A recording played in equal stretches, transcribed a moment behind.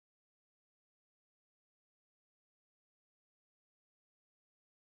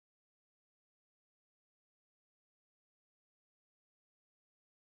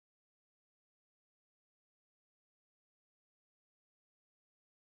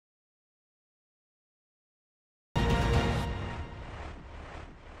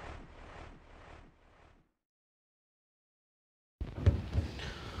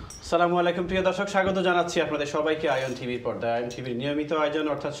আসসালামু আলাইকুম প্রিয় দর্শক, স্বাগত জানাচ্ছি আপনাদের সবাইকে আইঅন টিভির পর্দায়। আইঅন টিভির নিয়মিত আয়োজন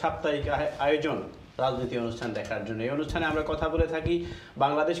অর্থাৎ সাপ্তাহিক আয়োজন রাজনীতি অনুষ্ঠান দেখার জন্য। এই অনুষ্ঠানে আমরা কথা বলে থাকি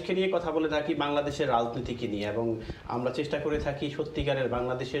বাংলাদেশকে নিয়ে, কথা বলে থাকি বাংলাদেশের রাজনীতিকে নিয়ে, এবং আমরা চেষ্টা করে থাকি সত্যিকারের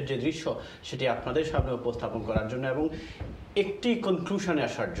বাংলাদেশের যে দৃশ্য সেটি আপনাদের সামনে উপস্থাপন করার জন্য এবং একটি কনক্লুশনে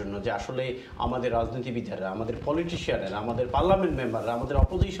আসার জন্য যে আসলে আমাদের রাজনীতিবিদেরা, আমাদের পলিটিশিয়ানরা, আমাদের পার্লামেন্ট মেম্বাররা, আমাদের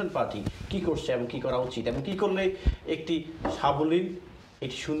অপোজিশন পার্টি কী করছে এবং কী করা উচিত এবং কী করলে একটি সাবলীল,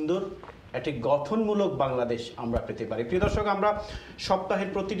 একটি সুন্দর, একটি গঠনমূলক বাংলাদেশ আমরা পেতে পারি। প্রিয় দর্শক, আমরা সপ্তাহের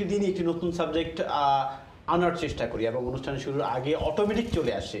প্রতিটি দিনই একটি নতুন সাবজেক্ট আনার চেষ্টা করি এবং অনুষ্ঠান শুরুর আগে অটোমেটিক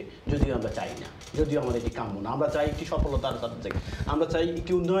চলে আসে, যদিও আমরা চাই না, যদিও আমাদের এটি কাম্য না। আমরা চাই একটি সফলতার সাবজেক্ট, আমরা চাই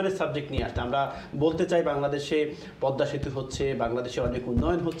একটি উন্নয়নের সাবজেক্ট নিয়ে আসতে। আমরা বলতে চাই বাংলাদেশে পদ্মা সেতু হচ্ছে, বাংলাদেশে অনেক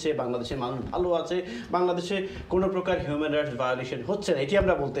উন্নয়ন হচ্ছে, বাংলাদেশে মানুষ ভালো আছে, বাংলাদেশে কোনো প্রকার হিউম্যান রাইটস ভায়োলেশন হচ্ছে না, এটি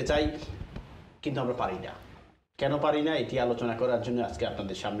আমরা বলতে চাই, কিন্তু আমরা পারি না। কেন পারি না এটি আলোচনা করার জন্য আজকে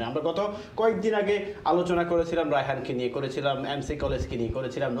আপনাদের সামনে আমরা গত কয়েকদিন আগে আলোচনা করেছিলাম রায়হানকে নিয়ে, করেছিলাম এমসি কলেজকে নিয়ে,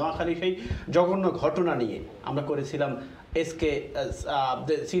 করেছিলাম নোয়াখালী সেই জঘন্য ঘটনা নিয়ে, আমরা করেছিলাম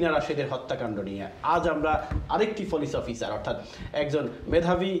সিনা রাশেদের হত্যাকাণ্ড নিয়ে। আজ আমরা আরেকটি পুলিশ অফিসার অর্থাৎ একজন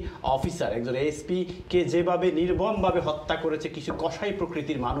মেধাবী অফিসার, একজন এসপিকে যেভাবে নির্মমভাবে হত্যা করেছে কিছু কসাই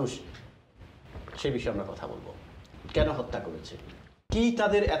প্রকৃতির মানুষ, সে বিষয়ে আমরা কথা বলবো। কেন হত্যা করেছে, কি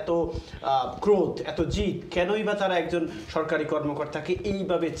তাদের এত ক্রোধ, এত জিদ, কেনই বা তারা একজন সরকারি কর্মকর্তাকে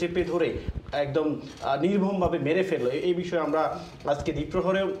এইভাবে চেপে ধরে একদম নির্মমভাবে মেরে ফেললো, এই বিষয়ে আমরা আজকে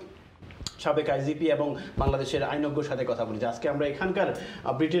দ্বিপ্রহরেও সাবেক আইজিপি এবং বাংলাদেশের আইনজ্ঞর সাথে কথা বলি। আজকে আমরা এখানকার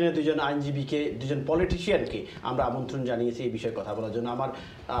ব্রিটেনের দুজন আইনজীবীকে, দুজন পলিটিশিয়ানকে আমরা আমন্ত্রণ জানিয়েছি এই বিষয়ে কথা বলার জন্য। আমার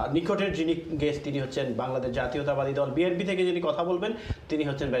নিকটের যিনি গেস্ট তিনি হচ্ছেন বাংলাদেশ জাতীয়তাবাদী দল বিএনপি থেকে যিনি কথা বলবেন তিনি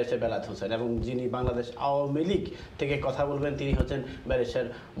হচ্ছেন ব্যারিস্টার বেলায়েত হোসেন, এবং যিনি বাংলাদেশ আওয়ামী লীগ থেকে কথা বলবেন তিনি হচ্ছেন ব্যারিস্টার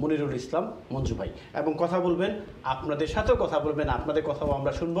মনিরুল ইসলাম মঞ্জু ভাই, এবং কথা বলবেন আপনাদের সাথেও কথা বলবেন, আপনাদের কথাও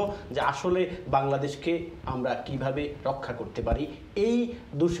আমরা শুনবো যে আসলে বাংলাদেশকে আমরা কিভাবে রক্ষা করতে পারি এই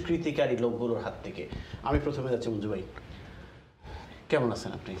দুষ্কৃতিকারী লোকগুলোর হাত থেকে। আমি প্রথমে যাচ্ছি মঞ্জু ভাই, কেমন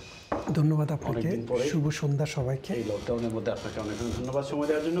আছেন আপনি? ধন্যবাদ আপনাকে, শুভ সন্ধ্যা সবাইকে। এই লকডাউনের মধ্যে আপনাকে অনেক ধন্যবাদ সময়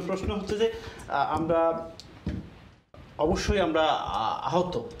দেওয়ার জন্য। প্রশ্ন হচ্ছে যে আমরা অবশ্যই আমরা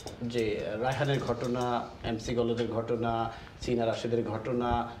আহত যে রায়হানের ঘটনা, এমসি কলেজের ঘটনা, সিনা রাশেদের ঘটনা,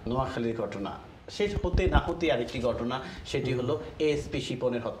 নোয়াখালীর ঘটনা, শেষ হতে না হতে আরেকটি ঘটনা, সেটি হলো এএসপি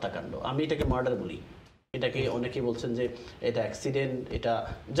শিপনের হত্যাকাণ্ড। আমি এটাকে মার্ডার বলি, এটাকে অনেকে বলছেন যে এটা অ্যাক্সিডেন্ট, এটা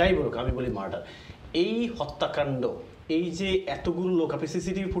যাই বলুক, আমি বলি মার্ডার। এই হত্যাকাণ্ড, এই যে এতগুলো লোক, আপনি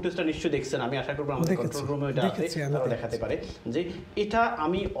সিসিটিভি ফুটেজটা নিশ্চয়ই দেখছেন, আমি আশা করবো আমাদের কন্ট্রোল রুমে এটা আছে, তারা দেখাতে পারে যে এটা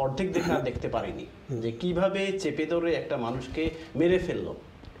আমি অর্ধেক দেখতে পারিনি যে কিভাবে চেপে ধরে একটা মানুষকে মেরে ফেললো।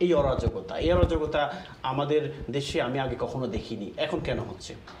 এই অরাজকতা আমাদের দেশে আমি আগে কখনো দেখিনি, এখন কেন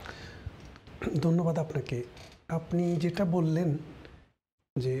হচ্ছে? ধন্যবাদ আপনাকে। আপনি যেটা বললেন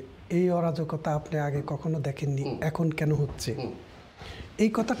যে এই অরাজকতা আপনি আগে কখনো দেখেননি, এখন কেন হচ্ছে, এই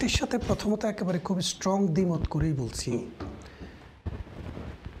কথাটির সাথে প্রথমত একেবারে খুব স্ট্রং দ্বিমত করেই বলছি।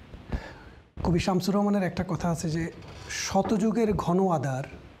 কবি শামসুর রহমানের একটা কথা আছে যে শতযুগের ঘন আধার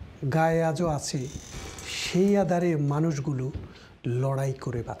গায়ে আজও আছে, সেই আধারে মানুষগুলো লড়াই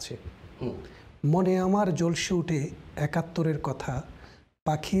করে বাঁচে। মনে আমার জলসে উঠে ৭১-এর কথা,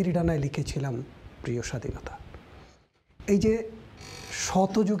 পাখির ডানায় লিখেছিলাম প্রিয় স্বাধীনতা। এই যে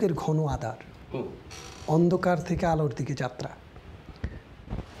শতযুগের ঘন আধার, অন্ধকার থেকে আলোর দিকে যাত্রা,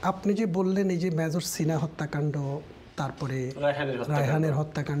 আপনি যে বললেন এই যে মেজর সিনা হত্যাকাণ্ড, তারপরে রায়হানের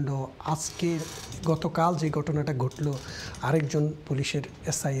হত্যাকাণ্ড, আজকে গতকাল যে ঘটনাটা ঘটলো আরেকজন পুলিশের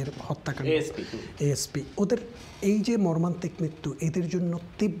এসআই এর হত্যাকাণ্ড, এএসপি, ওদের এই যে মর্মান্তিক মৃত্যু, এদের জন্য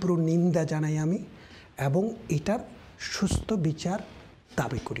তীব্র নিন্দা জানাই আমি এবং এটার সুস্থ বিচার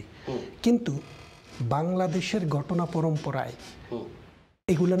দাবি করি। কিন্তু বাংলাদেশের ঘটনা পরম্পরায়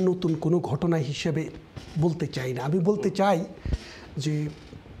এগুলা নতুন কোনো ঘটনা হিসেবে বলতে চাই না। আমি বলতে চাই যে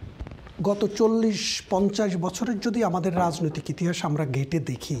গত 40-50 বছরের যদি আমাদের রাজনৈতিক ইতিহাস আমরা ঘেঁটে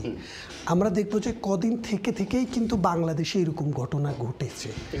দেখি, আমরা দেখব যে কদিন থেকেই কিন্তু বাংলাদেশে এরকম ঘটনা ঘটেছে।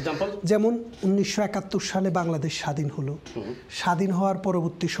 যেমন 1971 সালে বাংলাদেশ স্বাধীন হলো। স্বাধীন হওয়ার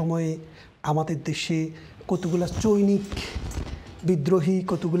পরবর্তী সময়ে আমাদের দেশে কতগুলা চৈনিক বিদ্রোহী,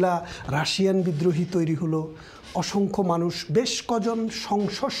 কতগুলা রাশিয়ান বিদ্রোহী তৈরি হলো, অসংখ্য মানুষ, বেশ কজন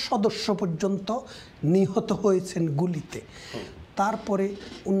সংসদ সদস্য পর্যন্ত নিহত হয়েছেন গুলিতে। তারপরে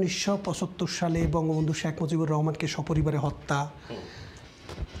 1975 সালে বঙ্গবন্ধু শেখ মুজিবুর রহমানকে সপরিবারে হত্যা,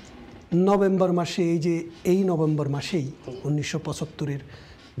 নভেম্বর মাসে, এই নভেম্বর মাসেই 1975-এর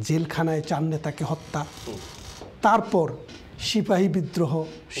জেলখানায় 4 নেতাকে হত্যা, তারপর সিপাহী বিদ্রোহ,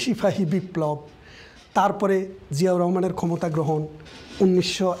 সিপাহী বিপ্লব, তারপরে জিয়াউর রহমানের ক্ষমতা গ্রহণ,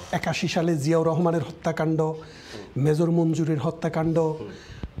 1981 সালে জিয়াউর রহমানের হত্যাকাণ্ড, মেজর মঞ্জুরের হত্যাকাণ্ড,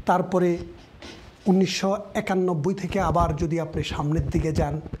 তারপরে 1991 থেকে আবার যদি আপনি সামনের দিকে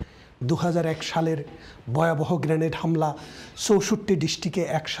যান, 2001 সালের ভয়াবহ গ্রেনেড হামলা, 64 ডিস্ট্রিক্টে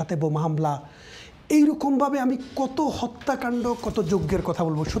একসাথে বোমা হামলা, এইরকমভাবে আমি কত হত্যাকাণ্ড, কত যজ্ঞের কথা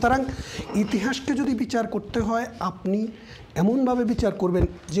বলবো। সুতরাং ইতিহাসকে যদি বিচার করতে হয়, আপনি এমনভাবে বিচার করবেন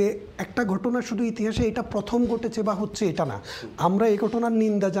যে একটা ঘটনা শুধু ইতিহাসে এটা প্রথম ঘটেছে বা হচ্ছে এটা না। আমরা এই ঘটনার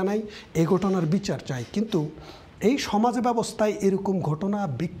নিন্দা জানাই, এই ঘটনার বিচার চাই, কিন্তু এই সমাজ ব্যবস্থায় এরকম ঘটনা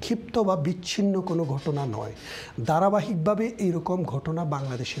বিক্ষিপ্ত বা বিচ্ছিন্ন কোনো ঘটনা নয়, ধারাবাহিকভাবে এইরকম ঘটনা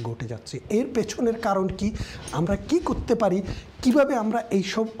বাংলাদেশে ঘটে যাচ্ছে। এর পেছনের কারণ কি, আমরা কি করতে পারি, কিভাবে আমরা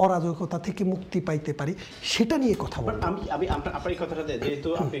এইসব অরাজকতা থেকে মুক্তি পাইতে পারি, সেটা নিয়ে কথা বলবো। আমি আপনার এই কথাটা, যেহেতু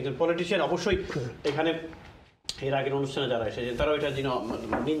আপনি একজন পলিটিশিয়ান, অবশ্যই এখানে এর আগের অনুষ্ঠানে যারা এসেছেন তারা ওইটা যেন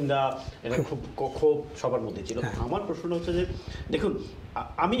নিন্দা, এটা খুব ক্ষোভ সবার মধ্যে ছিল। আমার প্রশ্ন হচ্ছে যে দেখুন,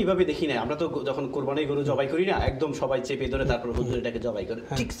 আমি এভাবে দেখি না, আমরা তো যখন কোরবানি গরু জবাই করি না, একদম সবাই চেপে ধরে তারপর হুজুর এটাকে জবাই করে,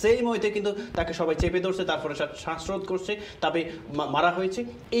 ঠিক সেই মতে কিন্তু তাকে সবাই চেপে ধরছে, তারপরে শ্বাসরোধ করছে, তবে মারা হয়েছে।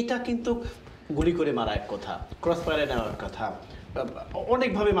 এটা কিন্তু গুলি করে মারা এক কথা, ক্রস ফায়ারে নেওয়ার কথা,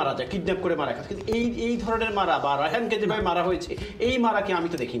 অনেকভাবে মারা যায়, কিডন্যাপ করে মারা কথা, কিন্তু এই ধরনের মারা বা রায়হানকে যেভাবে মারা হয়েছে, এই মারাকে আমি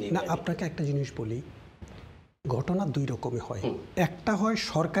তো দেখিনি না। আপনাকে একটা জিনিস বলি, ঘটনা দুই রকমের হয়। একটা হয়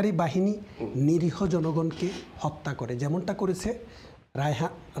সরকারি বাহিনী নিরীহ জনগণকে হত্যা করে, যেমনটা করেছে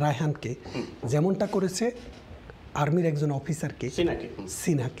রায়হানকে, যেমনটা করেছে আর্মির একজন অফিসারকে,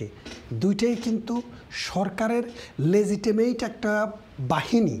 সিনহাকে। দুইটাই কিন্তু সরকারের লেজিটিমেট একটা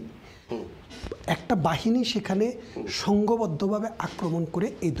বাহিনী, একটা বাহিনী সেখানে সংঘবদ্ধভাবে আক্রমণ করে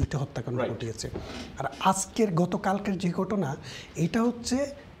এই দুইটা হত্যাকাণ্ড ঘটিয়েছে। আর আজকের গতকালকের যে ঘটনা, এটা হচ্ছে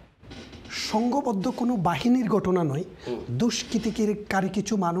সংঘবদ্ধ কোনো বাহিনীর ঘটনা নয়, দুষ্কৃতিকারী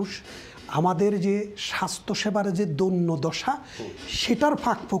কিছু মানুষ আমাদের যে স্বাস্থ্যসেবার যে দৈন্য দশা, সেটার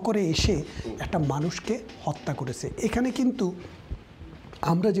ফাঁক ফোকরে এসে একটা মানুষকে হত্যা করেছে। এখানে কিন্তু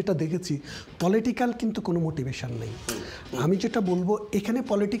আমরা যেটা দেখেছি, পলিটিক্যাল কিন্তু কোনো মোটিভেশন নেই। আমি যেটা বলবো, এখানে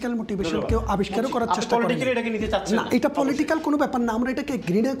পলিটিক্যাল মোটিভেশনকেও আবিষ্কার করার চেষ্টা করি না, এটা পলিটিক্যাল কোনো ব্যাপার না। আমরা এটাকে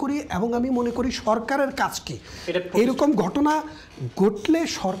ঘৃণা করি এবং আমি মনে করি সরকারের কাজ কি, এরকম ঘটনা ঘটলে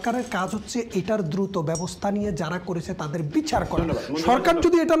সরকারের কাজ হচ্ছে এটার দ্রুত ব্যবস্থা নিয়ে যারা করেছে তাদের বিচার করা। সরকার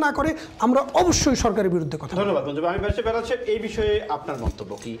যদি এটা না করে, আমরা অবশ্যই সরকারের বিরুদ্ধে কথা। ধন্যবাদ। আমি এই বিষয়ে আপনার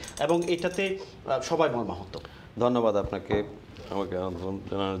মন্তব্য কি, এবং এটাতে সবাই মর্মাহত। ধন্যবাদ আপনাকে আমাকে আমন্ত্রণ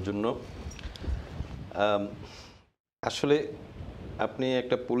জানানোর জন্য। আসলে আপনি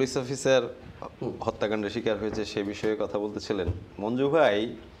একটা পুলিশ অফিসার হত্যাকাণ্ডের শিকার হয়েছে সে বিষয়ে কথা বলতেছিলেন। মঞ্জু ভাই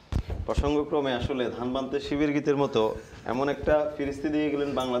প্রসঙ্গক্রমে আসলে ধান বানতে শিবির গীতের মতো এমন একটা ফিরিস্তি দিয়ে গেলেন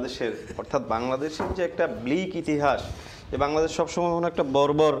বাংলাদেশের, অর্থাৎ বাংলাদেশের যে একটা ব্লিক ইতিহাস, যে বাংলাদেশ সবসময় একটা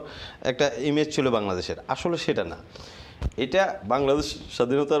বর্বর একটা ইমেজ ছিল বাংলাদেশের, আসলে সেটা না। এটা বাংলাদেশ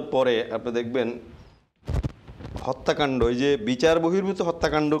স্বাধীনতার পরে আপনি দেখবেন হত্যাকাণ্ড, এই যে বিচার বহির্ভূত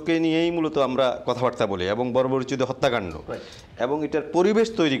হত্যাকাণ্ডকে নিয়েই মূলত আমরা কথাবার্তা বলি, এবং বর্বরচিত হত্যাকাণ্ড এবং এটার পরিবেশ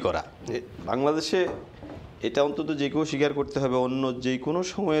তৈরি করা বাংলাদেশে, এটা অন্তত যে কেউ স্বীকার করতে হবে, অন্য যে কোনো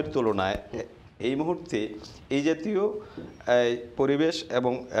সময়ের তুলনায় এই মুহূর্তে এই জাতীয় পরিবেশ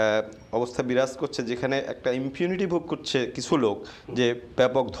এবং অবস্থা বিরাজ করছে, যেখানে একটা ইম্পিউনিটি ভোগ করছে কিছু লোক, যে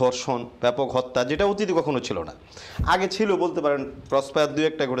ব্যাপক ধর্ষণ, ব্যাপক হত্যা, যেটা অতীতে কখনো ছিল না। আগে ছিল বলতে পারেন, ক্রসফায়ার দুই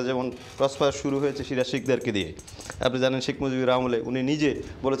একটা ঘটে, যেমন ক্রসফায়ার শুরু হয়েছে সিরাজ শিকদারকে দিয়ে। আপনি জানেন শেখ মুজিবুর আমলে উনি নিজে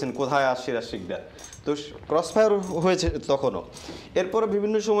বলেছেন কোথায় সিরাজ শিকদার, তো ক্রসফায়ার হয়েছে তখনও। এরপরে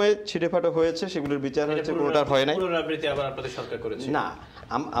বিভিন্ন সময়ে ছিটেফাটো হয়েছে, সেগুলোর বিচার হয়েছে, কোনোটার হয় নাই। না,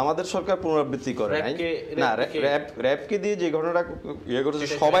 আমাদের সরকার পুনরাবৃত্তি করে নাই। না, র্যাবকে দিয়ে যে ঘটনাটা ইয়ে করেছে,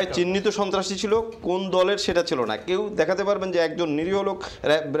 সবাই চিহ্নিত সন্ত্রাসী ছিল, কোন দলের সেটা ছিল না। কেউ দেখাতে পারবেন যে একজন নিরীহ লোক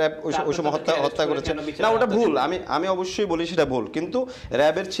র্যাব ওই সময় হত্যা করেছে না, ওটা ভুল। আমি অবশ্যই বলি সেটা ভুল, কিন্তু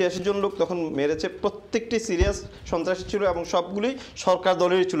র্যাবের 86 জন লোক তখন মেরেছে, প্রত্যেকটি সিরিয়াস সন্ত্রাসী ছিল এবং সবগুলোই সরকার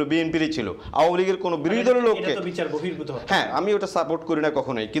দলেরই ছিল, বিএনপিরই ছিল। আওয়ামী লীগের কোনো বিরোধী দলের লোককে, হ্যাঁ, আমি ওটা সাপোর্ট করি না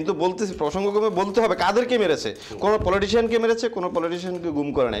কখনোই, কিন্তু বলতেছি প্রসঙ্গক্রমে বলতে হবে কাদেরকে মেরেছে। কোনো পলিটিশিয়ানকে মেরেছে, কোনো পলিটিশিয়ানকে গুম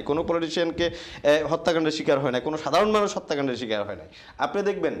করে নাই, কোনো পলিটিশিয়ানকে হত্যাকাণ্ডের শিকার হয় না, কোনো সাধারণ মানুষ হত্যাকাণ্ডের শিকার হয় নাই। আপনি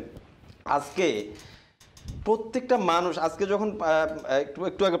দেখবেন আজকে প্রত্যেকটা মানুষ, আজকে যখন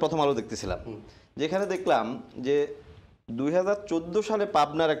একটু আগে প্রথম আলো দেখতেছিলাম, যেখানে দেখলাম যে 2014 সালে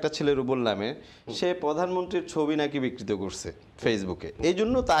পাবনার একটা ছেলে রুবল নামে, সে প্রধানমন্ত্রীর ছবি নাকি বিকৃত করছে ফেসবুকে, এই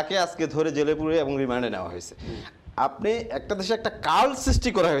জন্য তাকে আজকে ধরে জেলে পুরে এবং রিমান্ডে নেওয়া হয়েছে। আপনি একটা দেশে একটা কাল্ট সৃষ্টি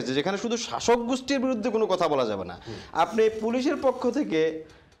করা হয়েছে, যেখানে শুধু শাসক গোষ্ঠীর বিরুদ্ধে কোনো কথা বলা যাবে না। আপনি পুলিশের পক্ষ থেকে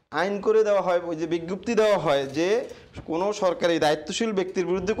আইন করে দেওয়া হয়, ওই যে বিজ্ঞপ্তি দেওয়া হয় যে কোনো সরকারি দায়িত্বশীল ব্যক্তির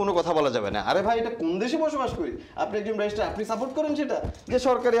বিরুদ্ধে কোনো কথা বলা যাবে না। আরে ভাই, এটা কোন দেশে বসবাস করি? আপনি একজন ব্যারিস্টার, আপনি সাপোর্ট করেন সেটা, যে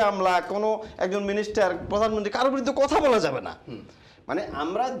সরকারি আমলা, কোনো একজন মিনিস্টার, প্রধানমন্ত্রী, কারোর বিরুদ্ধে কথা বলা যাবে না। মানে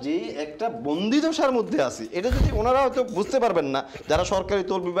আমরা যে একটা বন্দিদশার মধ্যে আছি, এটা যদি ওনারা হয়তো বুঝতে পারবেন না, যারা সরকারি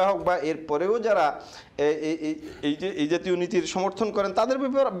তলবিবাহক বা এর পরেও যারা এই জাতীয় নীতির সমর্থন করেন তাদের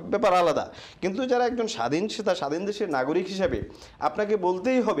ব্যাপার আলাদা, কিন্তু যারা একজন স্বাধীন দেশের নাগরিক হিসাবে আপনাকে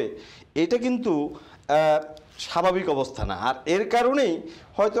বলতেই হবে এটা কিন্তু স্বাভাবিক অবস্থা না। আর এর কারণেই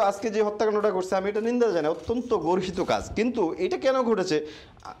হয়তো আজকে যে হত্যাকাণ্ডটা করছে আমি এটা নিন্দা জানাই, অত্যন্ত গর্হিত কাজ। কিন্তু এটা কেন ঘটেছে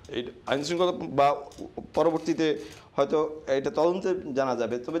আইনশৃঙ্খলা বা পরবর্তীতে হয়তো এটা তদন্তে জানা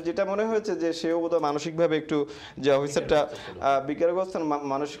যাবে। তবে যেটা মনে হয়েছে যে সেও বোধহয় মানসিকভাবে একটু, যে অফিসারটা বিকারগ্রস্ত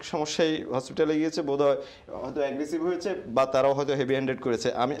মানসিক সমস্যায় হসপিটালে গিয়েছে, বোধহয় হয়তো অ্যাগ্রেসিভ হয়েছে বা তারাও হয়তো হেভি হ্যান্ডেড করেছে,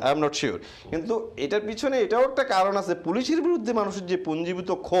 আই এম নট শিওর। কিন্তু এটার পিছনে এটাও একটা কারণ আছে, পুলিশের বিরুদ্ধে মানুষের যে পুঞ্জীভূত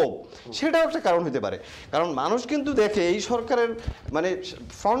ক্ষোভ সেটাও একটা কারণ হতে পারে। কারণ মানুষ কিন্তু দেখে এই সরকারের মানে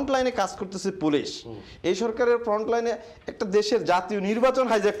ফ্রন্ট লাইনে কাজ করতেছে পুলিশ, এই সরকারের ফ্রন্ট লাইনে একটা দেশের জাতীয় নির্বাচন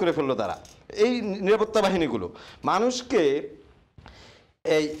হাইজ্যাক করে ফেললো তারা, এই নিরাপত্তা বাহিনীগুলো। মানুষকে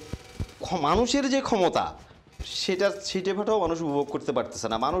এই মানুষের যে ক্ষমতা সেটাও মানুষ উপভোগ করতে পারতেছে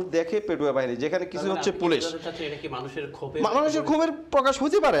না। মানুষ দেখে পেটুয়া বাহিনী, যেখানে কিছু হচ্ছে পুলিশ, মানুষের ক্ষোভের প্রকাশ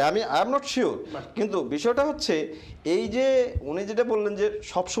হতে পারে, আই এম নট শিওর। কিন্তু বিষয়টা হচ্ছে এই যে উনি যেটা বললেন যে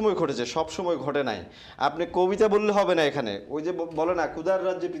সবসময় ঘটেছে, সবসময় ঘটে নাই। আপনি কবিতা বললে হবে না, এখানে ওই যে বলে না ক্ষুধার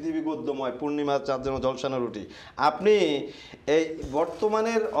রাজ্যে পৃথিবী গদ্যময়, পূর্ণিমা চাঁদ যেন জলসানো রুটি। আপনি এই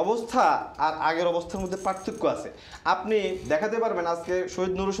বর্তমানের অবস্থা আর আগের অবস্থার মধ্যে পার্থক্য আছে। আপনি দেখাতে পারবেন, আজকে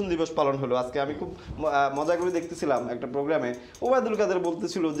শহীদ নূর হোসেন দিবস পালন হলো, আজকে আমি খুব মজা করে দেখতেছিলাম একটা প্রোগ্রামে, ওবায়দুল কাদের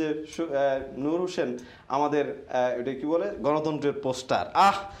বলতেছিল যে নূর হোসেন আমাদের এটা কি বলে গণতন্ত্রের পোস্টার।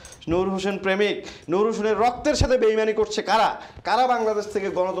 নূর হোসেন প্রেমিক, নূর হোসেনের রক্তের সাথে বেইমানি করছে কারা? কারা বাংলাদেশ থেকে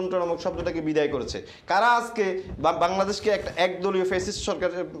গণতন্ত্র নামক শব্দটাকে বিদায় করেছে? কারা আজকে বাংলাদেশকে একটা একদলীয় ফ্যাসিস্ট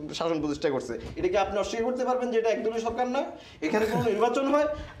সরকারের শাসন প্রতিষ্ঠা করছে? এটা কি আপনি অস্বীকার করতে পারবেন যে এটা একদলীয় সরকার নয়? এখানে কোনো নির্বাচন হয়?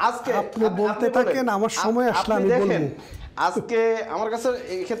 আজকে আপনি বলতে থাকেন, আমার সময় আসলে আমি বলবো। আজকে আমার কাছে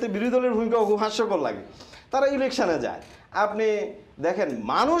এই ক্ষেত্রে বিরোধী দলের ভূমিকা খুব হাস্যকর লাগে। তারা ইলেকশনে যায়, আপনি দেখেন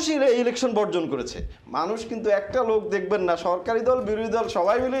মানুষ ইলেকশন বর্জন করেছে। মানুষ কিন্তু একটা লোক দেখবেন না, সরকারি দল বিরোধী দল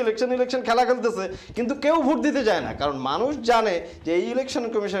সবাই মিলে ইলেকশন খেলা খেলতেছে, কিন্তু কেউ ভোট দিতে যায় না। কারণ মানুষ জানে যে এই ইলেকশন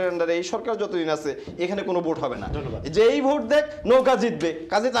কমিশনের আন্ডারে এই সরকার যতদিন আছে এখানে কোনো ভোট হবে না, যে এই ভোট দেখ নৌকা জিতবে,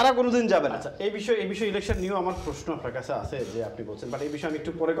 কাজে তারা কোনোদিন যাবে না। এই বিষয়ে ইলেকশন নিয়েও আমার প্রশ্ন আপনার কাছে আছে যে আপনি বলছেন, বাট এই বিষয়ে আমি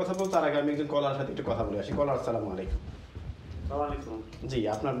একটু পরে কথা বলবো। তার আগে আমি একজন কলার সাথে একটু কথা বলে আসি। কলার, আসসালামু আলাইকুম। জি,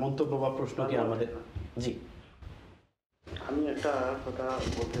 আপনার মন্তব্য বা প্রশ্ন কি আমাদের? জি, আমি একটা কথা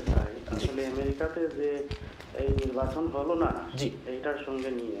বলতে চাই। আসলে আমেরিকাতে যে এই নির্বাচন হলো না, এইটার সঙ্গে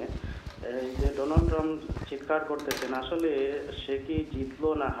নিয়ে এই যে ডোনাল্ড ট্রাম্প চিৎকার করতেছেন, আসলে সে কি জিতলো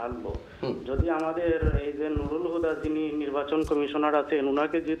না হারলো? যদি আমাদের এই যে নুরুল হুদা যিনি নির্বাচন কমিশনার আছেন,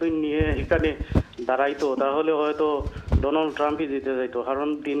 ওনাকে যদি নিয়ে এখানে দাঁড়াইতো তাহলে হয়তো ডোনাল্ড ট্রাম্পই জিতে যাইতো। কারণ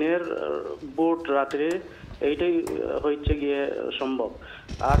দিনের ভোট রাত্রে এইটাই হচ্ছে গিয়ে সম্ভব।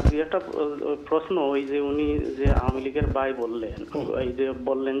 আর দুই একটা প্রশ্ন, ওই যে উনি যে আওয়ামী লীগের ভাই বললেন, এই যে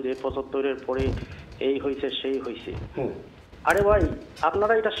বললেন যে 75-এর পরে এই হয়েছে সেই হয়েছে, আরে ভাই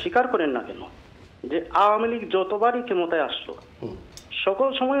আপনারা এটা স্বীকার করেন না কেন যে আওয়ামী লীগ যতবারই ক্ষমতায় আসলো সকল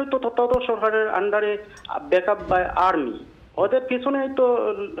সময় তো তত্ত্বাবধায়ক সরকারের আন্ডারে ব্যাকআপ বাই আর্মি, ওদের পিছনেই তো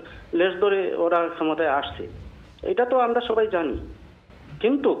লেজ ধরে ওরা ক্ষমতায় আসছে, এটা তো আমরা সবাই জানি।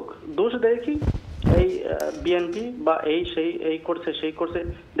 কিন্তু দোষ দেখি এই বিএনপি বা এই করছে সেই করছে।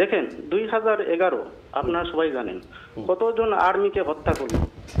 দেখেন 2011 আপনারা সবাই জানেন কতজন আর্মিকে হত্যা করলো,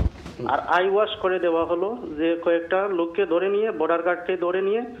 আর আই ওয়াশ করে দেওয়া হলো যে কয়েকটা লোককে ধরে নিয়ে, বর্ডার গার্ডকে ধরে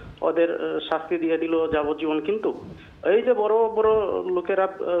নিয়ে ওদের শাস্তি দিয়ে দিল যাবজ্জীবন। কিন্তু এই যে বড় বড় লোকেরা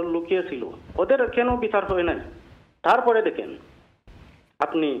লুকিয়েছিল ওদের কেন বিচার হয় নাই? তারপরে দেখেন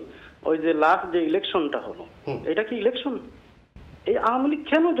আপনি ওই যে লাস্ট যে ইলেকশনটা হলো, এটা কি ইলেকশন? এই আওয়ামী লীগ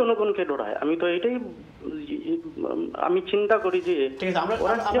কেন জনগণকে ডরায়? আমি তো এটাই আমি চিন্তা করি যে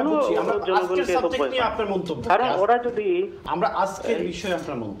ওরা কেন জনগণকে, কারণ ওরা যদি আমরা আজকের বিষয়ে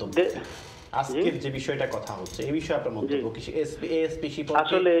আপনার মন্তব্য, আজকের যে বিষয়টা কথা হচ্ছে এই বিষয়ে আপনার মন্তব্য কি?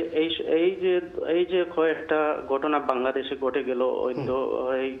 আসলে এই যে কয়েকটা ঘটনা বাংলাদেশে ঘটে গেল ওই তো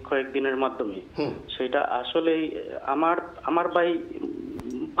এই কয়েকদিনের মাধ্যমে, সেটা আসলেই আমার ভাই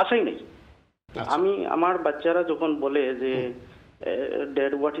আশাই নেই। আমি আমার বাচ্চারা যখন বলে যে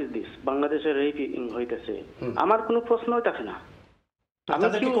ড্যাড হোয়াট ইজ দিস, বাংলাদেশের রেপ হইতেছে, আমার কোনো প্রশ্নই থাকে না, আমি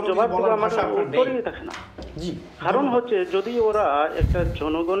কি জবাব দেবো, আমার উত্তরই থাকে না। কারণ হচ্ছে যদি ওরা একটা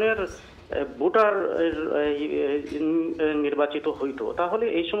জনগণের ভোটার নির্বাচিত হইতো তাহলে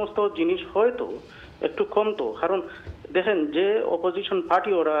এই সমস্ত জিনিস হয়তো একটু কমতো। কারণ দেখেন যে অপোজিশন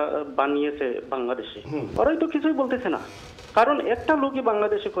পার্টি ওরা বানিয়েছে বাংলাদেশে, ওরাই তো কিছুই বলতেছে না। কারণ একটা লোকই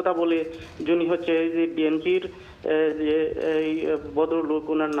বাংলাদেশে কথা বলে, যিনি হচ্ছে যে বিএনপির যে এই ভদ্রলোক,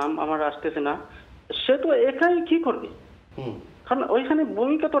 ওনার নাম আমার আসতেছে না, সে তো একাই কি করবে? কারণ ওইখানে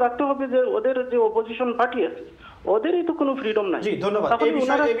ভূমিকা তো রাখতে হবে যে ওদের যে অপোজিশন পার্টি আছে ওদেরই তো কোনো ফ্রিডম নাই। জি ধন্যবাদ। তাহলে এই বিষয়ে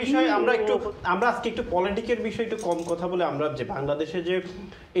ওনারা এই বিষয়ে কি- আমরা আজকে একটু পলিটিক্যাল বিষয়ে একটু কম কথা বলে আমরা যে বাংলাদেশে যে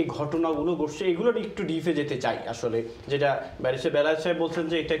এই ঘটনাগুলো ঘটছে এগুলোর একটু ডিপে যেতে চাই আসলে, যেটা ব্যারিস্টার বেলায়েত সাহেব বলছেন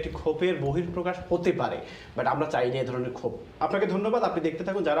যে এটা একটি ক্ষোভের বহিঃপ্রকাশ হতে পারে, বাট আমরা চাই না এই ধরনের ক্ষোভ। আপনাকে ধন্যবাদ, আপনি দেখতে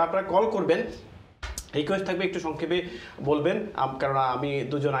থাকুন। যারা আপনারা কল করবেন রিকোয়েস্ট থাকবে একটু সংক্ষেপে বলবেন, কারণ আমি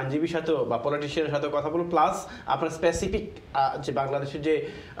দুজন আইনজীবীর সাথেও বা পলিটিশিয়ানের সাথেও কথা বলবো, প্লাস আপনার স্পেসিফিক যে বাংলাদেশের যে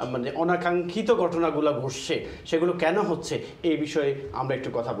মানে অনাকাঙ্ক্ষিত ঘটনাগুলো ঘটছে সেগুলো কেন হচ্ছে এই বিষয়ে আমরা একটু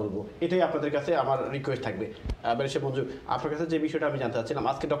কথা বলবো। এটাই আপনাদের কাছে আমার রিকোয়েস্ট থাকবে। ব্যারিস্টার মঞ্জু, আপনার কাছে যে বিষয়টা আমি জানতে চাচ্ছিলাম,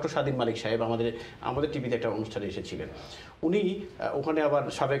 আজকে ডক্টর স্বাধীন মালিক সাহেব আমাদের টিভিতে একটা অনুষ্ঠানে এসেছিলেন। উনি ওখানে আবার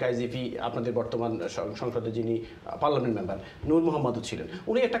সাবেক আইজিপি, আপনাদের বর্তমান সংসদে যিনি পার্লামেন্ট মেম্বার নূর মোহাম্মদও ছিলেন।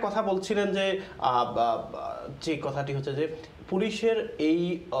 উনি একটা কথা বলছিলেন যে কথাটি হচ্ছে যে পুলিশের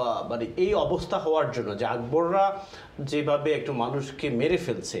মানে এই অবস্থা হওয়ার জন্য যে আকবররা যেভাবে একটু মানুষকে মেরে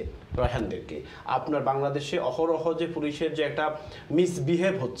ফেলছে রায়হানদেরকে, আপনার বাংলাদেশে অহরহ যে পুলিশের যে একটা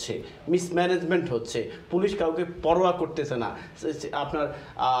মিসবিহেভ হচ্ছে, মিসম্যানেজমেন্ট হচ্ছে, পুলিশ কাউকে পরোয়া করতেছে না, আপনার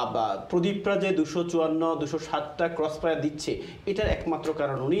প্রদীপরা যে 254-207টা ক্রস ফায়ার দিচ্ছে, এটার একমাত্র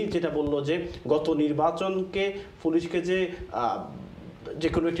কারণ উনি যেটা বললো যে গত নির্বাচনকে পুলিশকে যে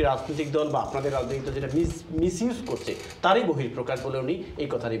কোনো একটি রাজনৈতিক দল বা আপনাদের রাজনৈতিক দল যেটা মিসইউজ করছে তারই বহিঃপ্রকাশ বলে উনি এই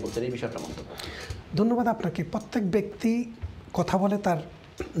কথাটাই বলছেন। এই বিষয়টা মন্তব্য। ধন্যবাদ আপনাকে। প্রত্যেক ব্যক্তি কথা বলে তার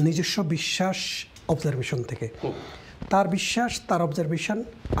নিজস্ব বিশ্বাস অবজারভেশন থেকে। তার বিশ্বাস, তার অবজারভেশন,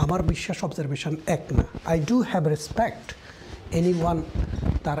 আমার বিশ্বাস অবজারভেশন এক না। I do have respect anyone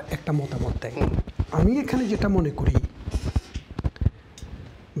তার একটা মতামত দেয়। আমি এখানে যেটা মনে করি,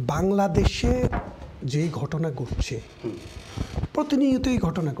 বাংলাদেশে যেই ঘটনা ঘটছে, প্রতিনিয়ত এই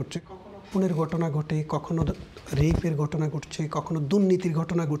ঘটনা ঘটছে, কখনো খুনের ঘটনা ঘটে, কখনো রেপের ঘটনা ঘটছে, কখনো দুর্নীতির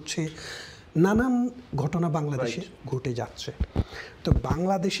ঘটনা ঘটছে, নানান ঘটনা বাংলাদেশে ঘটে যাচ্ছে। তো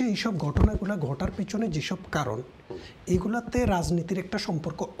বাংলাদেশে এইসব ঘটনাগুলো ঘটার পিছনে যেসব কারণ, এগুলাতে রাজনীতির একটা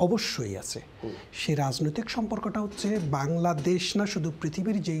সম্পর্ক অবশ্যই আছে। সেই রাজনৈতিক সম্পর্কটা হচ্ছে বাংলাদেশ না, শুধু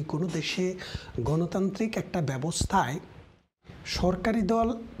পৃথিবীর যেই কোনো দেশে গণতান্ত্রিক একটা ব্যবস্থায় সরকারি দল,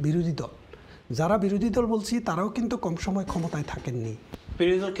 বিরোধী দল, যারা বিরোধী দল বলছি তারাও কিন্তু কম সময় ক্ষমতায় থাকেননি।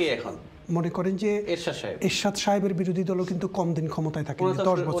 বিরোধী দল কে এখন? মনে করেন যে এরশাদ সাহেবের বিরোধী দলও কিন্তু কম দিন ক্ষমতায় থাকেনি,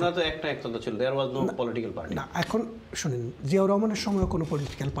 10 বছর। না, এখন শুনেন, জিয়াউর রহমানের সময় কোনো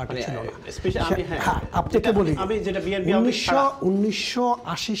পলিটিক্যাল পার্টি ছিল না। আপনাকে বলি,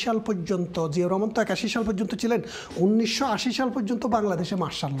 1980 সাল পর্যন্ত, জিয়াউর রহমান তো 81 সাল পর্যন্ত ছিলেন, 1980 সাল পর্যন্ত বাংলাদেশে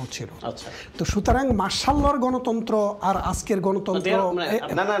মার্শাল ল ছিল। তো সুতরাং মার্শাল লর গণতন্ত্র আর আজকের গণতন্ত্র,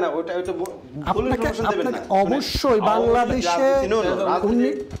 আপনাকে অবশ্যই বাংলাদেশে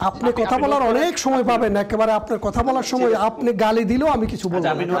আপনি কথা বলার অনেক সময় পাবেন, একেবারে আপনার কথা বলার সময় আপনি গালি দিলেও আমি কিছু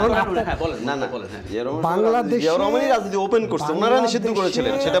বলবো না, কারণ বাংলাদেশে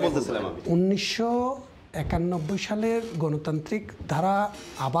 1991 সালের গণতান্ত্রিক ধারা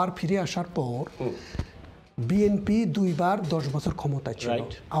আবার ফিরে আসার পর বিএনপি 2 বার 10 বছর ক্ষমতায় ছিল,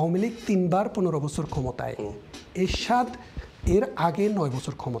 আওয়ামী লীগ 3 বার 15 বছর ক্ষমতায়, এরশাদ এর আগে 9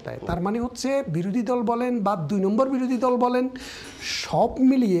 বছর ক্ষমতায়। তার মানে হচ্ছে বিরোধী দল বলেন বা 2 নম্বর বিরোধী দল বলেন, সব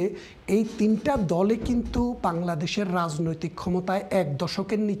মিলিয়ে এই 3টা দলে কিন্তু বাংলাদেশের রাজনৈতিক ক্ষমতায় 1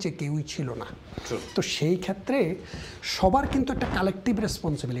 দশকের নিচে কেউই ছিল না। তো সেই ক্ষেত্রে সবার কিন্তু একটা কালেকটিভ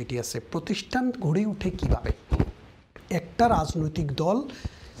রেসপন্সিবিলিটি আছে। প্রতিষ্ঠান গড়ে ওঠে কিভাবে? একটা রাজনৈতিক দল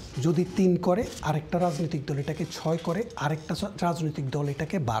যদি 3 করে, আরেকটা রাজনৈতিক দল এটাকে 6 করে, আরেকটা রাজনৈতিক দল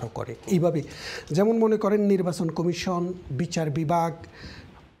এটাকে 12 করে। এইভাবে যেমন মনে করেন নির্বাচন কমিশন, বিচার বিভাগ,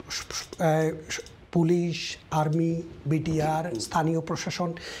 পুলিশ, আর্মি, বিডিআর, স্থানীয় প্রশাসন,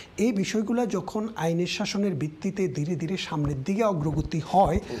 এই বিষয়গুলো যখন আইনের শাসনের ভিত্তিতে ধীরে ধীরে সামনের দিকে অগ্রগতি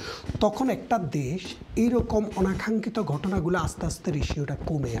হয়, তখন একটা দেশ এইরকম অনাকাঙ্ক্ষিত ঘটনাগুলো আস্তে আস্তে রেশিওটা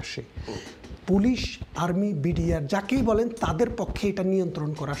কমে আসে। পুলিশ, আর্মি, বিডিআর যাকেই বলেন, তাদের পক্ষে এটা নিয়ন্ত্রণ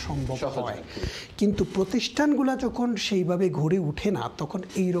করা সম্ভব হয়। কিন্তু প্রতিষ্ঠানগুলো যখন সেইভাবে গড়ে ওঠে না, তখন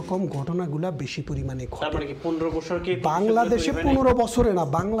এইরকম ঘটনাগুলো বেশি পরিমাণে ঘটে। বাংলাদেশে 15 বছরে না,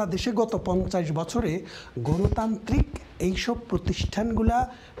 বাংলাদেশে গত 50 বছরে গণতান্ত্রিক এইসব প্রতিষ্ঠানগুলা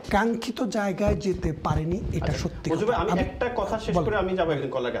কাঙ্ক্ষিত জায়গায় যেতে পারেনি, এটা সত্যি। আমি একটা কথা শেষ করে আমি যাবো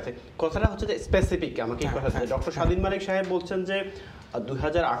একজন কলার কাছে। কথাটা হচ্ছে যে স্পেসিফিক আমাকে এই কথা, ডক্টর স্বাধীন মালিক সাহেব বলছেন যে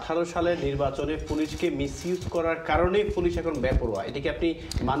 2018 সালের নির্বাচনে পুলিশকে মিসইউজ করার কারণে পুলিশ এখন বেপরোয়া। এটা কি আপনি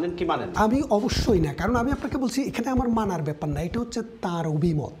মানেন কি মানেন? আমি অবশ্যই না, কারণ আমি আপনাকে বলছি এখানে আমার মানার ব্যাপার না, এটা হচ্ছে তার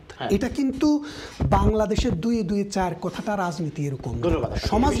অভিমত। এটা কিন্তু বাংলাদেশের 2-2-4 কথাটা রাজনীতি এরকম।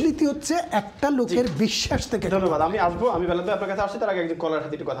 সমাজনীতি হচ্ছে একটা লোকের বিশ্বাস থেকে। ধন্যবাদ। আমি আসবো, আমি বেলাতে আপনার কাছে আসছি, তার আগে একজন কলার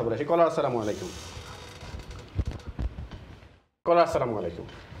সাথে একটু কথা বলে আসি। কলার, আসসালামু আলাইকুম। কলার, আসসালামু আলাইকুম।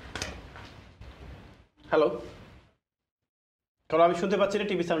 হ্যালো কারণ আমি শুনতে পাচ্ছি না,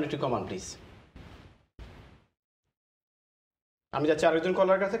 টিভি সাউন্ড একটু কমান প্লিজ। আমি যাচ্ছি আরেকজন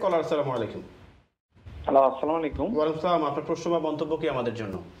কলার কাছে। কলার, আসসালামু আলাইকুম। হ্যালো, আসসালামু আলাইকুম। ওয়ালাইকুম আসসালাম। আপনার প্রশ্ন বা মন্তব্য কি আমাদের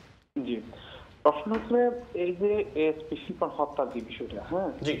জন্য? জি, প্রশ্ন হচ্ছে এই যে এসপি শিপন হত্যার যে বিষয়টা,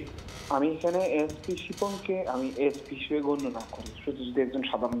 হ্যাঁ জি, আমি এখানে এসপি শিপনকে আমি এসপি হিসেবে গণ্য না করি, শুধু যদি একজন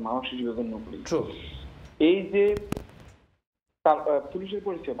সাধারণ মানুষ হিসেবে গণ্য করি। এই যে তার পুলিশের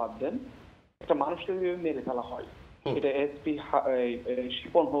পরিচয় বাদ দেন, একটা মানুষকে মেরে ফেলা হয়, এটা এসপি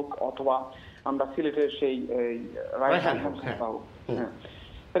শিপন হোক অথবা আমরা সিলেটের সেই রায়হান হোক, হ্যাঁ,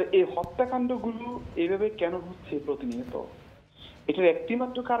 তাহলে এই হত্যাকাণ্ডগুলো এইভাবে কেন হচ্ছে প্রতিনিয়ত? এটার একটি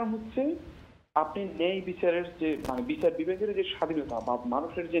মাত্র কারণ হচ্ছে আপনি ন্যায় বিচারের যে মানে বিচার বিভাগের যে স্বাধীনতা বা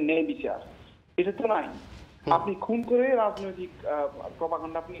মানুষের যে ন্যায় বিচার, এটা তো নাই। আপনি খুন করে রাজনৈতিক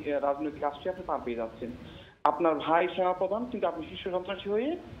প্রপাগান্ডা, আপনি রাজনৈতিক রাষ্ট্রে আপনি পার পেয়ে যাচ্ছেন। আপনার ভাই সেনাপ্রধান, কিন্তু আপনি শীর্ষ সন্ত্রাসী হয়ে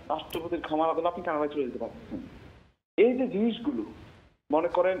রাষ্ট্রপতির ক্ষমার আদালত আপনি কারাগারে চলে যেতে পারছেন। এই যে জিনিসগুলো মনে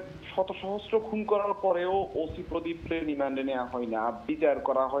করেন শত সহস্র খুন করার পরেও ওসি প্রদীপকে রিমান্ডে নেওয়া হয় না, বিচার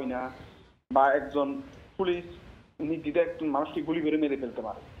করা হয় না, বা একজন পুলিশ নির্দিষ্ট একজন মানুষকে গুলি করে মেরে ফেলতে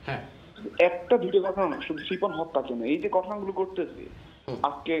পারে। একটা দুটো ঘটনা না, শুধু শিপন হত্যা কেন, এই যে ঘটনাগুলো ঘটতেছে,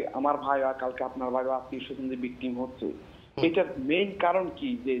 আজকে আমার ভাই আর কালকে আপনার ভাই বা আত্মীয় স্বজন যে ভিকটিম হচ্ছে, এটার মেইন কারণ কি?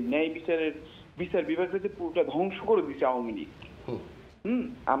 যে ন্যায় বিচারের বিচার বিভাগের যে পুরোটা ধ্বংস করে দিচ্ছে আওয়ামী লীগ।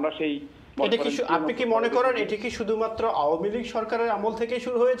 আমরা সেই আপনি কি মনে করেন এটি কি শুধুমাত্র আওয়ামী লীগ সরকারের আমল থেকে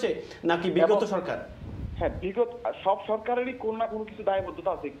শুরু হয়েছে নাকি বিগত সরকার? হ্যাঁ, বিগত সব সরকারেরই কোনো না কোনো কিছু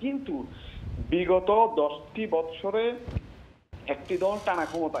দায়বদ্ধতা আছে, কিন্তু বিগত 10টি বছরে একটি দল টানা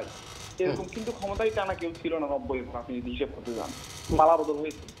ক্ষমতায়, এরকম কিন্তু ক্ষমতায় টানা কেউ ছিল না 90-এর পর, আপনি যদি হিসেব করতে যান, পালা বদল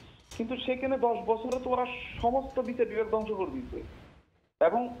হয়েছে। কিন্তু সেখানে 10 বছরে তো ওরা সমস্ত বিচার বিভাগ ধ্বংস করে দিচ্ছে,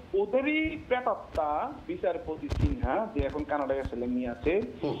 এবং ওদেরই প্রেতাত্মা বিচারপতি সিনহা, যে এখন কানাডায় ছেলে নিয়ে আছে,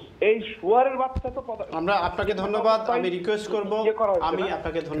 এই শুয়ারের বাচ্চা তো। আমরা আপনাকে ধন্যবাদ। আমি রিকোয়েস্ট করব, আমি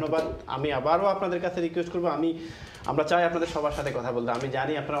আপনাকে ধন্যবাদ। আমি আবারও আপনাদের কাছে রিকোয়েস্ট করব, আমরা চাই আপনাদের সবার সাথে কথা বলতে। আমি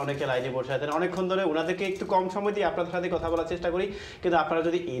জানি আপনারা অনেকে লাইনে বসে আছেন, অনেকক্ষণ ধরে ওনাদেরকে একটু কম সময় দিয়ে আপনাদের সাথে কথা বলার চেষ্টা করি, কিন্তু আপনারা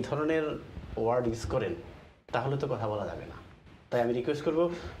যদি এই ধরনের ওয়ার্ড ইউজ করেন তাহলে তো কথা বলা যাবে না। তাই আমি রিকোয়েস্ট করব,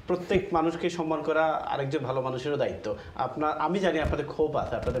 প্রত্যেক মানুষকে সম্মান করা আরেকজন ভালো মানুষেরও দায়িত্ব। আমি জানি আপনাদের ক্ষোভ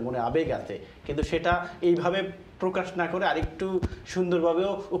আছে, আপনাদের মনে আবেগ আছে, কিন্তু সেটা এইভাবে প্রকাশ না করে আরেকটু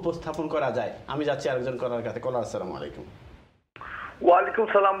সুন্দরভাবেও উপস্থাপন করা যায়। আমি যাচ্ছি আরেকজন কলার কাছে। কলার, আসসালামু আলাইকুম। ওয়ালাইকুম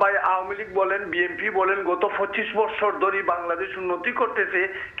সালাম ভাই। আওয়ামী লীগ বলেন, বিএনপি বলেন, গত 25 বছর ধরে বাংলাদেশ উন্নতি করতেছে,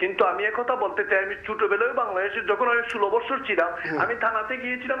 কিন্তু আমি একথা বলতে চাই, আমি ছোটবেলায় বাংলাদেশে যখন আমি 16 বছর ছিলাম, আমি থানাতে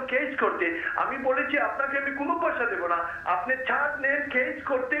গিয়েছিলাম কেস করতে। আমি বলেছি আপনাকে আমি কোনো পয়সা দেবো না, আপনি ছাড় নেন, কেস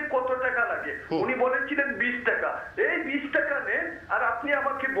করতে কত টাকা লাগে? উনি বলেছিলেন 20 টাকা। এই 20 টাকা নেন আর আপনি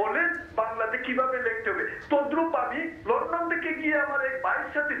আমাকে বলেন বাংলাতে কিভাবে লিখতে হবে। তদ্রুপ আমি লন্ডন থেকে গিয়ে আমার এক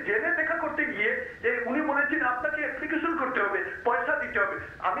ভাইয়ের সাথে জেলে দেখা করতে গিয়ে উনি বলেছেন আপনাকে অ্যাপ্লিকেশন করতে হবে, পয়সা দিতে হবে।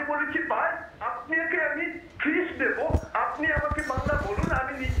 আমি বলেছি ভাই আপনাকে আমি ফিস দেব, আপনি আমাকে বাংলা বলুন,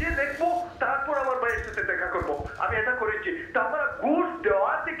 আমি নিজে দেখবো, তারপর আমার ভাইয়ের সাথে দেখা করবো। আমি এটা করেছি। তা আমরা ঘুষ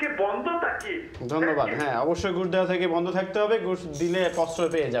দেওয়া থেকে বন্ধ থাকি। ধন্যবাদ। হ্যাঁ, অবশ্যই ঘুষ দেওয়া থেকে বন্ধ থাকতে হবে, ঘুষ দিলে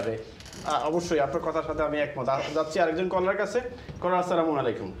প্রশ্রয় পেয়ে যাবে। অবশ্যই আপনার কথার সাথে আমি একমত। যাচ্ছি আরেকজন কলার কাছে। কলার, আসসালামু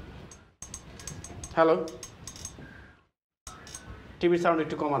আলাইকুম। হ্যালো, টিভির সাউন্ড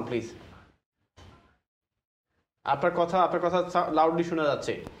একটু কমান প্লিজ। আপনার কথা লাউডলি শোনা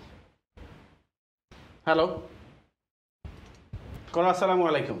যাচ্ছে। হ্যালো, কলার, আসসালামু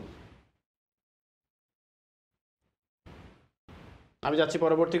আলাইকুম। আমি যাচ্ছি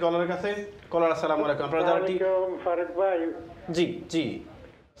পরবর্তী কলারের কাছে। কলার, আসসালামু আলাইকুম। আপনারা যারা ফারুক ভাই। জি জি,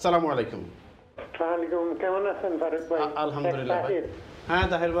 আসসালামু আলাইকুম। কেমন আছেন ফারুক ভাই? আলহামদুলিল্লাহ ভাই। হ্যাঁ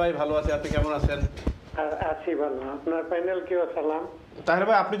তাহের ভাই, ভালো আছি। আপনি কেমন আছেন? আছি ভালো। আপনার প্যানেল কেউ সালাম। তাহের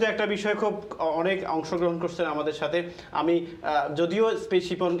ভাই, আপনি তো একটা বিষয় খুব অনেক অংশগ্রহণ করছেন আমাদের সাথে। আমি যদিও এসপি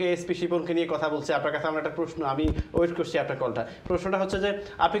শিপনকে নিয়ে কথা বলছি, আপনার কাছে আমার একটা প্রশ্ন, আমি ওয়েট করছি আপনার কলটা। প্রশ্নটা হচ্ছে যে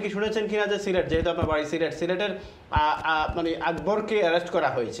আপনি কি শুনেছেন কিনা যে সিলেট, যেহেতু আপনার বাড়ি সিলেটের মানে আকবরকে অ্যারেস্ট করা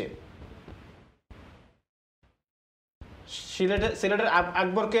হয়েছে। সিলেটের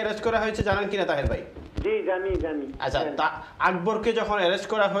আকবরকে অ্যারেস্ট করা হয়েছে, জানেন কিনা তাহের ভাই? জি জানি। আচ্ছা, আকবরকে যখন অ্যারেস্ট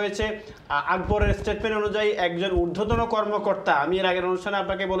করা হয়েছে, আকবরের স্টেটমেন্ট অনুযায়ী একজন ঊর্ধ্বতন কর্মকর্তা, আমি এর আগের অনুষ্ঠানে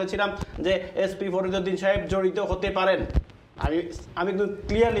আপনাকে বলেছিলাম যে এসপি ফরিদউদ্দিন সাহেব জড়িত হতে পারেন, আমি একদম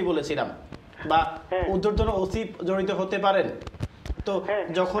ক্লিয়ারলি বলেছিলাম, বা ঊর্ধ্বতন ওসি জড়িত হতে পারেন। তো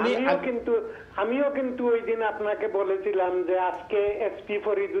যখনই আমিও কিন্তু ওই দিন আপনাকে বলেছিলাম যে আজকে এসপি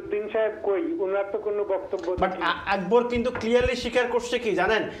ফরিদউদ্দিন সাহেব কই, ওনার তো কোনো বক্তব্য নেই। বাট আকবর কিন্তু ক্লিয়ারলি স্বীকার করছে কি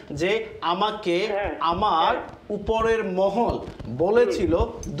জানেন, যে আমাকে আমার উপরের মহল বলেছিল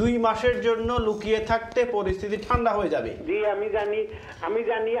 2 মাসের জন্য লুকিয়ে থাকতে, পরিস্থিতি ঠান্ডা হয়ে যাবে। জি আমি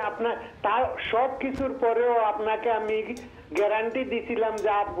জানি আপনার তার সব কিছুর পরেও আপনাকে আমি গ্যারান্টি দিছিলাম যে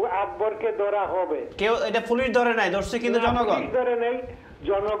আকবরকে ধরা হবে। কেউ এটা পুলিশ ধরে নাই, ধরছে কিন্তু জনগণ। পুলিশ ধরে নাই,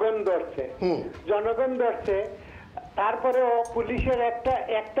 জনগণ ধরছে। জনগণ ধরছে। তারপরে পুলিশের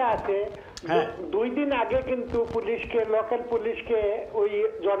একটা আছে, 2 দিন আগে কিন্তু পুলিশকে, লোকাল পুলিশকে ওই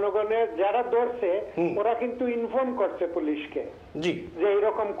জনগণের যারা ধরছে ওরা কিন্তু ইনফর্ম করছে পুলিশকে যে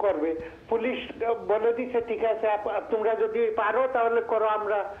এইরকম করবে। পুলিশ বলে দিছে ঠিক আছে তোমরা যদি পারো তাহলে করো,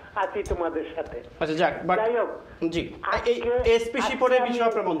 আমরা আছি তোমাদের সাথে। আচ্ছা যাক, যাই হোক, জি এসপি শিপনের বিষয়ে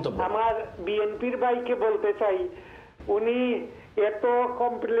আপনার মন্তব্য। আমার বিএনপির ভাইকে বলতে চাই, উনি এত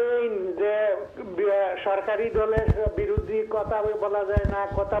কমপ্লেইন যে সরকারি দলের বিরোধী কথা বলা যায় না,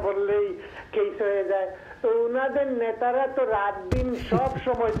 কথা বললেই কেস হয়ে যায়, তো উনাদের নেতারা তো রাত দিন সব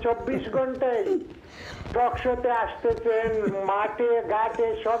সময় 24 ঘন্টায় টক শোতে আসতেছেন, মাঠে ঘাটে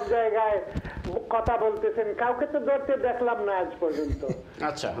সব জায়গায় কথা বলতেছেন, কাউকে তো ধরতে দেখলাম না আজ পর্যন্ত।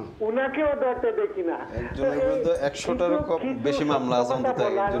 আচ্ছা, উনাকেও ধরতে দেখি না। একজনের বিরুদ্ধে 100টারও বেশি মামলা আছে অন্তত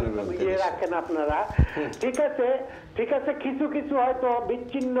একজনের বিরুদ্ধে। রাখেন আপনারা, ঠিক আছে ঠিক আছে, কিছু কিছু হয়তো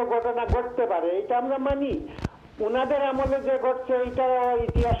বিচ্ছিন্ন ঘটনা ঘটতে পারে, এটা আমরা মানি। উনাদের আমলে যে ঘটছে এটা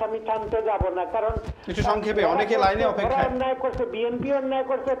ইতিহাস আমি টানতে যাব না, কারণ কিছু সংক্ষেপে অনেকে লাইনে অপেক্ষায়। অন্যায় করছে, বিএনপি অন্যায়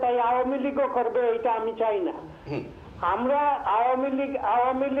করছে, তাই আওয়ামী লীগও করবে এটা আমি চাই না। আমরা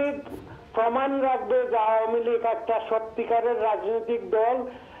আওয়ামী লীগ প্রমাণ রাখবে যে আওয়ামী লীগ একটা সত্যিকারের রাজনৈতিক দল,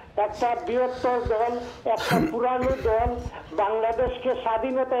 একটা বৃহত্তর দল, একটা পুরানো দল, বাংলাদেশকে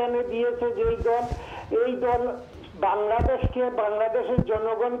স্বাধীনতা এনে দিয়েছে যেই দল, এই দল বাংলাদেশকে, বাংলাদেশের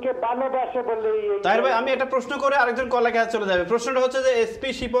জনগণকে ভালোবাসে বলে। তাহির ভাই, আমি একটা প্রশ্ন করে আরেকজন কলার কাছে চলে যাবে। প্রশ্নটা হচ্ছে যে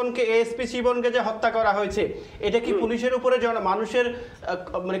এসপি শিপনকে যে হত্যা করা হয়েছে, এটা কি পুলিশের উপরে মানুষের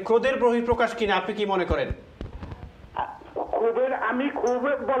মানে ক্রোধের বহিঃপ্রকাশ কিনা, আপনি কি মনে করেন? আমি খুব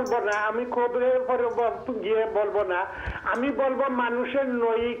বলবো না, আমি ক্ষোভের উপরে গিয়ে বলবো না, আমি বলবো মানুষের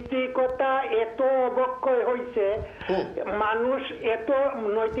নৈতিকতা এত অবক্ষয় হয়েছে, মানুষ এত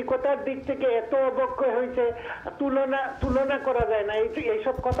নৈতিকতার দিক থেকে এত অবক্ষয় হয়েছে, তুলনা করা যায় না,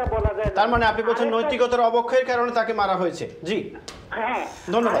 এইসব কথা বলা যায় না। তার মানে আপনি বলছেন নৈতিকতার অবক্ষয়ের কারণে তাকে মারা হয়েছে? জি, হ্যাঁ।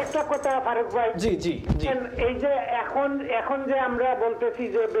 ধন্যবাদ। আরেকটা কথা ফারুক ভাই, জি জি জি, এই যে এখন যে আমরা বলতেছি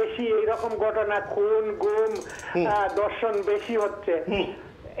যে বেশি এইরকম ঘটনা, খুন গুম দর্শন বেশি হচ্ছে,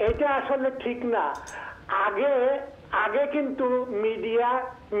 এটা আসলে ঠিক না। আগে কিন্তু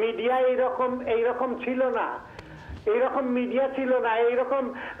মিডিয়া এইরকম ছিল না, এইরকম মিডিয়া ছিল না, এইরকম।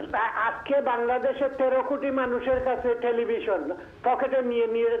 আজকে বাংলাদেশের 13 কোটি মানুষের কাছে টেলিভিশন, পকেটে নিয়ে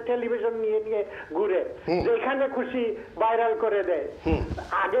টেলিভিশন নিয়ে ঘুরে, যেখানে খুশি ভাইরাল করে দেয়।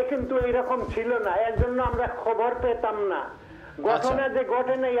 আগে কিন্তু এইরকম ছিল না, এর জন্য আমরা খবর পেতাম না। ঘটনা যে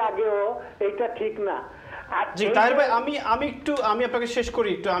ঘটে নাই আগেও, এইটা ঠিক না। জি তাহির ভাই, আমি আপনাকে শেষ করি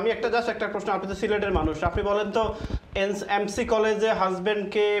একটু। আমি একটা প্রশ্ন, আপনি তো সিলেটের মানুষ, আপনি বলেন তো এমসি কলেজে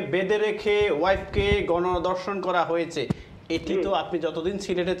হাজবেন্ডকে বেঁধে রেখে ওয়াইফকে গণদর্শন করা হয়েছে, এটি তো আপনি যতদিন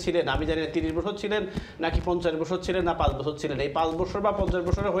সিলেটে ছিলেন, আমি জানি না 30 বছর ছিলেন নাকি 50 বছর ছিলেন না 5 বছর ছিলেন, এই 5 বছর বা 50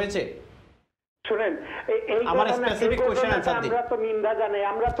 বছরে হয়েছে? শুনেন, আমার স্পেসিফিক কোশ্চেন আনসার দিন। আমরা তো নিন্দা জানাই,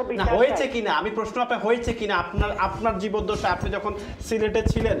 আমরা তো না হয়েছে কিনা, আমি প্রশ্ন আপনার হয়েছে কিনা, আপনার জীবদ্দশায় আপনি যখন সিলেটে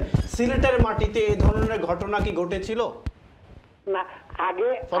ছিলেন, সিলেটের মাটিতে এই ধরনের ঘটনা কি ঘটেছিল? না, আগে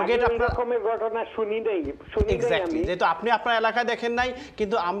এরকমের ঘটনা শুনি নাই। যেহেতু আপনি আপনার এলাকায় দেখেন নাই,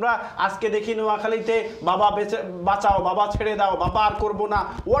 কিন্তু আমরা আজকে দেখি নোয়াখালীতে বাবা বাঁচাও, বাবা ছেড়ে দাও, বাবা আর করবো না,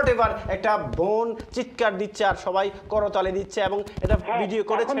 হোয়াট এভার, একটা বোন চিৎকার দিচ্ছে আর সবাই করতালি দিচ্ছে এবং এটা ভিডিও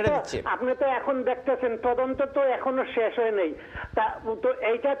করে ছেড়ে দিচ্ছে। আপনি তো এখন দেখতেছেন তদন্ত তো এখনো শেষ হয় নাই, তো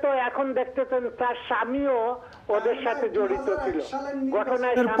এইটা তো এখন দেখতেছেন তার স্বামীও ওদের সাথে জড়িত ছিল,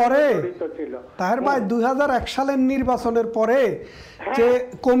 ঘটনায় জড়িত ছিল। তাহির ভাই, 2001 সালের নির্বাচনের পরে যে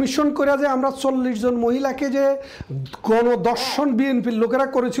কমিশন করে যে আমরা 40 জন মহিলাকে যে গণদর্শন বিএনপির লোকেরা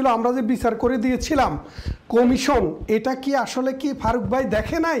করেছিল, আমরা যে বিচার করে দিয়েছিলাম কমিশন, এটা কি আসলে কি ফারুক ভাই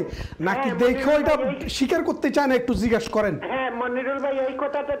দেখে নাই নাকি দেখো এটা স্বীকার করতে চায় না? একটু জিজ্ঞেস করেন। হ্যাঁ মনিরুল ভাই, এই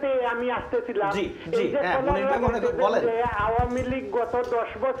কথাটাতে আমি আসতেছিলাম। আওয়ামী লীগ গত 10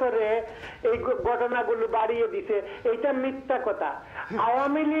 বছরে এই ঘটনাগুলো বাড়িয়ে দিছে, এটা মিথ্যা কথা।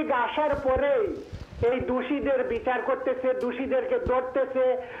 আওয়ামী লীগ আসার পরেই এই দোষীদের বিচার করতেছে, দোষীদেরকে ধরতেছে,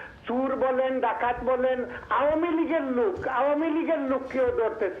 চুর বলেন ডাকাত বলেন, আওয়ামী লীগের লোককেও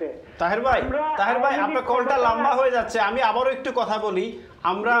ধরতেছে। তাহির ভাই আপনার কলটা লম্বা হয়ে যাচ্ছে, আমি আবারও একটু কথা বলি।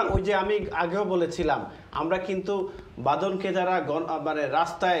 আমরা ওই যে আমি আগেও বলেছিলাম, আমরা কিন্তু বাদনকে যারা মানে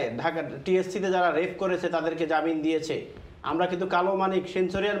রাস্তায় ঢাকা টিএসসিতে যারা রেপ করেছে তাদেরকে জামিন দিয়েছে, আমরা কিন্তু কালো মানিক,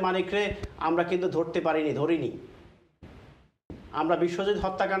 সেঞ্চুরিয়ান মানিকরে আমরা কিন্তু ধরিনি। আমরা বিশ্বজিৎ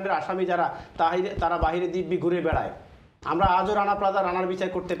হত্যাকাণ্ডের আসামি যারা তারা বাহিরে দিব্যি ঘুরে বেড়ায়, আমরা আজও রানা প্লাজা রানার বিচার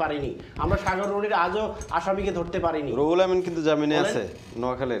করতে পারিনি, আমরা সাগর রুনির আজও আসামিকে ধরতে পারিনি। রুহুল আমিন কিন্তু জামিনে আছে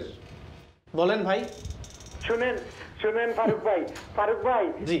নোয়াখালীর। বলেন ভাই। শুনেন ফারুক ভাই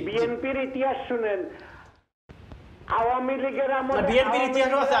বিএনপির ইতিহাস শুনেন। আওয়ামী লীগের আমলে বিএনপির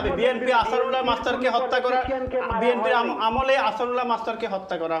ইতিহাসও আছে। বিএনপি আসাদুল্লাহ মাস্টারকে হত্যা করা, বিএনপির আমলে আসাদুল্লাহ মাস্টারকে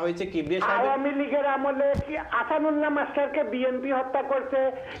হত্যা করা হয়েছে। কিবরিয়া সাহেব আওয়ামী লীগের আমলে কি আসাদুল্লাহ মাস্টারকে বিএনপি হত্যা করছে?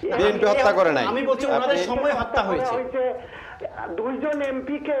 বিএনপি হত্যা করে নাই, আমি বলছি ওনাদের সময় হত্যা হয়েছে। 2 জন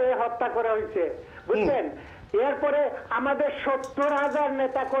এমপি কে হত্যা করা হয়েছে, বুঝছেন? এরপরে আমাদের 70,000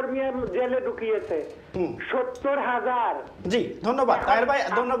 নেতা কর্মী জেলে ঢুকিয়েছে, 70,000। জি ধন্যবাদ তাহের ভাই,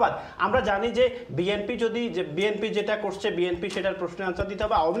 ধন্যবাদ। আমরা জানি যে বিএনপি যেটা করছে, বিএনপি সেটার প্রশ্নের আনসার দিতে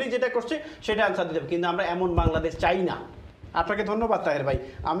হবে, আওয়ামী লীগ যেটা করছে সেটা আনসার দিতে হবে, কিন্তু আমরা এমন বাংলাদেশ চাই না। আপনাকে ধন্যবাদ তাহের ভাই।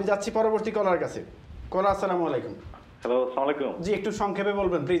 আমি যাচ্ছি পরবর্তী কলার কাছে। কলার, আসসালামু আলাইকুম। হ্যালো, আসসালামু আলাইকুম। জি একটু সংক্ষেপে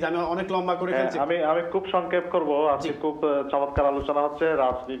বলবেন প্লিজ, আমি অনেক লম্বা করে ফেলছি। আমি খুব সংক্ষেপ করব। আজকে খুব চমৎকার আলোচনা হচ্ছে।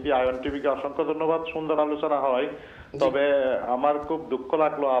 রাজনীতি আয়ন টিভিকে অসংখ্য ধন্যবাদ, সুন্দর আলোচনা হয়। তবে আমার খুব দুঃখ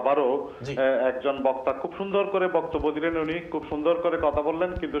লাগলো, আবারও একজন বক্তা খুব সুন্দর করে বক্তব্য দিলেন, উনি খুব সুন্দর করে কথা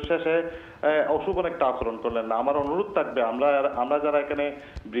বললেন, কিন্তু শেষে অশুভন একটা আচরণ করলেন না। আমার অনুরোধ থাকবে, আমরা যারা এখানে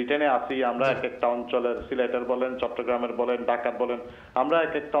ব্রিটেনে আছি, আমরা এক একটা অঞ্চলের, সিলেটের বলেন, চট্টগ্রামের বলেন, ঢাকার বলেন, আমরা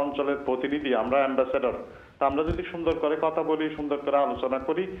এক একটা অঞ্চলের প্রতিনিধি, আমরা অ্যাম্বাসেডর। আমরা যদি সুন্দর করে কথা বলি, সুন্দর করে আলোচনা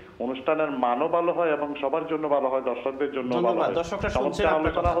করি, অনুষ্ঠানের মানও ভালো হয় এবং সবার জন্য ভালো হয়, দর্শকদের জন্য ভালো হয়। চমৎকার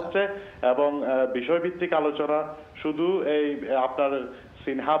আলোচনা হচ্ছে এবং বিষয়ভিত্তিক আলোচনা। শুধু এই আপনার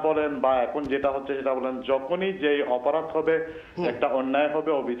সিনহা বলেন বা এখন যেটা হচ্ছে সেটা বলেন, যখনই যে অপরাধ হবে, একটা অন্যায়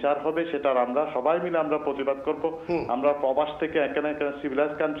হবে, অবিচার হবে, সেটার আমরা সবাই মিলে আমরা প্রতিবাদ করব। আমরা প্রবাস থেকে এখানে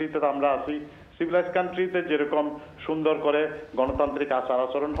সিভিলাইজ কান্ট্রিতে আমরা আছি, সিভিলাইজ কান্ট্রিতে যেরকম সুন্দর করে গণতান্ত্রিক আচার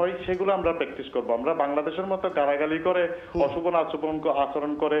আচরণ হয়, সেগুলো আমরা প্র্যাকটিস করব। আমরা বাংলাদেশের মতো গালাগালি করে, অশুভন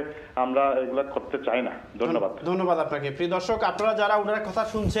আচরণ করে আমরা এগুলা করতে চাই না। ধন্যবাদ। ধন্যবাদ আপনাকে। প্রিয় দর্শক, আপনারা যারা ওনার কথা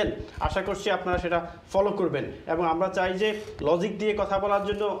শুনছেন, আশা করছি আপনারা সেটা ফলো করবেন। এবং আমরা চাই যে লজিক দিয়ে কথা বলার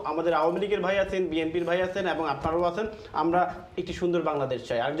জন্য আমাদের আওয়ামী লীগের ভাই আছেন, বিএনপির ভাই আছেন এবং আপনারাও আছেন। আমরা একটি সুন্দর বাংলাদেশ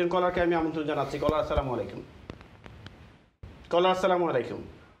চাই। আরেকজন কলারকে আমি আমন্ত্রণ জানাচ্ছি। কলার, আসসালামু আলাইকুম। কলার, আসসালামু আলাইকুম।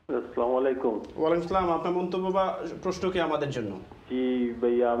 আসসালামু আলাইকুম। ওয়ালাইকুম আসসালাম। আপনার মন্তব্য বা প্রশ্ন কি আমাদের জন্য? জি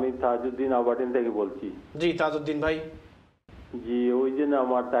ভাইয়া, আমি তাজউদ্দিন আবাটিন থেকে বলছি। জি তাজউদ্দিন ভাই। জি, ওই যে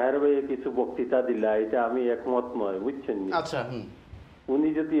আমার তাহের ভাই কিছু বক্তৃতা দিলা, এটা আমি একমত নয়, বুঝছেন? আচ্ছা, উনি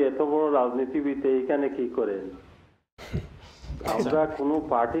যদি এত বড় রাজনীতিবিদ, এখানে কি করেন? আমরা কোনো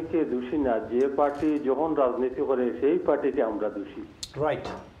পার্টিকে দোষী না, যে পার্টি যখন রাজনীতি করে সেই পার্টিকে আমরা দোষী। রাইট।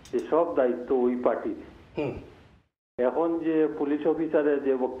 সব দায়িত্ব ওই পার্টির। এখন যে পুলিশ অফিসারের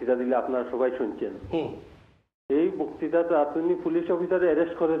যে বক্তৃতা দিলে আপনারা সবাই শুনছেন, এই বক্তৃতাটা আপনি পুলিশ অফিসারে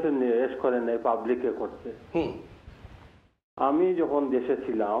অ্যারেস্ট করেছেন, অ্যারেস্ট করেন নাই, পাবলিকে করছে। আমি যখন দেশে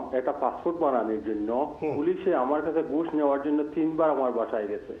ছিলাম, একটা পাসপোর্ট বানানোর জন্য পুলিশে আমার কাছে ঘুষ নেওয়ার জন্য 3 বার আমার বাসায়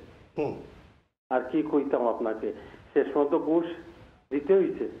গেছে। আর কি কইতাম আপনাকে, শেষ মতো ঘুষ দিতে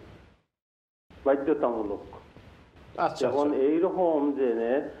হইছে, বাধ্যতামূলক। এখন এইরকম যে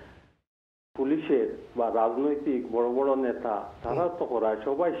পুলিশের বা রাজনৈতিক বড় বড় নেতা, তারা তো করায়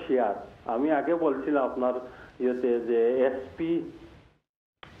সবাই শেয়ার। আমি আগে বলছিলাম আপনার ইয়েতে যে এসপি,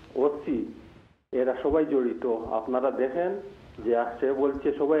 ওসি এরা সবাই জড়িত। আপনারা দেখেন যে আসছে বলছে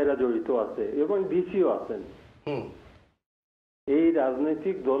সবাই এরা জড়িত আছে এবং ডিসিও আছেন। এই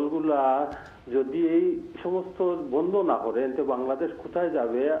রাজনৈতিক দলগুলা যদি এই সমস্ত বন্ধ না করেন, তো বাংলাদেশ কোথায়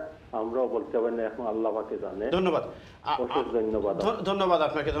যাবে আমরাও বলতে পারি না, এখন আল্লাহ পাকে জানে। ধন্যবাদ। অশেষ ধন্যবাদ। ধন্যবাদ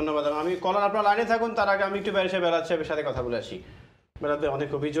আপনাকে, ধন্যবাদ। আমি কলার, আপনার লাইনে থাকুন, তার আগে আমি একটু বেড়াচ্ছি সাথে কথা বলে আসি। বেড়াতে অনেক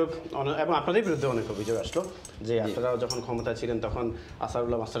অভিযোগ এবং আপনাদের বিরুদ্ধে অনেক অভিযোগ আসলো যে আপনারা যখন ক্ষমতায় ছিলেন তখন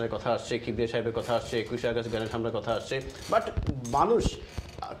আসাদুল্লাহ মাস্টারের কথা আসছে, কিবরিয়া সাহেবের কথা আসছে, 21 আগস্ট গ্রেনেড হামলার কথা আসছে। বাট মানুষ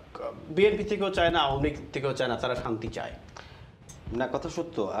বিএনপি থেকেও চায় না, আওয়ামী লীগ থেকেও চায় না, তারা শান্তি চায় না। কথা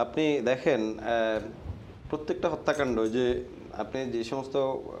সত্য। আপনি দেখেন প্রত্যেকটা হত্যাকাণ্ড, যে আপনি যে সমস্ত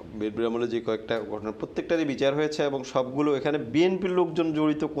আমলে যে কয়েকটা ঘটনা, প্রত্যেকটারই বিচার হয়েছে এবং সবগুলো এখানে বিএনপির লোকজন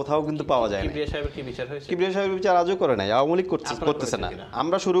জড়িত কোথাও কিন্তু পাওয়া যায় না। কিবরিয়া সাহেবের কি বিচার হয়েছে? কিবরিয়া সাহেবের বিচার আজও করে নাই, আওয়ামী লীগ করতেছে না।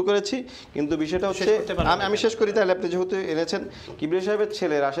 আমরা শুরু করেছি, কিন্তু বিষয়টা হচ্ছে, আমি শেষ করি তাহলে, আপনি যেহেতু এনেছেন। কিবরিয়া সাহেবের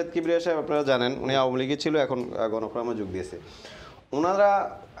ছেলে রাশেদ কিবরিয়া সাহেব, আপনারা জানেন উনি আওয়ামী লীগে ছিল, এখন গণফোরামে যোগ দিয়েছে। ওনারা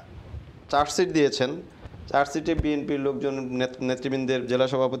চার্জশিট দিয়েছেন। চার্জশিটে বিএনপির লোকজন, নেতৃবৃন্দের, জেলা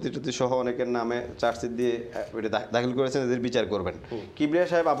সভাপতি সহ অনেকের নামে চার্জশিট দিয়ে দাখিল করেছেন, এদের বিচার করবেন। কিবরিয়া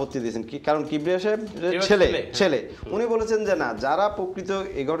সাহেব আপত্তি দিয়েছেন, কারণ কিবরিয়া সাহেব ছেলে উনি বলেছেন যে না, যারা প্রকৃত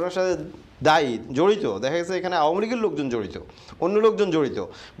এই ঘটনার সাথে দায়ী, জড়িত, দেখা গেছে এখানে আওয়ামী লীগের লোকজন জড়িত, অন্য লোকজন জড়িত,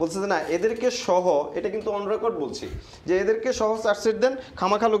 বলছে যে না, এদেরকে সহ, এটা কিন্তু অন রেকর্ড বলছি, যে এদেরকে সহ চার্জশিট দেন,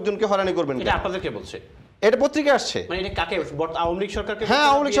 খামাখা লোকজনকে হয়রানি করবেন। এটা আপনাদেরকে বলছে? এটা পত্রিকা আসছে। মানে এটা কাকে, আওয়ামী লীগ সরকারকে? হ্যাঁ,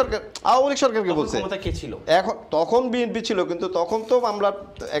 আওয়ামী লীগ সরকারকে বলছে। ক্ষমতা কে ছিল এখন? তখন বিএনপি ছিল, কিন্তু তখন তো মামলা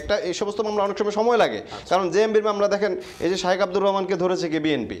একটা, এই সমস্ত মামলা অনেক সময় লাগে, কারণ জেএমবির মামলা দেখেন, এই যে শাহেক আব্দুর রহমানকে ধরেছে কি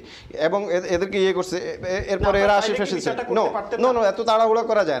বিএনপি, এবং এদেরকে ইয়ে করছে, এরপরে এরা আসে ফেসেছে। নো, এত তাড়াহুড়া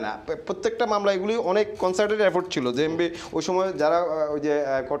করা যায় না। প্রত্যেকটা মামলা এগুলি অনেক কনসার্টেড এফোর্ট ছিল। জেএমবি ওই সময় যারা ওই যে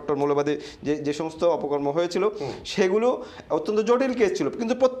কট্টর মৌলবাদী যে সমস্ত অপকর্ম হয়েছিল সেগুলো অত্যন্ত জটিল কেস ছিল,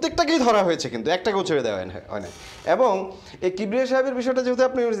 কিন্তু প্রত্যেকটাকেই ধরা হয়েছে, কিন্তু একটাকেও ছেড়ে দেওয়া হয় না। এবং এই কিবরিয়া সাহেবের বিষয়টা যেহেতু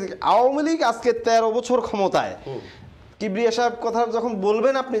আপনি, আওয়ামী লীগ আজকে 13 বছর ক্ষমতায়, কিবরিয়া সাহেব কথা যখন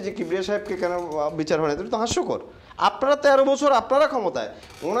বলবেন আপনি যে কিবরিয়া সাহেবকে কেন বিচার হয় না, এটা তো হাস্যকর। আপনারা 13 বছর আপনারা ক্ষমতায়,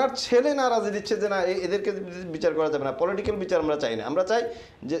 ওনার ছেলে নারাজি দিচ্ছে যে না এদেরকে বিচার করা যাবে না, পলিটিক্যাল বিচার আমরা চাই না, আমরা চাই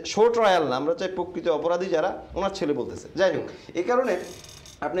যে শো ট্রায়াল না, আমরা চাই প্রকৃত অপরাধী যারা, ওনার ছেলে বলতেছে। যাই হোক, এই কারণে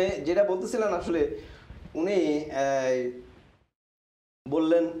আপনি যেটা বলতেছিলেন, আসলে উনি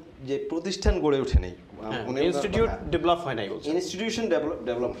বললেন যে প্রতিষ্ঠান গড়ে ওঠে নেই, ইনস্টিটিউট ডেভেলপ হয় নাই। ইনস্টিটিউশন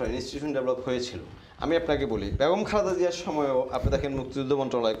ডেভেলপ হয়েছিল। আমি আপনাকে বলি, বেগম খালেদা জিয়ার সময়ও আপনি দেখেন মুক্তিযুদ্ধ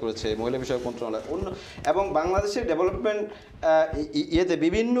মন্ত্রণালয় করেছে, মহিলা বিষয়ক মন্ত্রণালয়, অন্য, এবং বাংলাদেশের ডেভেলপমেন্ট ইয়েতে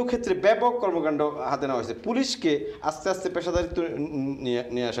বিভিন্ন ক্ষেত্রে ব্যাপক কর্মকাণ্ড হাতে নেওয়া হয়েছে। পুলিশকে আস্তে আস্তে পেশাদারিত্ব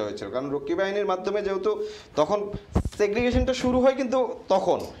নিয়ে আসা হয়েছিল, কারণ রক্ষী বাহিনীর মাধ্যমে যেহেতু তখন সেগ্রিগেশনটা শুরু হয়, কিন্তু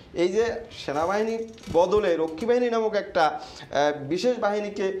তখন এই যে সেনাবাহিনীর বদলে রক্ষী বাহিনী নামক একটা বিশেষ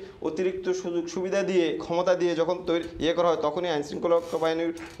বাহিনীকে অতিরিক্ত সুযোগ সুবিধা দিয়ে, ক্ষমতা দিয়ে যখন ইয়ে করা হয়, তখনই আইন শৃঙ্খলা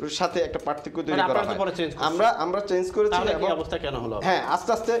বাহিনীর সাথে একটা পার্থক্য তৈরি করা হয়। আমরা চেঞ্জ করেছি। হ্যাঁ,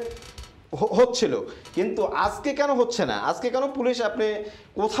 আস্তে আস্তে হচ্ছিল, কিন্তু আজকে কেন হচ্ছে না? আজকে কেন পুলিশ, আপনি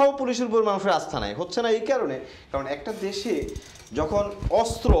কোথাও পুলিশের উপর মানুষের আস্থা নাই, হচ্ছে না এই কারণে, কারণ একটা দেশে যখন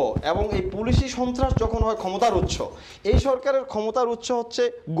অস্ত্র এবং এই পুলিশি সন্ত্রাস যখন হয় ক্ষমতার উৎস, এই সরকারের ক্ষমতার উৎস হচ্ছে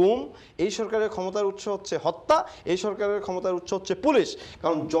গুম, এই সরকারের ক্ষমতার উৎস হচ্ছে হত্যা, এই সরকারের ক্ষমতার উৎস হচ্ছে পুলিশ।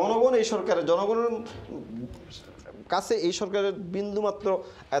 কারণ জনগণ, এই সরকারের জনগণের কাছে এই সরকারের বিন্দুমাত্র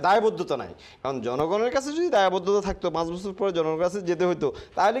দায়বদ্ধতা নাই। কারণ জনগণের কাছে যদি দায়বদ্ধতা থাকতো, 5 বছর পরে জনগণের কাছে যেতে হইতো,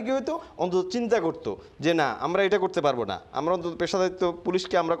 তাহলে কি হইতো, অন্তত চিন্তা করতো যে না, আমরা এটা করতে পারবো না, আমরা অন্তত পেশাদারিত্ব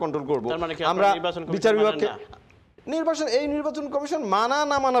পুলিশকে আমরা কন্ট্রোল করবো, আমরা বিচার বিভাগকে। এই নির্বাচন কমিশন মানা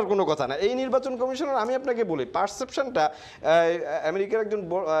না মানার কোনো কথা না। এই নির্বাচন কমিশনের, আমি আপনাকে বলি, পারসেপশনটা, আমেরিকার একজন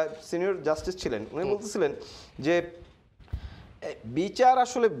সিনিয়র জাস্টিস ছিলেন, উনি বলতেছিলেন যে বিচার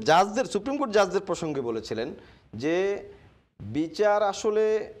আসলে জাজদের, সুপ্রিম কোর্ট জাজদের প্রসঙ্গে বলেছিলেন যে বিচার আসলে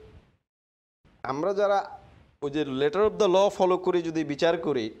আমরা যারা ওই যে letter of the law follow করে যদি বিচার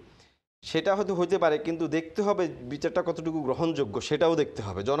করি, সেটা হয়তো হইতে পারে, কিন্তু দেখতে হবে বিচারটা কতটুকু গ্রহণযোগ্য, সেটাও দেখতে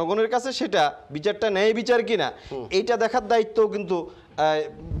হবে জনগণের কাছে, সেটা বিচারটা ন্যায় বিচার কিনা, এইটা দেখার দায়িত্ব কিন্তু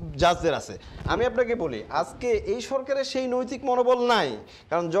জাজদের আছে। আমি আপনাকে বলি, আজকে এই সরকারের সেই নৈতিক মনোবল নাই,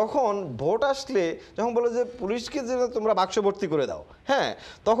 কারণ যখন ভোট আসলে, যখন বলে যে পুলিশকে যে তোমরা বাক্স ভর্তি করে দাও, হ্যাঁ,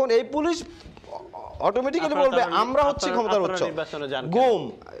 তখন এই পুলিশ অটোমেটিক্যালি বলবে আমরা হচ্ছে ক্ষমতার উৎস। গুম,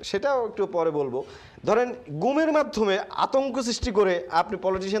 সেটাও একটু পরে বলবো। ধরেন গুমের মাধ্যমে আতঙ্ক সৃষ্টি করে আপনি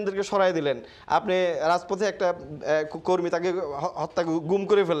পলিটিশিয়ানদেরকে সরাই দিলেন, আপনি রাজপথে একটা কর্মী তাকে হত্যা গুম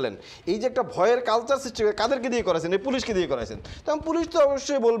করে ফেললেন, এই যে একটা ভয়ের কালচার সৃষ্টি করে, কাদেরকে দিয়ে করাছেন? এই পুলিশকে দিয়ে করাছেন। তখন পুলিশ তো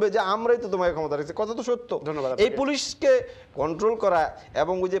অবশ্যই বলবে যে আমরাই তো তোমাকে ক্ষমতা রেখেছি, কথা তো সত্য। এই পুলিশকে কন্ট্রোল করা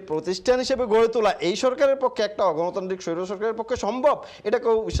এবং ওই যে প্রতিষ্ঠান হিসেবে গড়ে তোলা এই সরকারের পক্ষে, একটা অগণতান্ত্রিক স্বৈর সরকারের পক্ষে সম্ভব, এটা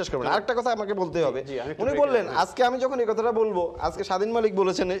কেউ বিশ্বাস করবে না। আরেকটা কথা আমাকে বলতে হবে, উনি বললেন, আজকে আমি যখন এই কথাটা বলবো, আজকে স্বাধীন মালিক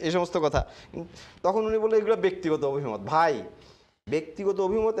বলেছেন এই সমস্ত কথা, তখন উনি বললেন এগুলো ব্যক্তিগত অভিমত। ভাই, ব্যক্তিগত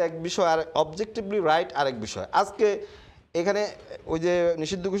অভিমত এক বিষয়, আর অবজেক্টিভলি রাইট আরেক বিষয়। আজকে এখানে ওই যে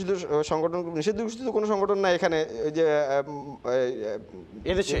নিষিদ্ধ ঘোষিত সংগঠন, নিষিদ্ধ ঘোষিত কোনো সংগঠন না, এখানে ওই যে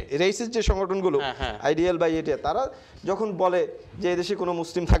রেসিস্ট যে সংগঠনগুলো, আইডিয়াল বা এটা, তারা যখন বলে যে এদেশে কোনো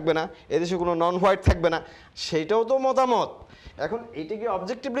মুসলিম থাকবে না, এদেশে কোনো নন হোয়াইট থাকবে না, সেইটাও তো মতামত। এখন এইটা কি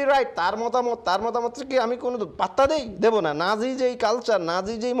অবজেক্টিভলি রাইট? তার মতামতকে কি আমি কোনো পাত্তা দেব না? নাজি যেই কালচার,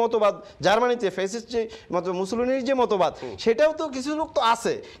 নাজি যেই মতবাদ, জার্মানিতে ফ্যাসিস্ট যে মুসলিনের যে মতবাদ, সেটাও তো কিছু লোক তো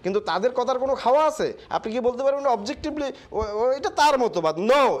আছে, কিন্তু তাদের কথার কোনো খাওয়া আছে? আপনি কি বলতে পারবেন অবজেক্টিভলি এটা তার মতবাদ?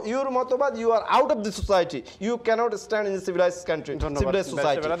 নো, ইউর মতবাদ, you R out of the society, you cannot stand in civilised country, civilised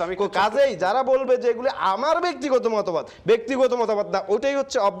society. কাজেই যারা বলবে যে এগুলি আমার ব্যক্তিগত মতবাদ না, ওটাই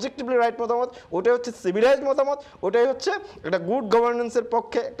হচ্ছে অবজেক্টিভলি রাইট মতামত, ওটাই হচ্ছে সিভিলাইজড মতামত, ওটাই হচ্ছে একটা গুড গভর্নেন্সের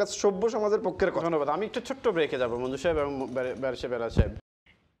পক্ষে, একটা সভ্য সমাজের পক্ষের কথা। ধন্যবাদ। আমি একটু ছোট্ট ব্রেকে যাবো মঞ্জু সাহেব এবং বেরাজ সাহেব।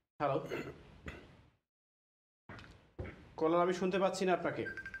 হ্যালো কলার, আমি শুনতে পাচ্ছি না আপনাকে।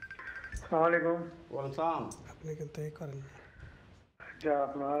 আসসালামু আলাইকুম। ওয়ালাইকুম সালাম। আপনি কিন্তু এই করেন না, যা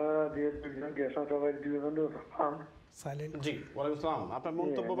আপনারা যে দুজন গেছেন সবাই দুজন সাইলেন্ট। জি, ওয়ালাইকুম সালাম। আপনার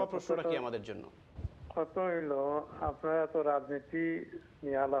মন্তব্য বা প্রশ্নটা কি আমাদের জন্য? কত হইল আপনারা তো রাজনীতি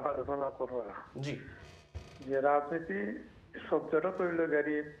নিয়ে আলোচনা করবা। জি, যে রাজনীতি শব্দটা তো হইল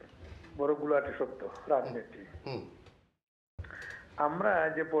গরিব বড় গুলাটি সত্য রাজনীতি। আমরা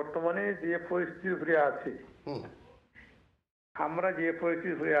যে বর্তমানে যে পরিস্থিতির উপরে আছি,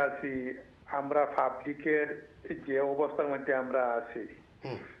 আমরা পাবলিকের যে অবস্থার মধ্যে আমরা আছি,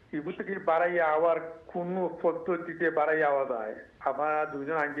 এগুলো থেকে বাড়াইয়া আবার কোন পদ্ধতিতে বাড়াইয়া আওয়া যায়? আমার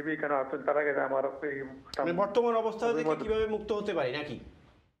দুজন আইনজীবী কেন আছেন, তারা গেছে আমার বর্তমান অবস্থা থেকে কিভাবে মুক্ত হতে পারি নাকি?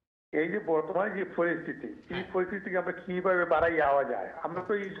 এই যে বর্তমানে যে পরিস্থিতি, এই পরিস্থিতি থেকে আমরা কিভাবে বাড়াইয়া আওয়া যায়? আমরা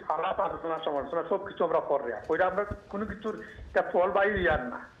তো এই আলাপ আলোচনা সমালোচনা সবকিছু আমরা করে ওইটা আমরা কোনো কিছুর ফল বাইরে যান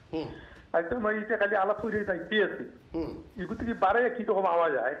না। আমরা এটা খালি আলাপ করে তাই দিয়েছি, এগুলো থেকে বাড়াইয়া কি রকম আওয়া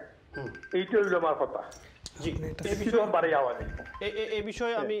যায়, এইটা হইল আমার কথা। এই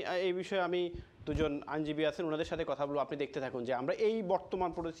বিষয়ে আমি দুজন আইনজীবী আছেন, ওনাদের সাথে কথা বলবো। আপনি দেখতে থাকুন যে আমরা এই বর্তমান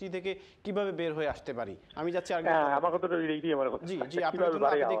পরিস্থিতি থেকে কিভাবে বের হয়ে আসতে পারি। আমি যাচ্ছি আমার কথা জি জি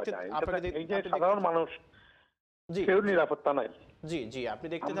সাধারণ মানুষ কেউ নিরাপত্তা নাই। জি জি আপনি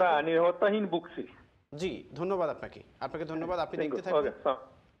দেখতে থাকুন, নিরাপত্তাহীন ভুগছি। জি ধন্যবাদ আপনাকে ধন্যবাদ।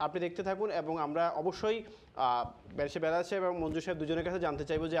 আপনি দেখতে থাকুন এবং আমরা অবশ্যই বেলাচ্ছে এবং মঞ্জু সাহেব দুজনের কাছে জানতে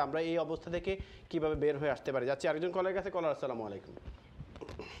চাইবো যে আমরা এই অবস্থা থেকে কিভাবে বের হয়ে আসতে পারি। যাচ্ছি আরেকজন কলের কাছে। কলার, আসসালামু আলাইকুম।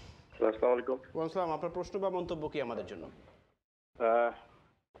 আসসালামু আলাইকুম। ওয়ালাইকুম, আপনার প্রশ্ন বা মন্তব্য কি আমাদের জন্য?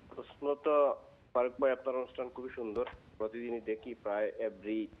 প্রশ্ন তো ফারুক ভাই, আপনার অনুষ্ঠান খুবই সুন্দর, প্রতিদিনই দেখি, প্রায়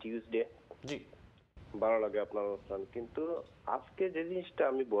এভরি টিউসডে। জি, ভালো লাগে আপনার অনুষ্ঠান। কিন্তু আজকে যে জিনিসটা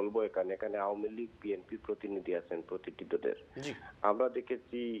আমি বলবো, এখানে আওয়ামী লীগ বিএনপি প্রতিনিধি আছেন প্রতিটি দলের। আমরা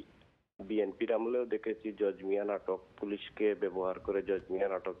দেখেছি বিএনপির আমলেও দেখেছি জজ মিয়া নাটক, পুলিশকে ব্যবহার করে জজ মিয়া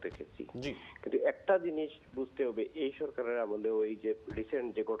নাটক দেখেছি। কিন্তু একটা জিনিস বুঝতে হবে, এই সরকারের আমলেও এই যে রিসেন্ট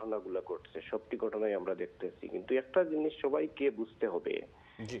যে ঘটনাগুলো ঘটছে সবটি ঘটনাই আমরা দেখতেছি। কিন্তু একটা জিনিস সবাইকে বুঝতে হবে,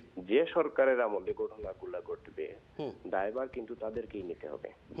 যে সরকারের আমলে ঘটনাগুলো ঘটবে দায়ভার কিন্তু তাদেরকেই নিতে হবে।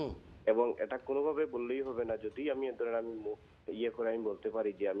 এবং এটা কোনোভাবে বললেই হবে না, যদি আমি ধরেন আমি আমি বলতে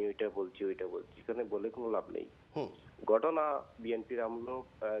পারি যে আমি ওইটা বলছি এখানে বলে কোনো লাভ নেই। ঘটনা বিএনপির আমলো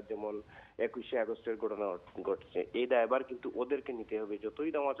যেমন 21শে আগস্টের ঘটনা ঘটছে, এই দায়ভার কিন্তু ওদেরকে নিতে হবে,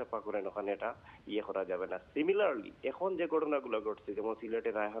 যতই দামাচাপা করেন ওখানে এটা করা যাবে না। সিমিলারলি এখন যে ঘটনাগুলো ঘটছে, যেমন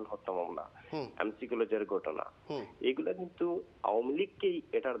সিলেটের রায়হান হত্যা মামলা, এমসি কলেজের ঘটনা, এগুলা কিন্তু আওয়ামী লীগকেই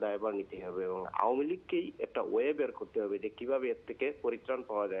এটার দায়ভার নিতে হবে এবং আওয়ামী লীগকেই একটা ওয়ে বের করতে হবে যে কিভাবে এর থেকে পরিত্রাণ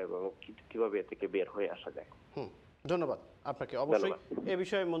পাওয়া যায় এবং কিভাবে এর থেকে বের হয়ে আসা যায়। ধন্যবাদ আপনাকে। অবশ্যই এই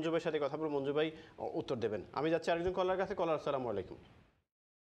বিষয়ে মঞ্জু ভাইয়ের সাথে কথা বলবো, মঞ্জু ভাই উত্তর দেবেন। আমি যাচ্ছি আরেকজন কলার কাছে। কলার, আসসালামু আলাইকুম।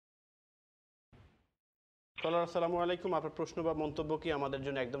 কলার, আসসালামু আলাইকুম। আপনার প্রশ্ন বা মন্তব্য কি আমাদের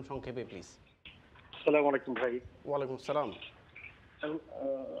জন্য একদম সংক্ষেপে প্লিজ। আসসালামু আলাইকুম ভাই। ওয়ালাইকুম সালাম।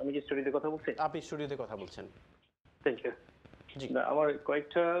 আমি কি স্টুডিওতে কথা বলছি? আপনি স্টুডিওতে কথা বলছেন। Thank you. জি, আমার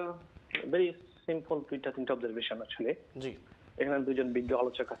কয়েকটা ভেরি সিম্পল দুইটা তিনটা অবজারভেশন আসলে। জি, এখানে দুজন বিজ্ঞ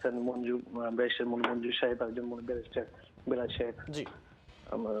আলোচক আছেন, মঞ্জু সাহেব, একজন ব্যারিস্টার বেলাল সাহেব। জি,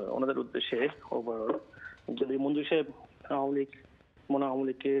 ওনাদের উদ্দেশ্যে ওভারঅল, যদি মঞ্জু সাহেব আওয়ামী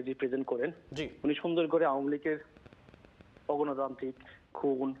লীগকে রিপ্রেজেন্ট করেন, উনি সুন্দর করে আওয়ামী লীগের অগণতান্ত্রিক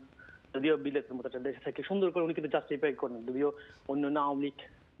খুন, যদিও বিলেতের মতো একটা দেশে থাকে, সুন্দর করে উনি কিন্তু জাস্টিফাই করেন। যদিও অন্যান্য আওয়ামী লীগ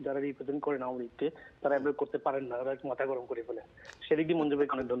যারা রিপ্রেজেন্ট করেন আওয়ামী লীগকে, তারা এভাবে করতে পারেন না, তারা মাথা গরম করে ফেলেন। সেদিক দিয়ে মঞ্জু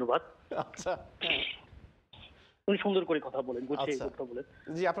ভাইকে অনেক ধন্যবাদ। আচ্ছা, উনি সুন্দর করে কথা বলেন, গুছিয়ে কথা বলেন।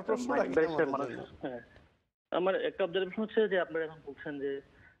 জি, আপনার প্রশ্ন? হ্যাঁ, আমার একটা অবজারভেশন হচ্ছে যে আপনারা এখন বলছেন যে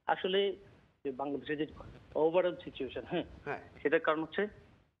আসলে বাংলাদেশের যে ওভারঅল সিচুয়েশন, হ্যাঁ, সেটার কারণ হচ্ছে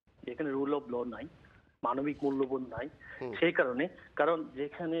যেখানে রুল অফ ল নাই, মানবিক মূল্যবোধ নাই। সেই কারণে, কারণ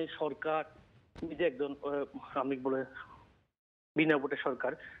যেখানে সরকার নিজে একজন আমি বলে বিনা ভোটের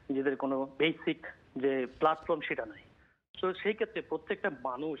সরকার, নিজেদের কোনো বেসিক যে প্ল্যাটফর্ম সেটা নাই। তো সেই ক্ষেত্রে প্রত্যেকটা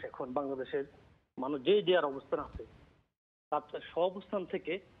মানুষ এখন বাংলাদেশের মানুষ যে আর অবস্থান আছে, তার অবস্থান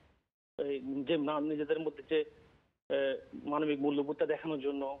থেকে যে নিজেদের মধ্যে যে মানবিক মূল্যবোধটা দেখানোর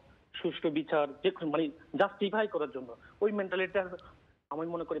জন্য, সুষ্ঠু বিচার যে মানে জাস্টিফাই করার জন্য, ওই মেন্টালিটিটা আমি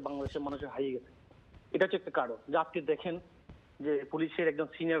মনে করি বাংলাদেশের মানুষের হারিয়ে গেছে। এটা হচ্ছে একটা কারণ। যে আজকে দেখেন যে পুলিশের একজন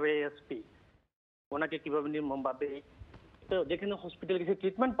সিনিয়র এএসপি, ওনাকে কিভাবে নির্মমভাবে, যেখানে হসপিটালে গেছে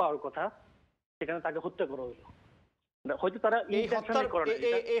ট্রিটমেন্ট পাওয়ার কথা, সেখানে তাকে হত্যা করা হলো। হয়তো তারা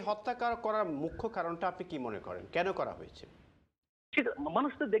এই হত্যা করার মুখ্য কারণটা আপনি কি মনে করেন, কেন করা হয়েছে?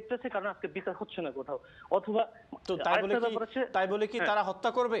 মানুষ তো দেখতেছে, কারণ আজকে বিচার হচ্ছে না কোথাও। অথবা তাই বলে কি তারা হত্যা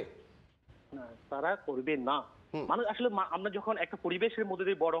করবে? না, তারা করবে না। মানুষ আসলে, আমরা যখন একটা পরিবেশের মধ্যে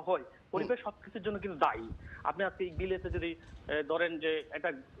দিয়ে বড় হয়, পরিবেশ সবকিছুর জন্য কিন্তু দায়ী। আপনি আজকে বিলেতে যদি ধরেন যে একটা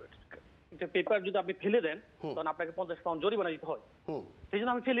পেপার যদি আপনি ফেলে দেন, তখন আপনাকে 50 পাউন্ড জরিমানা দিতে হয়। সেই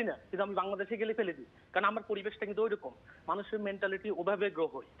জন্য আমি ফেলি না, কিন্তু আমি বাংলাদেশে গেলে ফেলে দিই, কারণ আমার পরিবেশটা কিন্তু ওই রকম, মানুষের মেন্টালিটি ওভাবে গ্রো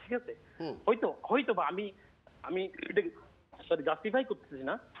হয়। ঠিক আছে, হয়তো বা আমি জাস্টিফাই করতেছি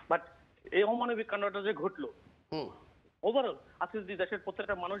না, বাট এই অমানবিক কাণ্ডটা যে ঘটলো, ওভারঅল আজকে যদি দেশের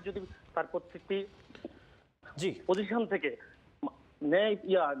প্রত্যেকটা মানুষ যদি তার প্রত্যেকটি পজিশন থেকে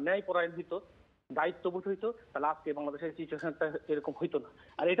ন্যায় পরায়ণ হইতো, দায়িত্ববোধ হইতো, তাহলে আজকে বাংলাদেশের সিচুয়েশনটা এরকম হইতো না।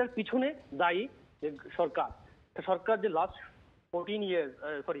 আর এটার পিছনে দায়ী যে সরকার যে লাস্ট 14 ইয়ার্স,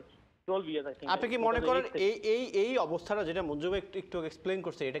 সরি 12 ইয়ার্স, আপনি কি মনে করেন এই অবস্থাটা যেটা মঞ্জু ভাই একটু এক্সপ্লেইন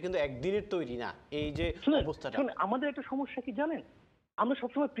করছে, এটা কিন্তু একদিনের তৈরি না? এই যে অবস্থাটা, আমাদের একটা সমস্যা কি জানেন, আমরা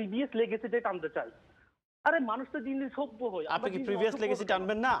সবসময় প্রিভিয়াস লেগেসিটা টানতে চাই। আরে মানুষ তো দিন দিন সভ্য হয়। আপনি কি প্রিভিয়াস লেগেসি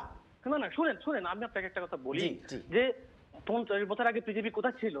টানবেন না? না, শুনেন আমি আপনাকে একটা কথা বলি, যে 50 বছর আগে পৃথিবী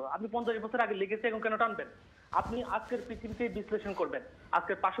কোথায় ছিল, আপনি 50 বছর আগে লেগেছে এখন কেন টানবেন? আপনি আজকের পৃথিবীকে বিশ্লেষণ করবেন,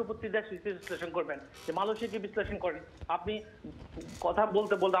 আজকের পার্শ্ববর্তী দেশ বিশ্লেষণ করবেন, যে মালয়েশিয়াকে বিশ্লেষণ করেন। আপনি কথা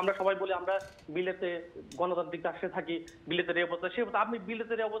বলতে বলতে আমরা সবাই বলি আমরা বিলেতে গণতান্ত্রিক রাষ্ট্রে থাকি, বিলেতের এই অবস্থা, সে আপনি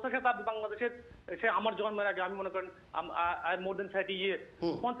বিলেতের এই অবস্থার সাথে আপনি বাংলাদেশের, সে আমার জন্মের আগে আমি মনে করেন মোর দেন 30 ইয়ার,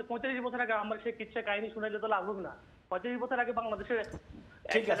 45 বছর আগে আমার সে কিচ্ছা কাহিনী শুনাইলে তো লাভ হবে না। 45 বছর আগে বাংলাদেশের।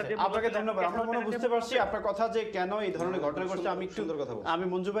 ঠিক আছে, আপনাকে ধন্যবাদ। আমরা মনে বুঝতে পারছি আপনার কথা যে কেন এই ধরনের ঘটনা ঘটছে। আমি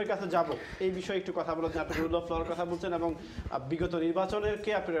মঞ্জু ভাইয়ের কাছে যাব, এই বিষয়ে একটু কথা বলছেন, আপনি রুল অফ লর কথা বলছেন এবং বিগত নির্বাচনের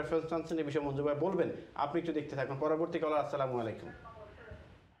কে আপনি রেফারেন্স টানছেন, এই বিষয়ে মঞ্জু ভাই বলবেন। আপনি একটু দেখতে থাকুন। পরবর্তী কলার, আসসালামু আলাইকুম।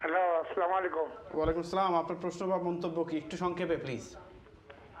 হ্যালো, আসসালামু আলাইকুম। ওয়ালাইকুম আসসালাম। আপনার প্রশ্ন বা মন্তব্য কি একটু সংক্ষেপে প্লিজ?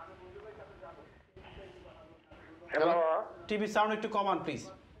 হ্যালো, টিভি সাউন্ড একটু কমান প্লিজ।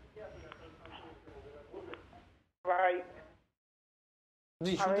 ভাই,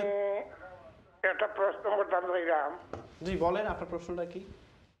 আমি একটা প্রশ্ন করতাম চাইলাম। জি বলেন, আপনার প্রশ্নটা কি?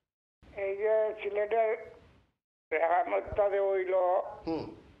 এই যে সিলেটের হত্যা যে হইল,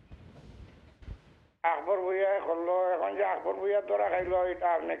 আকবর ভুইয়া করলো, এখন যে আকবর ভুইয়া ধরা খাইলো, এটা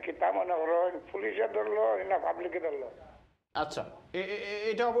আপনি কিতা মনে করেন? পুলিশে ধরলো না পাবলিকে ধরলো? আচ্ছা,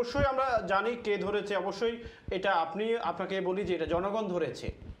 এটা অবশ্যই আমরা জানি কে ধরেছে। অবশ্যই এটা আপনাকে বলি যে এটা জনগণ ধরেছে।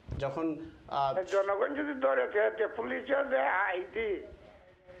 যখন জনগণ যদি ধরেছে, পুলিশের যে আইডি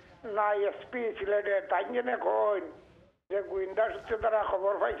না এসপি সিলেটে তাই জেনে কইন যে গোয়েন্দা সূত্রে তারা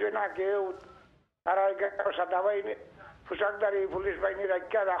খবর পাইছে না কেউ, তারা সাদা বাহিনী পোশাকধারী পুলিশ বাহিনী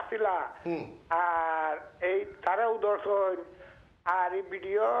রাখিয়া রাখছিলা, আর এই তারাও দর্শন, আর এই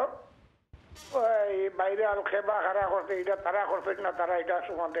ভিডিও বাইরে আর খেবা খারা করছে, এটা তারা করছে না, তারা এটা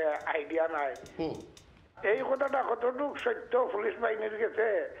সম্বন্ধে আইডিয়া নাই। এই কথাটা কতটুকু সত্য পুলিশ বাহিনীর গেছে?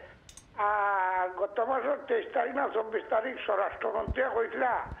 আর গত মাসের 23 তারিখ না 24 তারিখ স্বরাষ্ট্রমন্ত্রী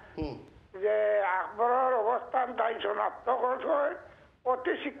কইছিলা যে আকবরের অবস্থান তাই শনাক্ত করছে,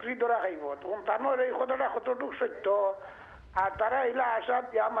 অতি স্বীকৃতি ধরা খাইব। তখন তানোর এই কথাটা কতটুকু সত্য? আর তারা এলা আশা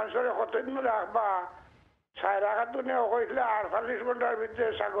দিয়া মানুষের কতদিন রাখবা, সায়রা খাতুনেও কইছিলা 48 ঘন্টার ভিতরে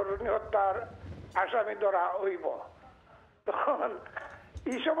সাগরণী হত্যার আসামি ধরা হইব। তখন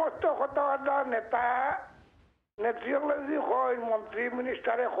এই সমস্ত কথাবার্তা নেতা নেত্রীসকলে যদি কইন, মন্ত্রী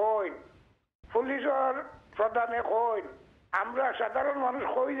মিনিস্টারে কইন, পুলিশের প্রধানে কইন, আমরা সাধারণ মানুষ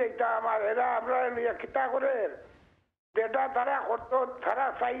কই যাইতাম, আর এরা আমরা কিতা করে যেটা তারা করতো, তারা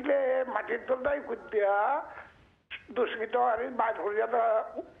চাইলে মাটির তলটাই খুঁজতিয়া দুষ্কৃত আর বাদ করিয়া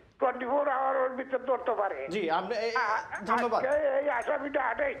 24 আওয়ারের ভিতরে ধরতে পারে। এই আসামিটা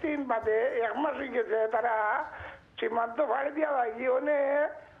 28 দিন বাদে 1 মাস হয়ে গেছে, তারা সীমান্ত ফাড়ি দিয়া লাগি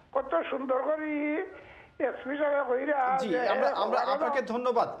কত সুন্দর করি। আপনাকে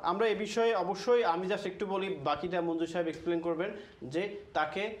ধন্যবাদ। আমরা এই বিষয়ে অবশ্যই আমি জাস্ট একটু বলি, বাকিটা মঞ্জু সাহেব এক্সপ্লেন করবেন, যে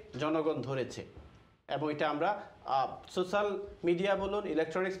তাকে জনগণ ধরেছে এবং এটা আমরা সোশ্যাল মিডিয়া বলুন,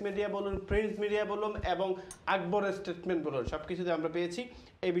 ইলেকট্রনিক্স মিডিয়া বলুন, প্রিন্ট মিডিয়া বলুন এবং আকবরের স্টেটমেন্ট বলুন, সব কিছুতে আমরা পেয়েছি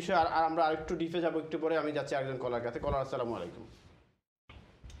এই বিষয়ে। আর আমরা আরেকটু ডিপে যাবো একটু পরে। আমি যাচ্ছি একজন কলার কাছে। কলার, আসসালামু আলাইকুম।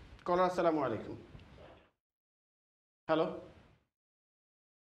 কলার, আসসালামু আলাইকুম। হ্যালো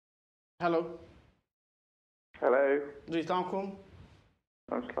হ্যালো হ্যালো, জি আসসালামু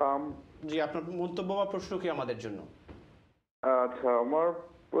আসসালাম। জি, আপনার মন্তব্য বা প্রশ্ন কি আমাদের জন্য? আচ্ছা, আমার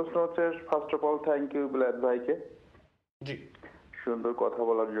প্রশ্ন হচ্ছে, first of all thank you বিলাত ভাইকে, জি, সুন্দর কথা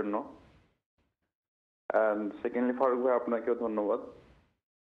বলার জন্য। এন্ড সেকেন্ডলি ফারুক ভাই, আপনাকেও ধন্যবাদ।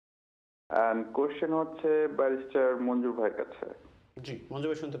 এন্ড কোশ্চেন হচ্ছে ব্যারিস্টার মঞ্জুর ভাইয়ের কাছে। জি, মঞ্জুর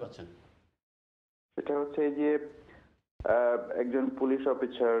ভাই শুনতে পাচ্ছেন? সেটা হচ্ছে এই যে একজন পুলিশ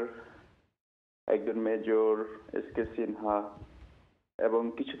অফিসার, একজন মেজর এসকে সিনহা, এবং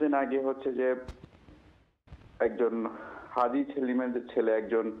কিছুদিন আগে হচ্ছে যে একজন হাজি সেলিমের ছেলে,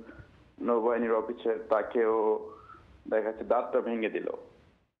 একজন নৌবাহিনীর অফিসার, তাকেও দেখাচ্ছে দাঁতটা ভেঙে দিল।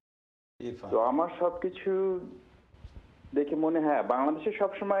 তো আমার সবকিছু দেখে মনে হয় বাংলাদেশে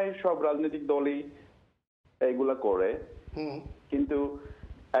সবসময় সব রাজনৈতিক দলই এইগুলা করে, কিন্তু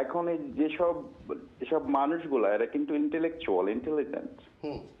এখন এই যেসব মানুষগুলা এরা কিন্তু ইন্টেলিজেন্ট,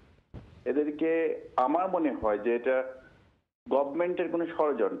 এদেরকে আমার মনে হয় যে এটা গভর্নমেন্টের কোনো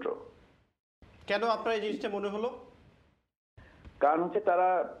ষড়যন্ত্র। কেন আপনার এই জিনিসটা মনে হলো? কারণ হচ্ছে তারা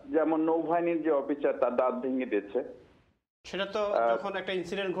যেমন নৌবাহিনীর যে অফিসার তার দাঁত ভেঙে দিয়েছে, সেটা তো যখন একটা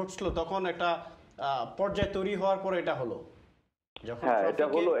ইনসিডেন্ট ঘটছিল তখন একটা পর্যায়ে তৈরি হওয়ার পরে এটা হলো। হ্যাঁ, এটা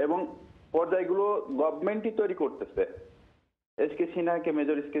হলো এবং পর্যায়গুলো গভর্নমেন্টই তৈরি করতেছে। এসকে সিনহাকে,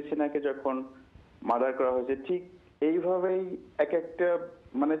 মেজর এসকে সিনহাকে যখন মার্ডার করা হয়েছে, ঠিক এইভাবেই এক একটা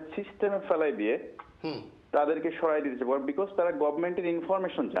মানে সিস্টেমে ফেলাই দিয়ে তাদেরকে সরাই দিতেছে, বিকজ তারা গভর্নমেন্টের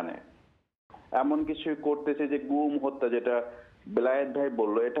ইনফরমেশন জানে। এমন কিছু করতেছে যে গুম হত্যা, যেটা বেলায়েত ভাই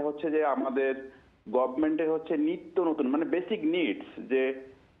বললো, এটা হচ্ছে যে আমাদের গভর্নমেন্টের হচ্ছে নিত্য নতুন মানে বেসিক নিডস। যে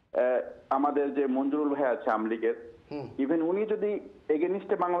আমাদের যে মঞ্জুরুল ভাই আছে আমলিগের, ইভেন উনি যদি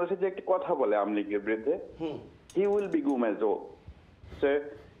এগেনিস্টে বাংলাদেশে যে একটি কথা বলে আমলিগের বিরুদ্ধে, হি উইল বি গুম এজ ও।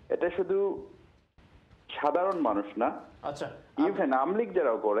 এটা শুধু সাধারণ মানুষ না, আচ্ছা ইভেন আমলিগ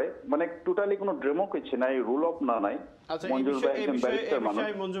যারাও করে, মানে টোটালি কোনো ডেমোক্রেসি নাই, রুল অফ না নাই। আচ্ছা,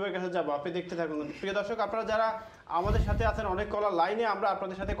 মঞ্জু ভাইয়ের কাছে যাবো, আপনি দেখতে থাকুন। প্রিয় দর্শক, আপনারা যারা আমাদের সাথে আছেন, অনেক কলার লাইনে, আমরা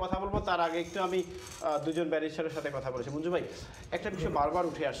আপনাদের সাথে কথা বলবো। তার আগে একটু আমি দুজন ব্যারিস্টারের সাথে কথা বলেছি। মঞ্জু ভাই, একটা বিষয় বারবার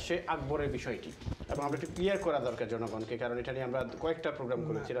উঠে আসছে, আকবরের বিষয়টি, এবং আমরা একটু ক্লিয়ার করা দরকার জনগণকে, কারণ এটা নিয়ে আমরা কয়েকটা প্রোগ্রাম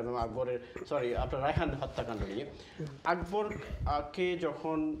করেছিলাম এবং আপনার রায়হান হত্যাকাণ্ড নিয়ে। আকবরকে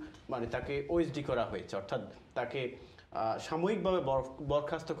যখন মানে তাকে ওএসডি করা হয়েছে, অর্থাৎ তাকে সাময়িকভাবে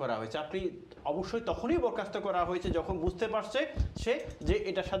বরখাস্ত করা হয়েছে, আপনি অবশ্যই তখনই বরখাস্ত করা হয়েছে যখন বুঝতে পারছে সে যে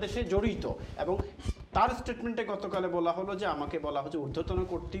এটার সাথে সে জড়িত। এবং তার স্টেটমেন্টে গতকালে বলা হলো যে আমাকে বলা হচ্ছে ঊর্ধ্বতন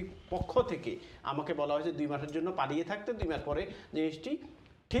কর্তৃপক্ষ থেকে আমাকে বলা হয়েছে 2 মাসের জন্য পালিয়ে থাকতে, 2 মাস পরে জিনিসটি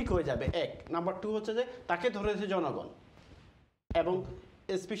ঠিক হয়ে যাবে। 1 নাম্বার 2 হচ্ছে যে তাকে ধরেছে জনগণ, এবং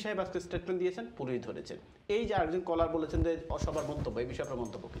এসপি সাহেব আজকে স্টেটমেন্ট দিয়েছেন পুলিশ ধরেছেন। এই যে আরেকজন কলার বলেছেন যে অসবার মন্তব্য, এই বিষয়ে আপনার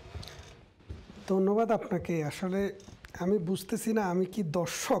মন্তব্য কি? ধন্যবাদ আপনাকে। আসলে আমি বুঝতেছি না আমি কি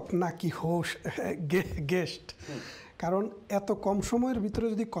দর্শক নাকি গেস্ট, কারণ এত কম সময়ের ভিতরে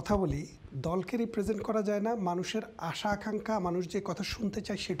যদি কথা বলি, দলকে রিপ্রেজেন্ট করা যায় না, মানুষের আশা আকাঙ্ক্ষা, মানুষ যে কথা শুনতে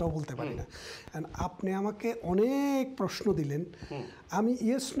চায় সেটাও বলতে পারি না। আপনি আমাকে অনেক প্রশ্ন দিলেন, আমি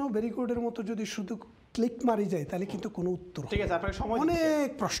ইয়েস নো ভেরি গুডের মতো যদি শুধু ক্লিক মারি যায় তাহলে কিন্তু কোনো উত্তর, ঠিক আছে, আপনার সময় অনেক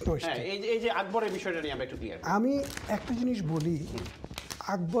প্রশ্ন এসেছে। এই যে আকবরের বিষয়টা নিয়ে আমরা একটু ক্লিয়ার, আমি একটা জিনিস বলি,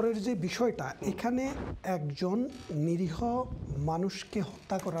 আকবরের যে বিষয়টা, এখানে একজন নিরীহ মানুষকে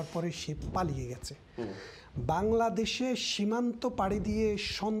হত্যা করার পরে সে পালিয়ে গেছে। বাংলাদেশে সীমান্ত পাড়ি দিয়ে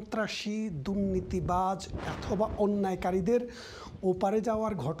সন্ত্রাসী, দুর্নীতিবাজ অথবা অন্যায়কারীদের ওপারে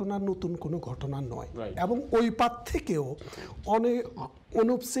যাওয়ার ঘটনা নতুন কোনো ঘটনা নয়। এবং ওই পার থেকেও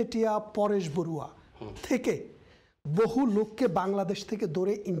অনুপ সেটিয়া, পরেশ বড়ুয়া থেকে বহু লোককে বাংলাদেশ থেকে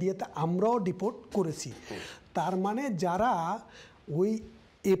ধরে ইন্ডিয়াতে আমরাও ডিপোর্ট করেছি। তার মানে যারা ওই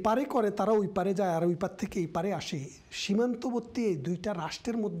এপারে করে তারা ওই পারে যায়, আর ওই পার থেকে এই পারে আসে। সীমান্তবর্তী এই 2টা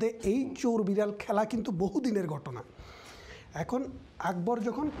রাষ্ট্রের মধ্যে এই চোর বিড়াল খেলা কিন্তু বহুদিনের ঘটনা। এখন আকবর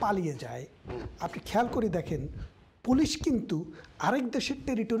যখন পালিয়ে যায়, আপনি খেয়াল করে দেখেন, পুলিশ কিন্তু আরেক দেশের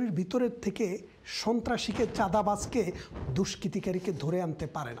টেরিটরির ভিতরের থেকে সন্ত্রাসীকে, চাঁদাবাজকে, দুষ্কৃতিকারীকে ধরে আনতে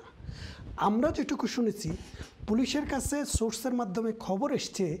পারে না। আমরা যেটুকু শুনেছি, পুলিশের কাছে সোর্সের মাধ্যমে খবর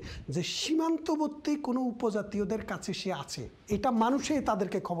এসছে যে সীমান্তবর্তী কোনো উপজাতীয়দের কাছে সে আছে। এটা মানুষই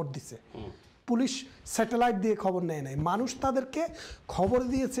তাদেরকে খবর দিছে, পুলিশ স্যাটেলাইট দিয়ে খবর নেয় নাই, মানুষ তাদেরকে খবর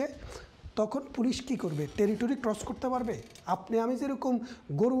দিয়েছে। তখন পুলিশ কি করবে? টেরিটরি ক্রস করতে পারবে? আপনি আমি যেরকম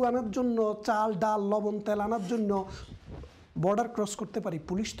গরু আনার জন্য, চাল ডাল লবণ তেল আনার জন্য বর্ডার ক্রস করতে পারি,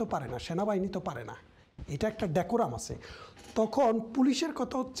 পুলিশ তো পারে না, সেনাবাহিনী তো পারে না। এটা একটা ডেকোরাম আছে। তখন পুলিশের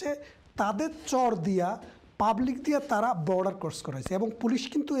কথা হচ্ছে তাদের চর দিয়া, পাবলিক দিয়া তারা বর্ডার ক্রস করেছে, এবং পুলিশ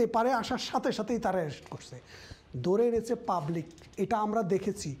কিন্তু এপারে আসার সাথে সাথেই তারা অ্যারেস্ট করছে, ধরে এনেছে পাবলিক। এটা আমরা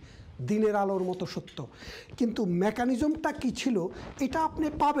দেখেছি, দিনের আলোর মতো সত্য। কিন্তু মেকানিজমটা কি ছিল এটা আপনি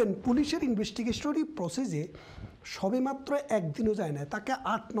পাবেন পুলিশের ইনভেস্টিগেশনারি প্রসেসে। সবেমাত্র 1 দিনও যায় না, তাকে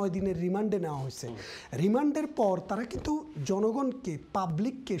 8-9 দিনের রিমান্ডে নেওয়া হয়েছে। রিমান্ডের পর তারা কিন্তু জনগণকে,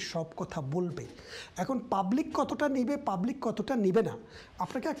 পাবলিককে সব কথা বলবে। এখন পাবলিক কতটা নিবে, পাবলিক কতটা নিবে না,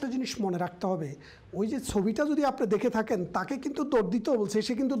 আপনাকে একটা জিনিস মনে রাখতে হবে। ওই যে ছবিটা যদি আপনি দেখে থাকেন, তাকে কিন্তু দৌড় দিতেও বলছে,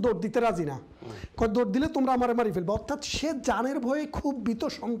 সে কিন্তু দৌড় দিতে রাজি না, দৌড় দিলে তোমরা আমার মারি ফেলবে। অর্থাৎ সে জানের ভয়ে খুব ভীত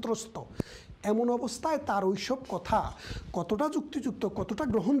সন্ত্রস্ত। এমন অবস্থায় তার ওইসব কথা কতটা যুক্তিযুক্ত, কতটা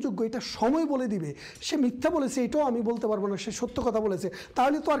গ্রহণযোগ্য, এটা সময় বলে দিবে। সে মিথ্যা বলেছে এটাও আমি বলতে পারবো না, সে সত্য কথা বলেছে,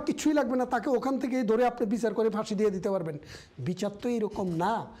 তাহলে তো আর কিছুই লাগবে না, তাকে ওখান থেকেই ধরে আপনি বিচার করে ফাঁসি দিয়ে দিতে পারবেন। বিচার তো এরকম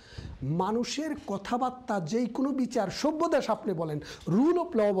না। মানুষের কথাবার্তা যেই কোনো বিচার, সভ্য দেশ আপনি বলেন, রুল অফ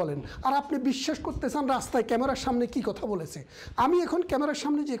ল বলেন, আর আপনি বিশ্বাস করতেছেন রাস্তায় ক্যামেরার সামনে কি কথা বলেছে। আমি এখন ক্যামেরার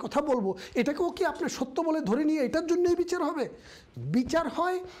সামনে যে কথা বলবো এটাকেও কি আপনি সত্য বলে ধরে নিয়ে এটার জন্যই বিচার হবে? বিচার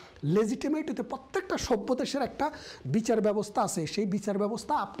হয় লেজিটিমেট হতে। প্রত্যেকটা সভ্য দেশের একটা বিচার ব্যবস্থা আছে, সেই বিচার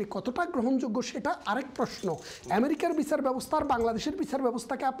ব্যবস্থা আপনি কতটা গ্রহণযোগ্য সেটা আরেক প্রশ্ন। আমেরিকার বিচার ব্যবস্থা আর বাংলাদেশের বিচার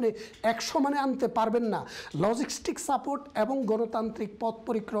ব্যবস্থাকে আপনি এক সমানে আনতে পারবেন না। লজিস্টিক সাপোর্ট এবং গণতান্ত্রিক পথ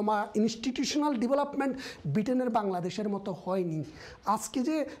পরিক্রমা, ইনস্টিটিউশনাল ডেভেলপমেন্ট ব্রিটেনের বাংলাদেশের মতো হয়নি। আজকে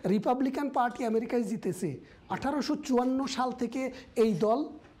যে রিপাবলিকান পার্টি আমেরিকায় জিতেছে, 1854 সাল থেকে এই দল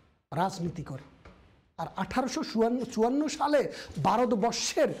রাজনীতি করে, আর 1854 সালে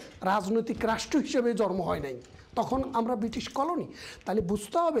ভারতবর্ষের রাজনৈতিক রাষ্ট্র হিসেবে জন্ম হয় নাই, তখন আমরা ব্রিটিশ কলোনি। তাহলে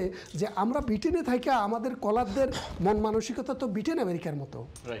বুঝতে হবে যে আমরা ব্রিটেনে থেকে আমাদের কলারদের মন মানসিকতা তো ব্রিটেন আমেরিকার মতো।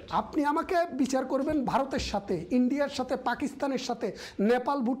 আপনি আমাকে বিচার করবেন ভারতের সাথে, ইন্ডিয়ার সাথে, পাকিস্তানের সাথে,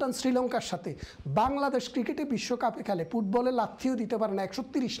 নেপাল, ভুটান, শ্রীলঙ্কার সাথে। বাংলাদেশ ক্রিকেটে বিশ্বকাপে খেলে, ফুটবলে লাথিও দিতে পারে না,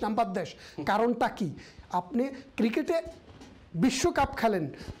 130 নাম্বার দেশ। কারণটা কি? আপনি ক্রিকেটে বিশ্বকাপ খেলেন,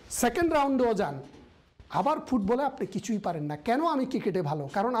 সেকেন্ড রাউন্ডেও যান, আবার ফুটবলে আপনি কিছুই পারেন না। কেন? আমি ক্রিকেটে ভালো,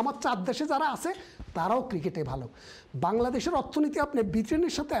 কারণ আমার 4 দেশে যারা আছে তারাও ক্রিকেটে ভালো। বাংলাদেশের অর্থনীতি আপনি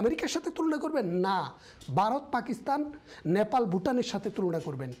ব্রিটেনের সাথে, আমেরিকার সাথে তুলনা করবেন না, ভারত, পাকিস্তান, নেপাল, ভুটানের সাথে তুলনা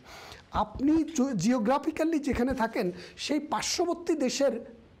করবেন। আপনি জিওগ্রাফিক্যালি যেখানে থাকেন সেই পার্শ্ববর্তী দেশের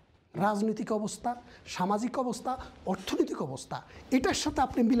রাজনৈতিক অবস্থা, সামাজিক অবস্থা, অর্থনৈতিক অবস্থা, এটার সাথে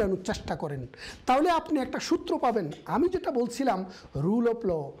আপনি মিলানোর চেষ্টা করেন, তাহলে আপনি একটা সূত্র পাবেন। আমি যেটা বলছিলাম রুল অফ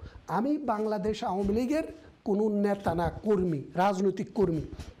ল, আমি বাংলাদেশ আওয়ামী লীগের কোনো নেতা না, কর্মী, রাজনৈতিক কর্মী।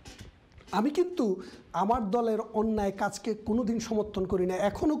 আমি কিন্তু আমার দলের অন্যায় কাজকে কোনো দিন সমর্থন করি না,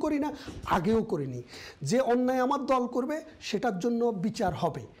 এখনও করি না, আগেও করিনি। যে অন্যায় আমার দল করবে সেটার জন্য বিচার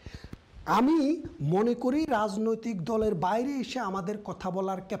হবে। আমি মনে করি রাজনৈতিক দলের বাইরে এসে আমাদের কথা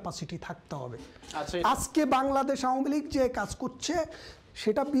বলার ক্যাপাসিটি থাকতে হবে। আজকে বাংলাদেশ আওয়ামী লীগ যে কাজ করছে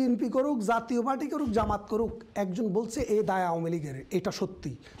সেটা বিএনপি করুক, জাতীয় পার্টি করুক, জামাত করুক, একজন বলছে এ দায় আওয়ামী লীগের, এটা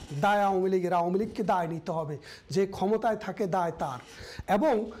সত্যি দায় আওয়ামী লীগের, আওয়ামী লীগকে দায় নিতে হবে, যে ক্ষমতায় থাকে দায় তার।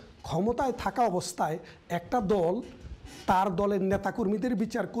 এবং ক্ষমতায় থাকা অবস্থায় একটা দল তার দলের নেতাকর্মীদের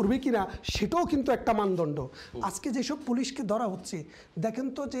বিচার করবে কিনা সেটাও কিন্তু একটা মানদণ্ড। আজকে যেসব পুলিশকে ধরা হচ্ছে, দেখেন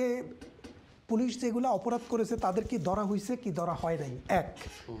তো যে পুলিশ যেগুলো অপরাধ করেছে তাদের কি ধরা হয়েছে কি ধরা হয় নাই। এক,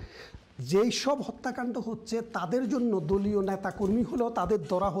 যেই সব হত্যাকাণ্ড হচ্ছে তাদের জন্য দলীয় নেতাকর্মী হলেও তাদের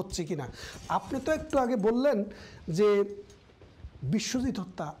ধরা হচ্ছে কিনা। আপনি তো একটু আগে বললেন যে বিশ্বজিৎ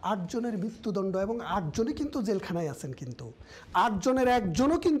হত্যা, 8 জনের মৃত্যুদণ্ড এবং 8 জনই কিন্তু জেলখানায় আছেন, কিন্তু 8 জনের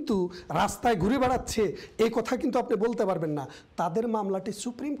একজনও কিন্তু রাস্তায় ঘুরে বেড়াচ্ছে এই কথা কিন্তু আপনি বলতে পারবেন না। তাদের মামলাটি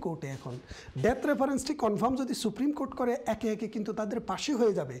সুপ্রিম কোর্টে, এখন ডেথ রেফারেন্সটি কনফার্ম যদি সুপ্রিম কোর্ট করে একে একে কিন্তু তাদের পাশে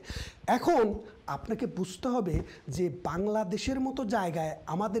হয়ে যাবে। এখন আপনাকে বুঝতে হবে যে বাংলাদেশের মতো জায়গায়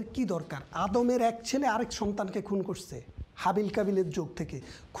আমাদের কি দরকার। আদমের এক ছেলে আরেক সন্তানকে খুন করছে, হাবিল কাবিলের যুগ থেকে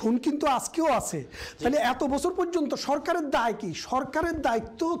খুন কিন্তু আজকেও আছে। তাহলে এত বছর পর্যন্ত সরকারের দায় কি? সরকারের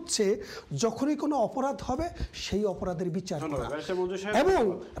দায়িত্ব হচ্ছে যখনই কোনো অপরাধ হবে সেই অপরাধের বিচার করা। এবং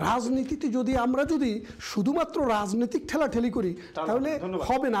রাজনীতিতে আমরা যদি শুধুমাত্র রাজনৈতিক ঠেলাঠেলি করি তাহলে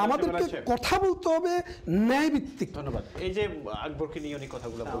হবে না, আমাদেরকে কথা বলতে হবে ন্যায় ভিত্তিক। ধন্যবাদ। এই যে আকবরকে নিয়ে অনেক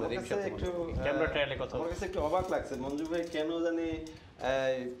কথাগুলো বললেন, ক্যামেরা ট্রায়ালে কথা আমার কাছে একটু অবাক লাগছে মঞ্জু ভাই, কেন জানি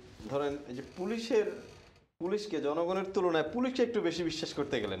ধরেন এই যে পুলিশকে জনগণের তুলনায় পুলিশকে একটু বেশি বিশ্বাস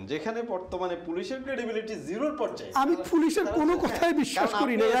করতে গেলেন, যেখানে বর্তমানে পুলিশের ক্রেডিবিলিটি 0-র পর্যায়ে। আমি পুলিশের কোনো কথাই বিশ্বাস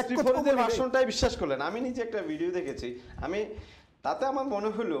করি না, এক কথার ভাষণটাই বিশ্বাস করলেন। আমি নিজে একটা ভিডিও দেখেছি, তাতে আমার মনে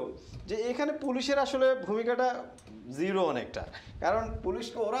হলো যে এখানে পুলিশের আসলে ভূমিকাটা 0 অনেকটা, কারণ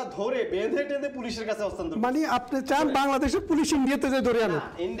পুলিশকে ওরা ধরে বেঁধে টেঁধে পুলিশের কাছে হস্তান্তর। মানে আপনি চান বাংলাদেশের পুলিশ ইন্ডিয়াতে যে ধরে আনো?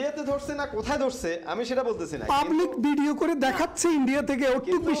 ইন্ডিয়াতে ধরছে না, কোথায় ধরছে আমি সেটা বলতেছি না, পাবলিক ভিডিও করে দেখাচ্ছে ইন্ডিয়া থেকে,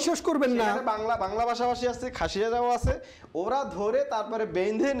 ওটু বিশ্বাস করবেন না। বাংলা ভাষাভাষী আছে, খাসিয়ারাও আছে, ওরা ধরে তারপরে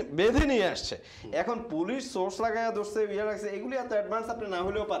বেঁধে নিয়ে আসছে। এখন পুলিশ সোর্স লাগায় ধরছে, ইয়ে লাগছে, এগুলি এত অ্যাডভান্স আপনি না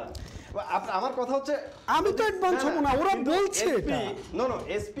হলেও পারেন। আমার কথা হচ্ছে আমি তো অ্যাডভান্স হব না, ওরা বলছে এটা। নো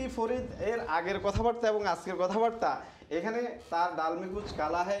এসপি ফরিদ এর আগের কথাবার্তা এবং আজকের কথাবার্তা, এখানে তার ডালমিকুচ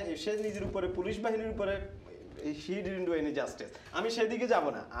কালা হয়, সে নিজের উপরে পুলিশ বাহিনীর উপরে he didn't do any justice। আমি সেদিকে যাব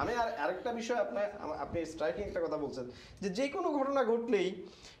না। আমি আরেকটা বিষয় আপনি স্ট্রাইকিং একটা কথা বলছেন যে কোনো ঘটনা ঘটলেই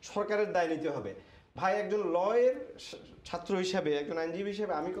সরকারের দায় নিতে হবে। ভাই, একজন লয়ের ছাত্র হিসাবে, একজন আইনজীবী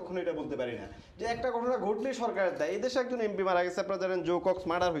হিসেবে আমি কখনো এটা বলতে পারি না যে একটা ঘটনা ঘটলেই সরকারের দায়। এই দেশে একজন এমপি মারা গেছে, আপনারা জানেন, জো কক্স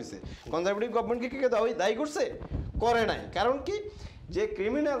মার্ডার হয়েছে। কনজারভেটিভ গভর্নমেন্টকে কে দায়ী করছে? করে নাই। কারণ কি? যে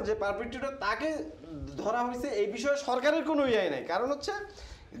ক্রিমিনাল, যে পারপিট্রেটর, তাকে ধরা হয়েছে, এই বিষয়ে সরকারের কোনো ইয়ে নাই। কারণ হচ্ছে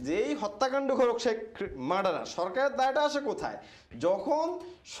যেই হত্যাকাণ্ড করুক সে মার্ডারার, সরকারের দায়টা আসে কোথায়? যখন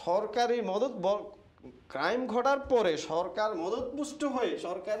সরকারি মদত ক্রাইম ঘটার পরে সরকার মদতপুষ্ট হয়ে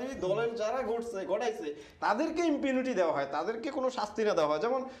সরকারি দলের যারা ঘটাইছে তাদেরকে ইম্পিউনিটি দেওয়া হয়, তাদেরকে কোনো শাস্তি না দেওয়া হয়।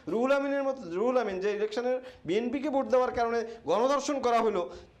 যেমন রুহুল আমিনের মতো, রুহুল আমিন যে ইলেকশনের বিএনপিকে ভোট দেওয়ার কারণে গণধর্ষণ করা হলো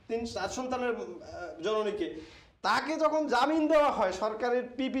 4 সন্তানের জননীকে, তাকে যখন জামিন দেওয়া হয়, সরকারের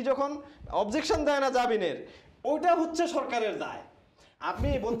পিপি যখন অবজেকশন দেয় না জামিনের, ওইটা হচ্ছে সরকারের দায়। আপনি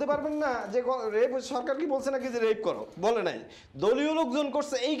বলতে পারবেন না যে রেপ, সরকার কি বলছে নাকি যে রেপ করো, বলে নাই, দলীয় লোকজন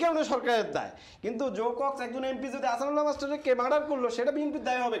করছে এই কারণে সরকারের দায়। কিন্তু জো কক্স একজন এমপি যদি আসানুল্লাহ মাস্টারকে মার্ডার করলো, সেটা বিএনপির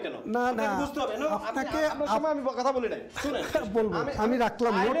দায় হবে কেন? না না, বুঝতে হবে না। আপনাকে আমি কথা বলি নাই, শুনেন বলবো, আমি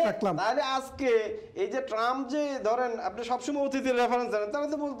রাখলাম, নোট রাখলাম। তাহলে আজকে এই যে ট্রাম্প যে ধরেন আপনি সবসময় অতীতের রেফারেন্স দেন, তাহলে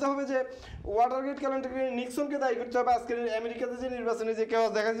তো বলতে হবে যে ওয়াটারগেট ক্যালেন্ডারকে নিক্সনকে দায়ী করতে হবে আজকের আমেরিকাতে যে নির্বাচনে যে কেউ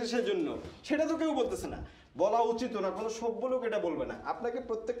দেখা যাচ্ছে সেজন্য। সেটা তো কেউ বলতেছে না, বলা উচিত না, কোনো সভ্য লোক এটা বলবে না। আপনাকে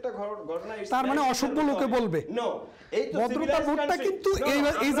প্রত্যেকটা ঘটনা, তার মানে অসভ্য লোকে বলবে নো, এই তো ভদ্রতা ভোটটা কিন্তু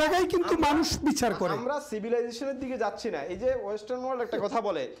এই জায়গায় কিন্তু মানুষ বিচার করে। আমরা সিভিলাইজেশনের দিকে যাচ্ছি না। এই যে ওয়েস্টার্ন ওয়ার্ল্ড একটা কথা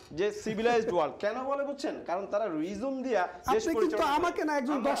বলে যে সিভিলাইজড ওয়ার্ল্ড, কেন বলে বুঝছেন? কারণ তারা রিজম দিয়া দেশ পরিচালনা। কিন্তু আমাকে না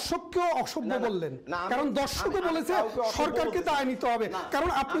একজন দর্শককেও অসভ্য বললেন, কারণ দর্শকও বলেছে সরকারকে দায় নিতে হবে। কারণ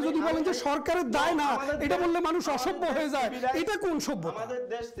আপনি যদি বলেন যে সরকারের দায় না, এটা বললে মানুষ অসভ্য হয়ে যায়, এটা কোন সভ্যতা? আমাদের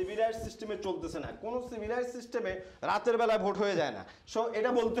দেশ সিভিলাইজড সিস্টেমে চলতেছে না। কোন সিভিলাইজড সিস্টেমে রাতের বেলায় ভোট হয়ে যায় না। সো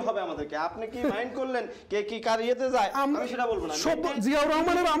এটা বলতে হবে আমাদেরকে। আপনি কি মাইন্ড করলেন কে কি কার ইয়েতে যায়, আমি সেটা বলবো না। জিয়াউর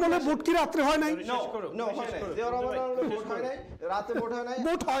রহমানের আমলে ভোট কি রাতে হয় নাই? নো, জিয়াউর রহমানের আমলে ভোট হয় নাই, রাতে ভোট হয় নাই,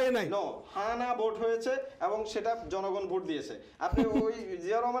 ভোট হয় নাই। নো, হানা ভোট হয়েছে এবং সেটা জনগণ ভোট দিয়েছে। আপনি ওই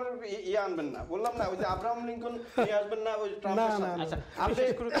জিয়াউর রহমানের আনবেন না, বললাম না, ওই যে আব্রাহাম লিঙ্কন নিয়ে আসবেন না, ওই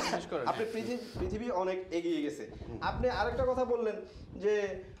ট্রাম্পের। আপনি পৃথিবী অনেক এগিয়ে গেছে। আপনি আরেকটা কথা বললেন যে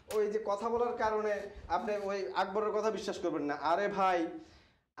ওই যে কথা বলার কারণে আপনি ওই আকবরের কথা বিশ্বাস করবেন না। আরে ভাই,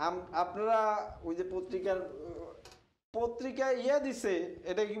 আপনারা ওই যে পত্রিকায় দিছে,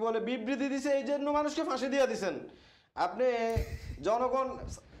 এটা কি বলে, বিবৃতি দিছে, এই জন্য মানুষকে ফাঁসি দিয়ে দিছেন। আপনি জনগণ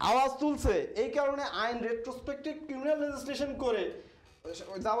আওয়াজ তুলছে, এই কারণে আইন রেট্রোস্পেক্টিভ ক্রিমিনাল লেজিসলেশন করে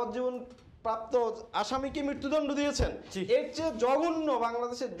যাবজ্জীবন প্রাপ্ত আসামিকে মৃত্যুদণ্ড দিয়েছেন। এর চেয়ে জঘন্য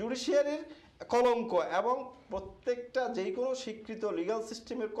বাংলাদেশের জুডিশিয়ারির কলঙ্ক এবং প্রত্যেকটা যে কোনো স্বীকৃত লিগ্যাল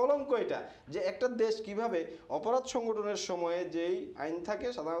সিস্টেমের কলঙ্ক এটা, যে একটা দেশ কিভাবে অপরাধ সংগঠনের সময়ে যেই আইন থাকে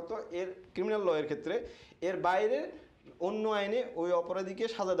সাধারণত এর ক্রিমিনাল লয়ের ক্ষেত্রে, এর বাইরে অন্য আইনে ওই অপরাধীকে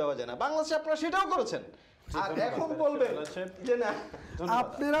সাজা দেওয়া যায় না। বাংলাদেশে আপনারা সেটাও করেছেন, আর এখন বলবেন যে না।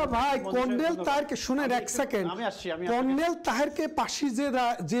 আপনারা ভাই কর্নেল তাহেরকে শুনেন এক সেকেন্ড, কর্নেল তাহেরকে ফাঁসি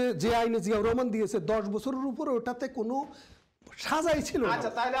যে আইনে জিয়াউর রহমান দিয়েছে 10 বছরের উপরে, ওটাতে কোনো সাজাই ছিল।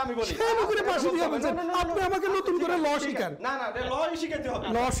 আচ্ছা, তাহলে আমি বলি, আপনি আমাকে নতুন করে ল শিখান। না না, ল শিখাতে হবে,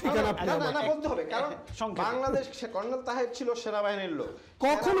 ল শিখান আপনি। না, বলতে হবে, কারণ বাংলাদেশ কর্নেল তাহের ছিল সেনাবাহিনীর লোক।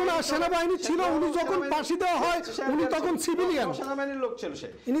 কখনো না, সেনাবাহিনী ছিল, উনি যখন ফাঁসি দেওয়া হয় উনি তখন সিভিলিয়ান, সেনাবাহিনীর লোক ছিল সে,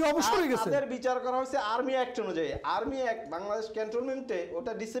 ইনি অবসর হয়ে গেছে। তাদের বিচার করা হয়েছে আর্মি অ্যাক্ট অনুযায়ী। আর্মি অ্যাক্ট বাংলাদেশ ক্যান্টনমেন্টে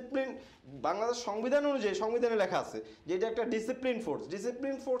ওটা ডিসিপ্লিন, বাংলাদেশ সংবিধান অনুযায়ী, সংবিধানে লেখা আছে যে এটা একটা ডিসিপ্লিন ফোর্স।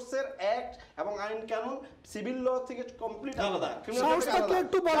 ডিসিপ্লিন ফোর্সের অ্যাক্ট এবং আইন কানুন সিভিল ল থেকে কমপ্লিট আলাদা।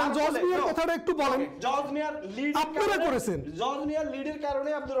 একটু বলেন জজ মিয়ার কথাটা, একটু বলেন। জজ মিয়ার লিড আপনারা করেছেন, জজ মিয়ার লিডের কারণে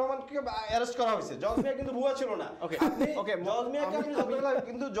আব্দুর রহমানকে অ্যারেস্ট করা হয়েছে। জজ মিয়া কিন্তু ভুয়া ছিল না। ওকে, জজ মিয়াকে আপনি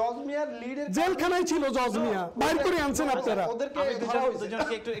কিন্তু জজ মিয়ার লিডের জেলখানায় ছিল, জজ মিয়া বাইরে করে আনছেন আপনারা। ওদেরকে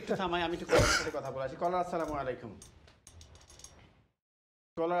দুজনকে একটু থামাই, আমি একটু কলার সাথে কথা বলা। কলার, আসসালামু আলাইকুম।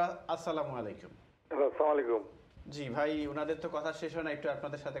 কলার, আসসালামু আলাইকুম। আসসালামু আলাইকুম। জি ভাই, ওনাদের তো কথা শেষ হয় না, একটু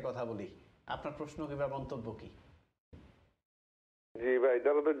আপনাদের সাথে কথা বলি। আপনার প্রশ্ন কিংবা মন্তব্য কি? জি ভাই,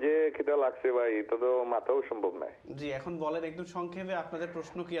 ধরো তো যে খিদা লাগছে ভাই, এটা তো মাথাও সম্ভব নাই। জি, এখন বলেন একদম সংক্ষেপে আপনাদের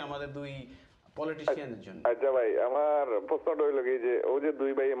প্রশ্ন কি আমাদের দুই পলিটিশিয়ানের জন্য। আচ্ছা ভাই, আমার প্রশ্নটা হইল কি যে ও যে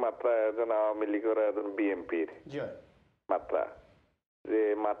দুই ভাই মাত্রা, একজন আওয়ামী লীগের একজন বিএনপির মাত্রা, যে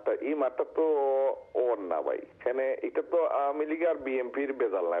মাত্রা, এই মাত্রা তো ওর না ভাই। এখানে এটা তো আওয়ামী লীগ আর বিএনপির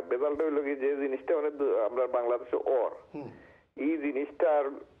বেজাল না। বেজালটা হইল কি যে জিনিসটা মানে আমরা বাংলাদেশে ওর, এই জিনিসটার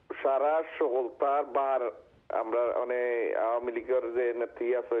সারা সকলতার বার আমরা মানে আওয়ামী লীগের যে নেত্রী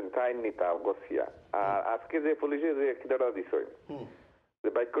আছেন তাই নিতা গছিয়া। আর আজকে যে পুলিশে যে খিদাটা দিছেন, যে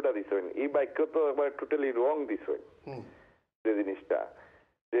বাক্যটা দিছেন, এই বাক্য তো একবার টোটালি রং দিছেন। যে জিনিসটা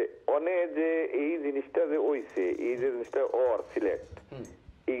যে অনেক যে এই জিনিসটা যে হইছে, এই যে জিনিসটা ওর সিলেক্ট,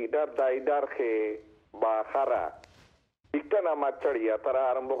 এইটার দায়দার খেয়ে বা খারা ঠিকটা না মাছ ছাড়িয়া তারা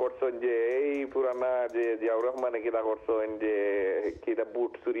আরম্ভ করছেন যে এই পুরানা যে জিয়াউর রহমানে কিনা করছেন যে কিনা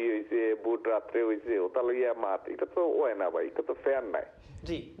বুট চুরি হয়েছে, বুট রাত্রে হয়েছে, ওটা লইয়া মাত, এটা তো ওয় না ভাই, এটা তো ফেয়ার নাই।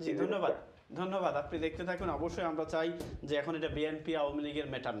 জি জি, ধন্যবাদ ধন্যবাদ। আপনি দেখতে থাকুন। অবশ্যই আমরা চাই যে এখন এটা বিএনপি আওয়ামী লীগের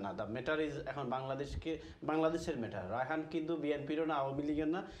ম্যাটার না, দ্য ম্যাটার ইজ এখন বাংলাদেশের ম্যাটার। রায়হান কিন্তু বিএনপিরও না, আওয়ামী লীগের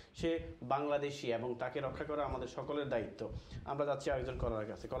না, সে বাংলাদেশি এবং তাকে রক্ষা করা আমাদের সকলের দায়িত্ব। আমরা যাচ্ছি আরেকজন কলার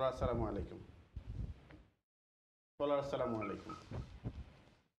কাছে। কলার, আসসালামু আলাইকুম। কলার আসসালামু আলাইকুম।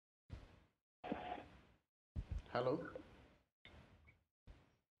 হ্যালো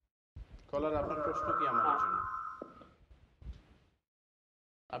কলার, আপনার প্রশ্ন কি আমাদের জন্য?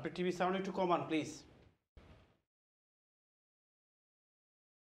 আপনি টিভি সাউন্ড একটু কমান প্লিজ।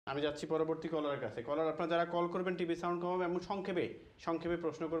 আমি যাচ্ছি পরবর্তী কলারের কাছে। কলার, আপনারা যারা কল করবেন টিভি সাউন্ড কমাবেন এবং সংক্ষেপে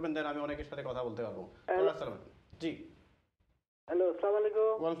প্রশ্ন করবেন, দেন আমি অনেকের সাথে কথা বলতে পারবো। কলার আসসালামু আলাইকুম। জি হ্যালো, আসসালামু আলাইকুম।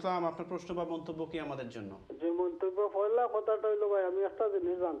 ওয়ালাইকুম আসসালাম। আপনার প্রশ্ন বা মন্তব্য কি আমাদের জন্য? যে মন্তব্য পড়লা কথাটা হইলো ভাই, আমি একটা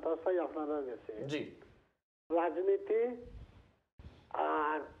জিনিস জানতে চাই আপনারা কাছে। জি, রাজনীতি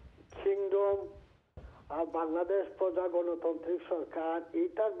আর কিংডম আর বাংলাদেশ প্রজা গণতান্ত্রিক সরকার,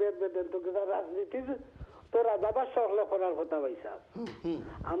 এইটার বেদ বেদান্ত রাজনীতির তো রাজাবাস সহলে করার কথা পাইছা।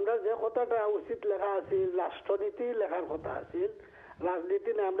 আমরা যে কথাটা উচিত লেখা আছিল, রাষ্ট্রনীতি লেখার কথা আছিল।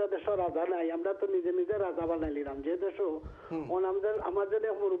 রাজনীতি না, আমরা দেশের রাজা নাই, আমরা তো নিজে নিজে রাজা বানাই নিলাম। যে দেশ আমাদের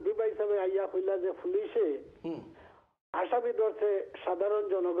মুরব্বী বা হিসাবে আইয়া হইলা যে পুলিশে আসামি ধরছে সাধারণ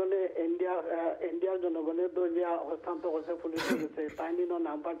জনগণে, ইন্ডিয়ার জনগণের দরিয়া হস্তান্তর করছে, পুলিশে গেছে, তাই নিন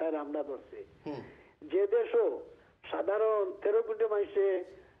নাম পাঠায় আমরা ধরছি। যে দেশও সাধারণ 13 কোটি মানুষে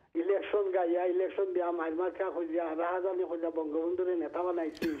ইলেকশন গাইয়া ইলেকশন দিয়া মারমার্কা খুঁজিয়া রাহাজানি খুঁজিয়া বঙ্গবন্ধুরে নেতা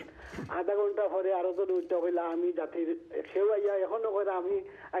বানাইছি, আধা ঘন্টা পরে আরো জন উঠতে হইলা আমি জাতির সেও আইয়া এখনো কইরা আমি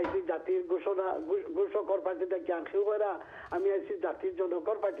আইছি জাতির ঘোষণা ঘোষকর পার্টি থাকিয়া, সেও কইরা আমি আইছি জাতির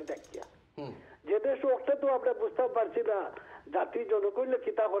জনকর পার্টি থাকিয়া। যে দেশ ওটা তো আমরা বুঝতে পারছি না জাতির জনক হইলে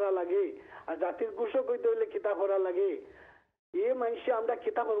কিতা করা লাগে আর জাতির ঘোষক হইতে হইলে কিতা করা লাগে। এ মানুষ আমরা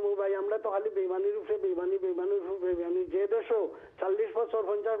কিতা করবো ভাই? আমরা তো খালি বেইমানির উপরে বেইমানির উপরে বেইমানি। যে দেশও 40 বছর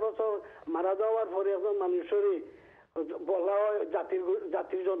 50 বছর মারা যাওয়ার পরে একজন মানুষের বলা হয়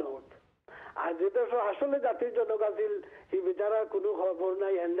জাতির জনক, আর যে দেশ আসলে জাতির জনক আছিল এই বেচারা কোনো খবর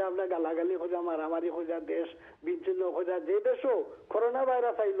নাই, এনে আমরা গালাগালি খোঁজা, মারামারি খোঁজা, দেশ বিচ্ছিন্ন খোঁজা। যে দেশও করোনা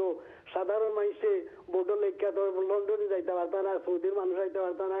ভাইরাস আইলো সাধারণ মানুষে বোর্ডো লেখা তো লন্ডনে যাইতে পারত না, সৌদির মানুষ যাইতে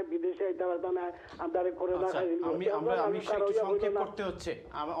পারত না, বিদেশে যাইতে পারত না, আমরা করোনা আমি একটু সংক্ষেপ করতে হচ্ছে,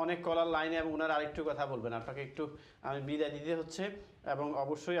 অনেক কলার লাইনে এবং ওনার আরেকটু কথা বলবেন, আপনাকে একটু আমি বিদায় দিতে হচ্ছে এবং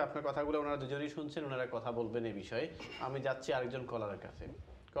অবশ্যই আপনার কথাগুলো ওনারা দুজনেই শুনছেন, ওনারা কথা বলবেন এই বিষয়ে। আমি যাচ্ছি আরেকজন কলারের কাছে।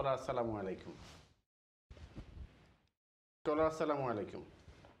 কলার আসসালামু আলাইকুম। কলার আসসালামু আলাইকুম।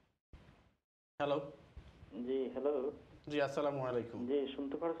 হ্যালো জি, হ্যালো জি, আসসালামু আলাইকুম। জি,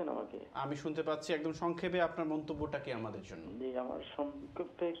 শুনতে পাচ্ছেন আমাকে? আমি শুনতে পাচ্ছি। একদম সংক্ষেপে আপনার মন্তব্যটা কি আমাদের জন্য? জি, আমার সংক্ষেপ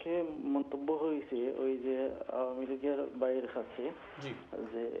থেকে মন্তব্য হয়েছে ওই যে আওয়ামী লীগের বাইরের কাছে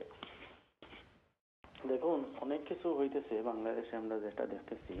যে দেখুন অনেক কিছু হইতেছে বাংলাদেশে, আমরা যেটা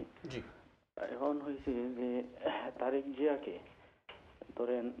দেখতেছি এখন হয়েছে যে তারেক জিয়াকে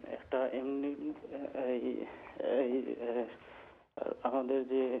ধরেন একটা এমনি আমাদের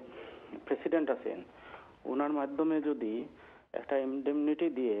যে প্রেসিডেন্ট আছেন ওনার মাধ্যমে যদি একটা ইনডেমনিটি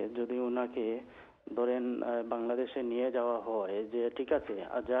দিয়ে যদি ওনাকে ধরেন বাংলাদেশে নিয়ে যাওয়া হয়, যে ঠিক আছে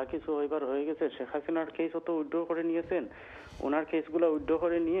আর যা কিছু হইবার হয়ে গেছে, শেখ হাসিনার কেস তো উইথড্র করে নিয়েছেন, ওনার কেসগুলো উইথড্র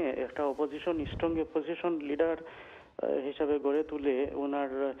করে নিয়ে একটা স্ট্রং অপোজিশন লিডার হিসাবে গড়ে তুলে ওনার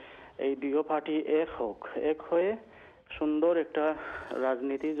এই দুই পার্টি এক হয়ে সুন্দর একটা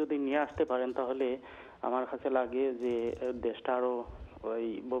রাজনীতি যদি নিয়ে আসতে পারেন, তাহলে আমার কাছে লাগে যে দেশটা আরো ওই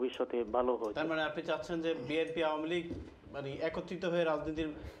ভবিষ্যতে ভালো হয়। তার মানে আপনি চাচ্ছেন যে বিএনপি আওয়ামী লীগ মানে একত্রিত হয়ে রাজনীতি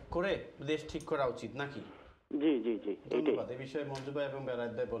করে দেশ ঠিক করা উচিত নাকি? জি জি জি, ধন্যবাদ। এই বিষয়ে মঞ্জু ভাই এবং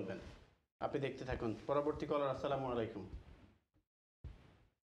বেলায়েত ভাই বলবেন। আপনি দেখতে থাকুন। পরবর্তী কলার আসসালামু আলাইকুম।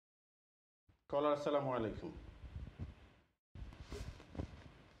 কলার আসসালামু আলাইকুম।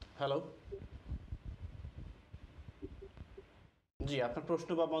 হ্যালো জি, আপনার প্রশ্ন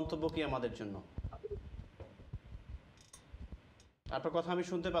বা মন্তব্য কি আমাদের জন্য? আপনার কথা আমি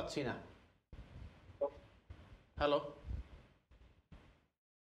শুনতে পাচ্ছি না। হ্যালো,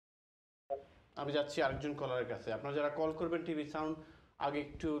 আমি যাচ্ছি আরেকজন কলারের কাছে। আপনারা যারা কল করবেন টিভি সাউন্ড আগে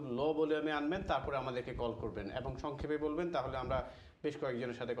একটু লো ভলিউমে আনবেন, তারপরে আমাদেরকে কল করবেন এবং সংক্ষেপে বলবেন, তাহলে আমরা বেশ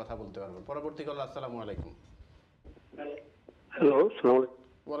কয়েকজনের সাথে কথা বলতে পারবো। পরবর্তী কল। আসসালামু আলাইকুম। হ্যালো,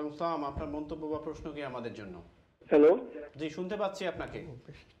 ওয়ালাইকুম আসসালাম। আপনার মন্তব্য বা প্রশ্ন কি আমাদের জন্য? হ্যালো জি, শুনতে পাচ্ছি আপনাকে।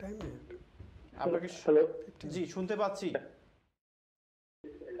 জি, শুনতে পাচ্ছি।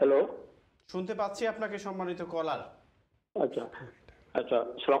 হ্যালো, শুনতে পাচ্ছি আপনাকে সম্মানিত কলার। আচ্ছা আচ্ছা,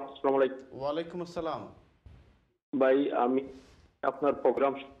 আসসালামু আলাইকুম। ওয়ালাইকুম আসসালাম। ভাই, আমি আপনার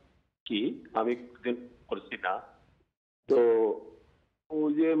প্রোগ্রাম কি আমি দিন করছি না, তো ওই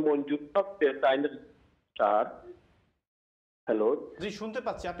যে মঞ্জুর স্যার। হ্যালো, জি শুনতে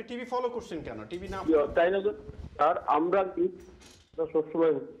পাচ্ছি। আপনি টিভি ফলো করছেন কেন? টিভি না তাই না স্যার, আমরা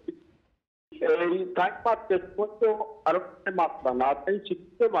সবসময় এই তাই পাচ্ছে আরো মাত্রা না তাই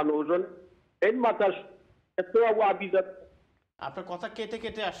শিক্ষিত মানুষজন এই মাত্রার আপনার কথা কেটে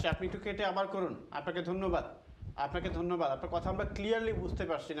কেটে আসছে, আপনি একটু কেটে আবার করুন। আপনাকে ধন্যবাদ। আপনাকে ধন্যবাদ। আপনার কথা আমরা ক্লিয়ারলি বুঝতে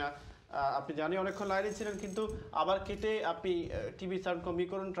পারছি না। আপনি জানি অনেকক্ষণ লাইনে ছিলেন, কিন্তু আবার কেটে আপনি টিভি সাউন্ড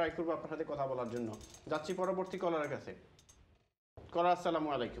কমিয়ে করুন, ট্রাই করবো আপনার সাথে কথা বলার জন্য। যাচ্ছি পরবর্তী কলারের কাছে। কলার, আসসালামু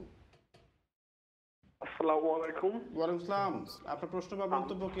আলাইকুম। আসসালামু আলাইকুম। ওয়ালাইকুম আসসালাম। আপনার প্রশ্ন বা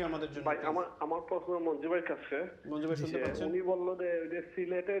মন্তব্য কি আমাদের জন্য? ভাই আমার প্রশ্ন মঞ্জু ভাইয়ের কাছে। মঞ্জু ভাই শুনতে পাচ্ছেন? উনি বললো যে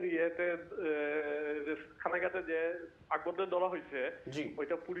সিলেটের খানাঘাটে যে আকবরদের ধরা হয়েছে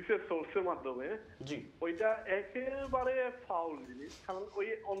ওইটা পুলিশের সোর্সের মাধ্যমে, ওইটা একেবারে ফাউল জিনিস, কারণ ওই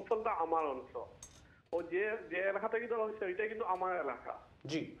অঞ্চলটা আমার অঞ্চল। ও যে এলাকা থেকে ধরা হয়েছে ওইটা কিন্তু আমার এলাকা।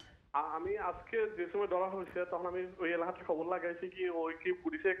 জি, আমি আজকে যে সময় ধরা হয়েছে তখন আমি ওই এলাকাতে খবর লাগাইছি কি ওই কি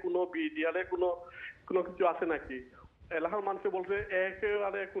পুলিশে কোনো বিডিআরে কোনো কিছু আছে নাকি। এলাকার মানুষ বলছে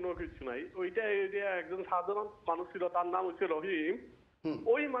একেবারে কোনো কিছু নাই। ওইটা একজন সাধারণ মানুষ ছিল, তার নাম হচ্ছে রহিম।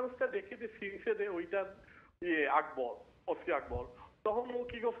 ওই মানুষটা দেখে যে সিনসে দে ওইটা আকবর, ওসি আকবর। তখন ও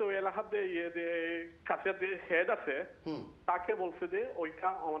কি করছে, ওই এলাকাতে কাছে যে হেড আছে তাকে বলছে যে ওইটা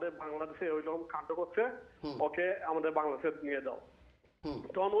আমাদের বাংলাদেশে ওইরকম কাণ্ড করছে, ওকে আমাদের বাংলাদেশে নিয়ে দাও।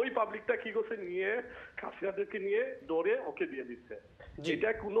 তখন ওই পাবলিকটা কি করছে, নিয়ে কাশিয়াদেরকে নিয়ে দৌড়ে ওকে দিয়ে দিচ্ছে। এটা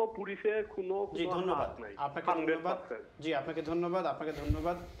কোনো পুলিশের কোনো ধন্যবাদ নাই। আপনাকে ধন্যবাদ। জি, আপনাকে ধন্যবাদ, আপনাকে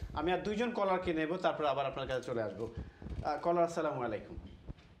ধন্যবাদ। আমি আর দুইজন কলারকে নেব, তারপর আবার আপনার কাছে চলে আসবো। কলার, আসসালামু আলাইকুম।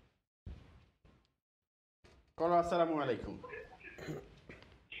 কলার, আসসালামু আলাইকুম।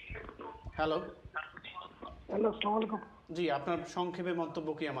 হ্যালো। হ্যালো, আসসালামু আলাইকুম। জি, আপনার সংক্ষেপে মন্তব্য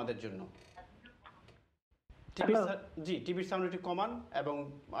কি আমাদের জন্য? জি, টিভির সাউন্ড একটু কমান এবং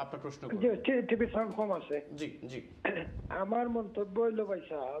আপনার প্রশ্ন করুন। জি, টিভির সাউন্ড কম আছে। জি জি। আমার মন্তব্য হইলো ভাই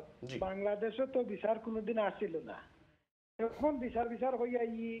সাহেব, বাংলাদেশে তো বিচার কোনোদিন আসছিল না, এখন বিচার হইয়া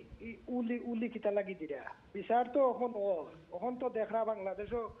উলি কিতা লাগি দিরা বিচার তো এখন তো দেখরা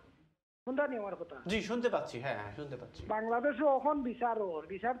বাংলাদেশও শুনতা নি আমার কথা? জি, শুনতে পাচ্ছি। হ্যাঁ হ্যাঁ, শুনতে পাচ্ছি। বাংলাদেশও এখন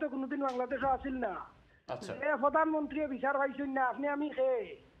বিচার তো কোনোদিন বাংলাদেশও আসিল না। আচ্ছা, প্রধানমন্ত্রী বিচার পাইছেন না, আপনি আমি খেয়ে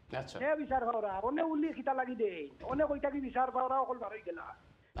আচ্ছা বিচার পাওয়া অনেক উল্লি খিতা লাগি দে অনেক ওইটা কি বিচার পাওয়া অকল বার হয়ে গেলা।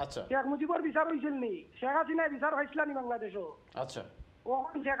 আচ্ছা, শেখ মুজিবর বিচার হয়েছিল নি? শেখ হাসিনা বিচার হয়েছিল নি বাংলাদেশও? আচ্ছা,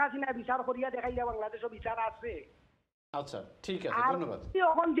 ওখান শেখ হাসিনা বিচার করিয়া দেখাইলা বাংলাদেশও বিচার আছে। আচ্ছা, ঠিক আছে, ধন্যবাদ।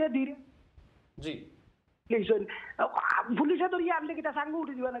 এখন যে ধীরে জি পুলিশে ধরিয়া আনলে কিটা সাঙ্গ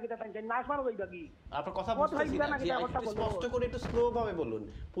উঠে দিবা না, কিটা টানছেন নাচ মারো যাইবা কি? আপনার কথা বুঝতেছি না, একটু স্পষ্ট করে একটু স্লো ভাবে বলুন।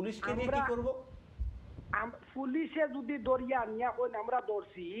 পুলিশকে নিয়ে কি করব? পুলিশে যদি দরিয়া নিয়া কই আমরা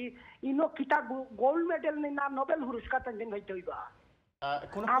দর্শি ইনো কিটা গোল্ড মেডেল না নোবেল পুরস্কার টানছেন হইতে হইবা।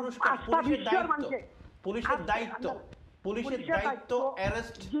 কোন পুরস্কার? পুলিশের দায়িত্ব, পুলিশের দায়িত্ব, পুলিশের দায়িত্ব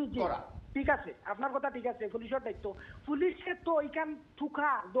অ্যারেস্ট করা। ঠিক আছে, আপনার কথা ঠিক আছে, পুলিশের দায়িত্ব। পুলিশে তো ওইখান থুকা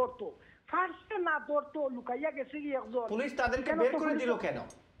ধরতো, ফার্স্টে না ধরতো, লুকাইয়া গেছে কি একজন। পুলিশ তাদেরকে বের করে দিল কেন?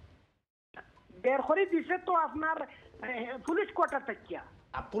 বের করে দিছে তো আপনার পুলিশ কোয়ার্টার থেকে।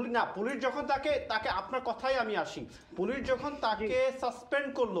 না, পুলিশ যখন তাকে আপনার কথাই আমি আসি, পুলিশ যখন তাকে সাসপেন্ড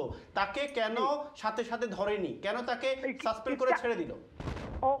করলো, তাকে কেন সাথে সাথে ধরেনি? কেন তাকে সাসপেন্ড করে ছেড়ে দিল?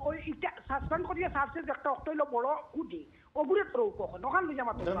 সাসপেন্ড করিয়া সার্চেস একটা অক্টইলো বড় কুটি ওগুরে তো কখন ওখান দিয়ে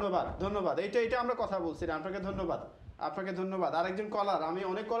জামাত। ধন্যবাদ, ধন্যবাদ। এটা আমরা কথা বলছি না। আপনাকে ধন্যবাদ, আপনাকে ধন্যবাদ। আরেকজন কলার, আমি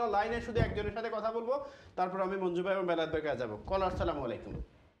অনেক কলার লাইনে, শুধু একজনের সাথে কথা বলবো, তারপর আমি মঞ্জু ভাই এবং বেলাত ভাইকে যাবো। কলার, আসসালামু আলাইকুম।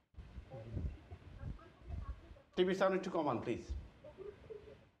 টিভি সাউন্ড একটু কমান প্লিজ।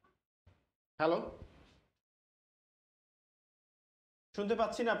 হ্যালো, শুনতে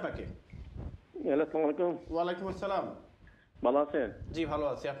পাচ্ছি না আপনাকে। হ্যালো, আসসালামু আলাইকুম। ওয়ালাইকুম আসসালাম। ভালো আছেন? জি, ভালো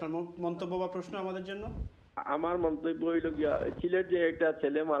আছি। আপনার মন্তব্য বা প্রশ্ন আমাদের জন্য? আমার মন্তব্য হইল গিয়া, সিলেট যে একটা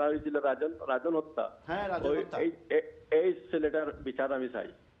ছেলে মারা হয়েছিল, রাজন হত্যা, হ্যাঁ রাজন হত্যা, এই ছেলেটার বিচার আমি চাই,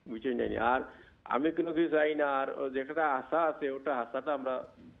 বুঝছেন জানি। আর আমি কোনো কিছু চাই না, আর যেটা আশা আছে ওটা আশাটা আমরা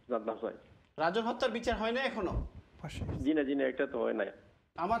জানতে চাই। রাজন হত্যার বিচার হয় না এখনো? জি না, একটা তো হয় না।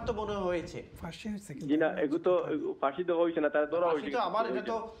 আমার তো মনে হয়েছে জি না, এগুলো তো ফাঁসি তো হয়েছে না, তারা ধরা হয়েছে। আবার এটা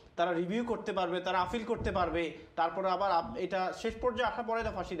তো তারা রিভিউ করতে পারবে, তারা আপিল করতে পারবে, তারপরে আবার এটা শেষ পর্যায়ে আসার পরে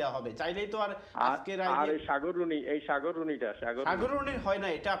তো ফাঁসি দেওয়া হবে। চাইলেই তো আর আজকে সাগররুনি হয় না,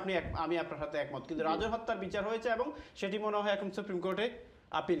 এটা আমি আপনার সাথে একমত। কিন্তু রাজন হত্যার বিচার হয়েছে এবং সেটি মনে হয় এখন সুপ্রিম কোর্টে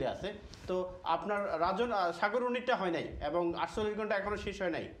আপিলে আছে। তো আপনার সাগররুনিটা হয় নাই এবং 48 ঘন্টা এখনো শেষ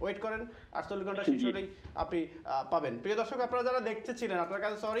হয় নাই। ওয়েট করেন, 48 ঘন্টা শেষ হলেই আপনি পাবেন। প্রিয় দর্শক, আপনারা যারা দেখতেছিলেন, আপনার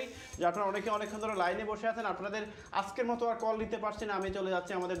কাছে সরি যে আপনারা অনেকক্ষণ ধরে লাইনে বসে আছেন। আপনাদের আজকের মতো আর কল নিতে পারছি না। আমি চলে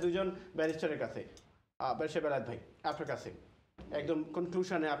যাচ্ছি আমাদের দুজন ব্যারিস্টারের কাছে। বেলায়েত ভাই, আপনার কাছে একদম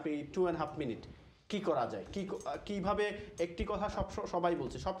কনক্লুশনে আপনি 2.5 মিনিট কি করা যায়, কিভাবে একটি কথা সবাই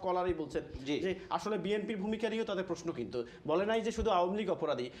বলছে, সব কলারই বলছেন যে আসলে বিএনপির ভূমিকা নিয়েও তাদের প্রশ্ন, কিন্তু বলে নাই যে শুধু আওয়ামী লীগ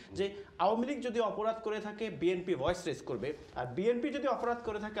অপরাধী, যে আওয়ামী লীগ যদি অপরাধ করে থাকে বিএনপি ভয়েস রেজ করবে, আর বিএনপি যদি অপরাধ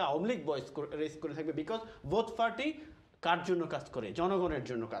করে থাকে আওয়ামী লীগ ভয়েস রেজ করে থাকবে, বিকজ বোথ পার্টি কার জন্য কাজ করে? জনগণের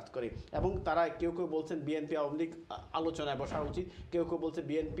জন্য কাজ করে। এবং তারা কেউ কেউ বলছেন বিএনপি আওয়ামী লীগ আলোচনায় বসা উচিত, কেউ কেউ বলছে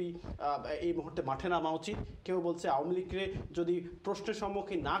বিএনপি এই মুহূর্তে মাঠে নামা উচিত, কেউ বলছে আওয়ামী লীগকে যদি প্রশ্নের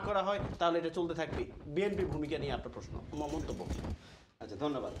সম্মুখীন না করা হয় তাহলে এটা চলতে থাকবে। বিএনপির ভূমিকা নিয়ে আপনার প্রশ্ন, মন্তব্য। আচ্ছা,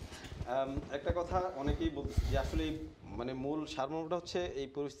 ধন্যবাদ। একটা কথা অনেকেই বলছে যে আসলে মানে মূল সারমর্মটা হচ্ছে এই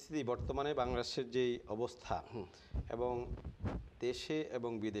পরিস্থিতি বর্তমানে বাংলাদেশের যেই অবস্থা এবং দেশে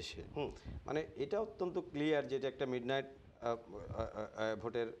এবং বিদেশে, মানে এটা অত্যন্ত ক্লিয়ার যে এটা একটা মিডনাইট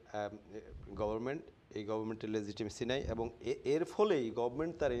ভোটের গভর্নমেন্ট, এই গভর্নমেন্টের লেজিটিমেসি নাই এবং এর ফলেই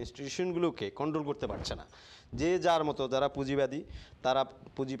গভর্নমেন্ট তার ইনস্টিটিউশনগুলোকে কন্ট্রোল করতে পারছে না। যে যার মতো, যারা পুঁজিবাদী তারা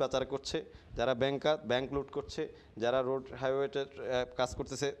পুঁজি পাচার করছে, যারা ব্যাংক লুট করছে, যারা রোড হাইওয়েতে কাজ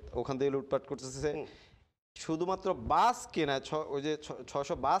করতেছে ওখান থেকে লুটপাট করতেছে। শুধুমাত্র বাস কেনা, ওই যে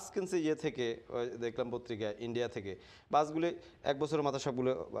 600 বাস কিনছে থেকে দেখলাম পত্রিকায় ইন্ডিয়া থেকে, বাসগুলি 1 বছরের মাথা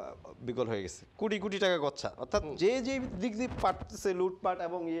সবগুলো বিকল হয়ে গেছে, কোটি কোটি টাকা গচ্ছা। অর্থাৎ যে দিক দিয়ে পাঠতেছে লুটপাট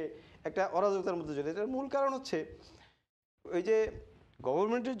এবং একটা অরাজকতার মধ্যে চলে। এটার মূল কারণ হচ্ছে ওই যে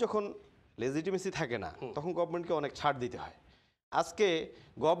গভর্নমেন্টের যখন লেজিটিমেসি থাকে না তখন গভর্নমেন্টকে অনেক ছাড় দিতে হয়। আজকে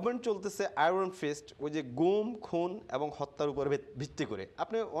গভর্নমেন্ট চলতেছে আয়রন ফিস্ট, ওই যে গুম খুন এবং হত্যার উপরে ভিত্তি করে।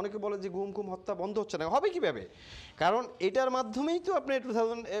 আপনি অনেকে বলে যে গুম খুন হত্যা বন্ধ হচ্ছে না, হবে কীভাবে? কারণ এটার মাধ্যমেই তো আপনি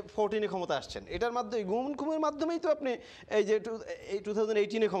 2014-এ ক্ষমতা আসছেন, এটার মাধ্যমে গুম খুনের মাধ্যমেই তো আপনি এই যে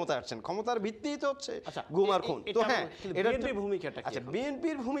 2018-এ ক্ষমতা আসছেন। ক্ষমতার ভিত্তিই তো হচ্ছে গুম আর খুন। তো হ্যাঁ, বিএনপির ভূমিকাটা আচ্ছা,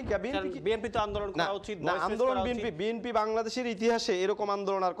 বিএনপির ভূমিকা, বিএনপি তো আন্দোলন করা উচিত না। আন্দোলন বিএনপি বাংলাদেশের ইতিহাসে এরকম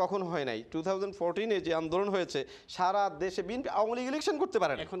আন্দোলন আর কখনো হয় নাই। 2014-এ যে আন্দোলন হয়েছে সারা দেশে, বিএনপি আওয়ামী লীগ ইলেকশন করতে পারে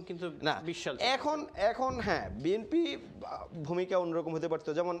এখন, কিন্তু না এখন হ্যাঁ বিএনপি ভূমিকা অন্যরকম হতে পারতো।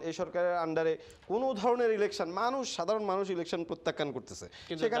 যেমন এই সরকারের আন্ডারে কোনো ধরনের ইলেকশন সাধারণ মানুষ ইলেকশন প্রত্যাখ্যান করতেছে,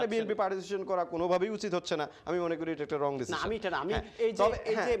 সেখানে বিএনপি পার্টিসিপেশন করা কোনোভাবেই উচিত হচ্ছে না। আমি মনে করি এটা একটা রং ডিসিশন। আমি এই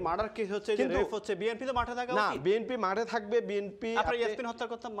যে মার্ডার কেস হচ্ছে, যে রেপ হচ্ছে, বিএনপি তো মাঠে থাকা উচিত না। বিএনপি মাঠে থাকবে। বিএনপি আপনার ইয়াসমিন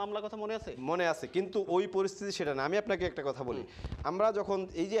হত্যার কথা, মামলার কথা মনে আছে? কিন্তু ওই পরিস্থিতি সেটা না। আমি আপনাকে একটা কথা বলি, আমরা যখন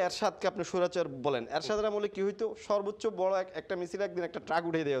এই যে এরশাদকে আপনি স্বৈরাচার বলেন, এরশাদের আমলে কি হইতো? সর্বোচ্চ বড় একটা মিছিল একদিন একটা ট্রাক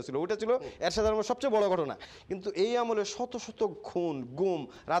উঠে দেওয়া ছিল, ওটা ছিল এরশাদের আমলে সবচেয়ে বড় ঘটনা। কিন্তু এই আমলে শত শত খুন, গুম,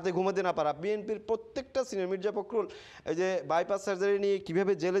 রাতে ঘুমাতে না পারা, বিএনপির প্রত্যেকটা সিনিয়র, মির্জা ফখরুল এই যে বাইপাস সার্জারি নিয়ে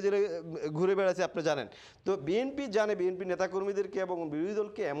কীভাবে জেলে ঘুরে বেড়াচ্ছে আপনি জানেন। তো বিএনপি জানে বিএনপি নেতাকর্মীদেরকে এবং বিরোধী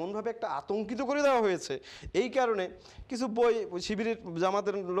দলকে এমনভাবে একটা আতঙ্কিত করে দেওয়া হয়েছে। এই কারণে কিছু বই, শিবিরের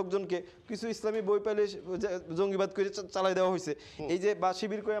জামাতের লোকজনকে কিছু ইসলামী বই পেলে জঙ্গিবাদ করে চালাই দেওয়া হয়েছে। এই যে বা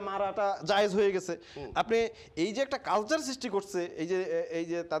শিবির করে মারাটা জায়েজ হয়ে গেছে। আপনি এই যে একটা কালচার সৃষ্টি করছে এই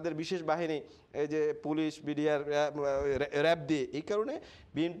যে তাদের বিশেষ বাহিনী, এই যে পুলিশ, বিডিআর, র্যাব দিয়ে, এই কারণে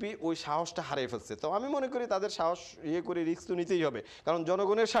বিএনপি ওই সাহসটা হারিয়ে ফেলছে। তো আমি মনে করি তাদের সাহস করে রিস্ক তো নিতেই হবে, কারণ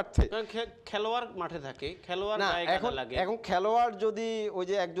জনগণের স্বার্থে। খেলোয়াড় মাঠে থাকে, খেলোয়াড় এখন খেলোয়াড় যদি ওই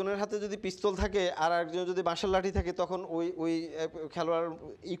যে একজনের হাতে যদি পিস্তল থাকে আর একজন যদি বাঁশের লাঠি থাকে, তখন ওই খেলোয়াড়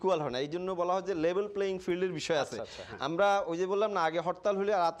ইকুয়াল হয় না। এই জন্য বলা হয় যে লেভেল প্লেয়িং ফিল্ডের বিষয় আছে। আমরা ওই যে বললাম না, আগে হরতাল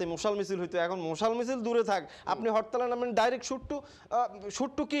হলে রাতে মশাল মিছিল হইতো, এখন মশাল মিছিল দূরে থাক, আপনি হরতালের নামে ডাইরেক্ট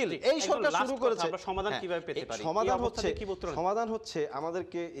শুট টু কিল। এই সরকার শুরু করেছে। সমাধান কিভাবে পেতে পারি? সমাধান হচ্ছে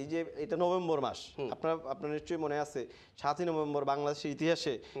আমাদেরকে এই যে এটা নভেম্বর মাস, আপনার নিশ্চয়ই মনে আছে 7ই নভেম্বর বাংলাদেশের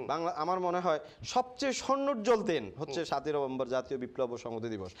ইতিহাসে আমার মনে হয় সবচেয়ে স্বর্ণোজ্জ্বল দিন হচ্ছে 7ই নভেম্বর, জাতীয় বিপ্লব ও সংহতি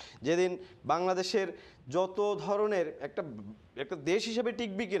দিবস। যেদিন বাংলাদেশের যত ধরনের একটা দেশ হিসেবে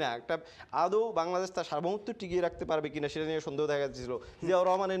টিকবে কিনা, একটা আদৌ বাংলাদেশ তার সার্বভৌমত্ব টিকিয়ে রাখতে পারবে কিনা সেটা নিয়ে সন্দেহ দেখা যাচ্ছিল। জিয়াউর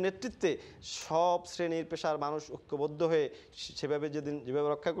রহমানের নেতৃত্বে সব শ্রেণীর পেশার মানুষ ঐক্যবদ্ধ হয়ে সেভাবে যেভাবে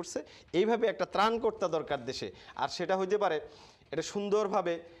রক্ষা করছে, এইভাবে একটা ত্রাণকর্তা দরকার দেশে। আর সেটা হইতে পারে এটা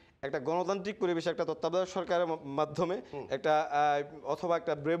সুন্দরভাবে একটা গণতান্ত্রিক পরিবেশে, একটা তত্ত্বাবধায়ক সরকারের মাধ্যমে, একটা অথবা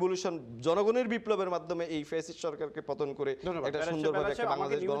একটা রেভলিউশন, জনগণের বিপ্লবের মাধ্যমে এই ফ্যাসিস্ট সরকারকে পতন করে একটা সুন্দরভাবে একটা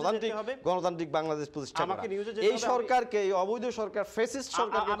বাংলাদেশ গণতান্ত্রিক বাংলাদেশ প্রতিষ্ঠা করা। এই সরকারকে, এই অবৈধ সরকার, ফ্যাসিস্ট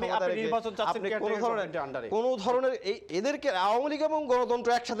সরকারকে আপনি কোনো ধরনের এদেরকে আওয়ামী লীগ এবং গণতন্ত্র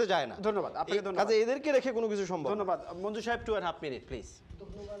একসাথে যায় না। ধন্যবাদ আপনাকে। কাজে এদেরকে রেখে কোনো কিছু সম্ভব। ধন্যবাদ মঞ্জু সাহেব। 2.5 মিনিট প্লিজ।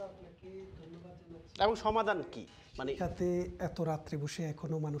 ধন্যবাদ আপনাকে। এবং সমাধান কি? মানে সাথে এত রাত্রে বসে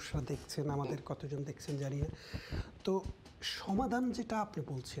এখনো মানুষরা দেখছেন, আমাদের কতজন দেখছেন জানি না। তো সমাধান যেটা আপনি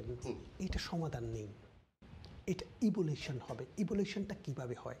বলছেন, এটা সমাধান নেই, এটা ইভলিউশন হবে। ইভলিউশনটা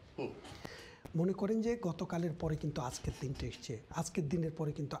কিভাবে হয়? মনে করেন যে গতকালের পরে কিন্তু আজকের দিনটা এসছে, আজকের দিনের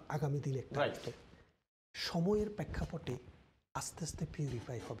পরে কিন্তু আগামী দিন একটা সময়ের প্রেক্ষাপটে আস্তে আস্তে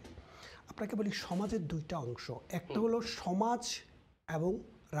পিউরিফাই হবে। আপনাকে বলি সমাজের দুইটা অংশ, একটা হলো সমাজ এবং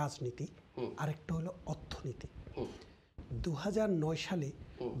রাজনীতি, আরেকটা হলো অর্থনীতি। 2009 সালে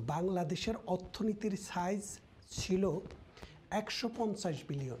বাংলাদেশের অর্থনীতির সাইজ ছিল 150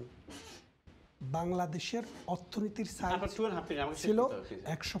 বিলিয়ন। বাংলাদেশের অর্থনীতির সাইজ ছিল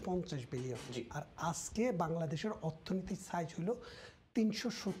 150 বিলিয়ন, আর আজকে বাংলাদেশের অর্থনীতির সাইজ হলো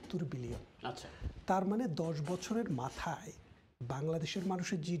 370 বিলিয়ন। আচ্ছা, তার মানে 10 বছরের মাথায় বাংলাদেশের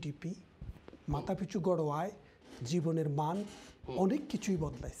মানুষের জিডিপি, মাথাপিছু গড় আয়, জীবনের মান অনেক কিছুই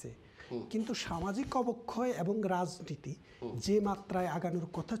বদলাইছে। কিন্তু সামাজিক অবক্ষয় এবং রাজনীতি যে মাত্রায় আগানোর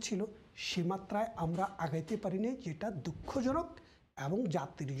কথা ছিল সে মাত্রায় আমরা আগাইতে পারিনি, যেটা দুঃখজনক এবং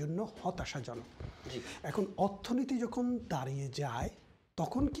জাতির জন্য হতাশাজনক। এখন অর্থনীতি যখন দাঁড়িয়ে যায়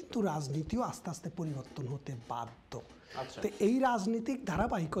তখন কিন্তু রাজনীতিও আস্তে আস্তে পরিবর্তন হতে বাধ্য। তো এই রাজনীতিক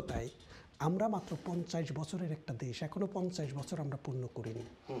ধারাবাহিকতায় আমরা মাত্র 50 বছরের একটা দেশ, এখনো 50 বছর আমরা পূর্ণ করিনি।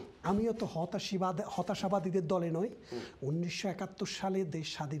 আমিও তো হতাশাবাদীদের দলে নই। 1971 সালে দেশ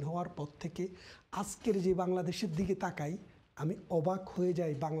স্বাধীন হওয়ার পর থেকে আজকের যে বাংলাদেশের দিকে তাকাই আমি অবাক হয়ে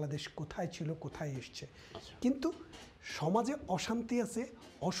যাই, বাংলাদেশ কোথায় ছিল, কোথায় এসছে। কিন্তু সমাজে অশান্তি আছে,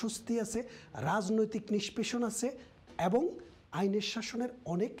 অস্বস্তি আছে, রাজনৈতিক নিষ্পেষণ আছে এবং আইনের শাসনের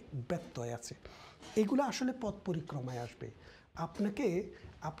অনেক ব্যত্যয় আছে। এগুলো আসলে পথ পরিক্রমায় আসবে।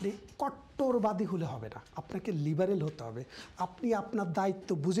 আপনি কট্টরবাদী হলে হবে না, আপনাকে লিবারেল হতে হবে। আপনি আপনার দায়িত্ব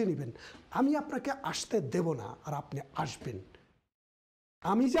বুঝে নেবেন। আমি আপনাকে আসতে দেব না আর আপনি আসবেন।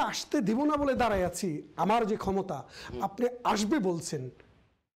 আমি যে আসতে দেব না বলে দাঁড়ায় আছি, আমার যে ক্ষমতা, আপনি আসবে বলছেন,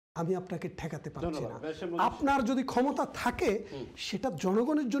 আমি আপনাকে ঠেকাতে পারছি না। আপনার যদি ক্ষমতা থাকে সেটা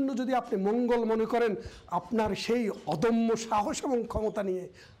জনগণের জন্য যদি আপনি মঙ্গল মনে করেন, আপনার সেই অদম্য সাহস এবং ক্ষমতা নিয়ে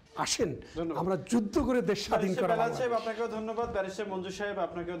আসেন, আমরা যুদ্ধ করে দেশ স্বাধীন করা। আপনাকেও ধন্যবাদ। ব্যারিস্টার মঞ্জু সাহেব,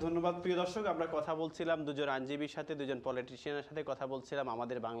 আপনাকেও ধন্যবাদ। প্রিয় দর্শক, আমরা কথা বলছিলাম দুজন আইনজীবীর সাথে, দুজন পলিটিশিয়ানের সাথে কথা বলছিলাম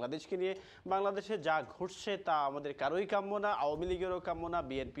আমাদের বাংলাদেশকে নিয়ে। বাংলাদেশে যা ঘটছে তা আমাদের কারোই কাম্য না, আওয়ামী লীগেরও কাম্য না,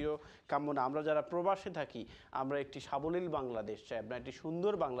 বিএনপিরও কাম্য না। আমরা যারা প্রবাসে থাকি আমরা একটি সাবলীল বাংলাদেশ চাই, আমরা একটি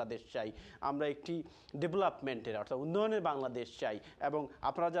সুন্দর বাংলাদেশ চাই, আমরা একটি ডেভেলপমেন্টের অর্থাৎ উন্নয়নের বাংলাদেশ চাই। এবং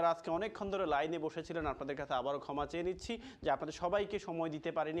আপনারা যারা আজকে অনেকক্ষণ ধরে লাইনে বসেছিলেন আপনাদের কাছে আবারও ক্ষমা চেয়ে নিচ্ছি যে আপনাদের সবাইকে সময়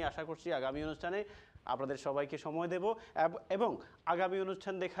দিতে পারিনি। আশা করছি আগামী অনুষ্ঠানে আপনাদের সবাইকে সময় দেব এবং আগামী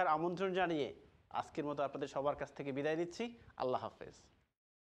অনুষ্ঠান দেখার আমন্ত্রণ জানিয়ে আজকের মতো আপনাদের সবার কাছ থেকে বিদায় নিচ্ছি। আল্লাহ হাফেজ।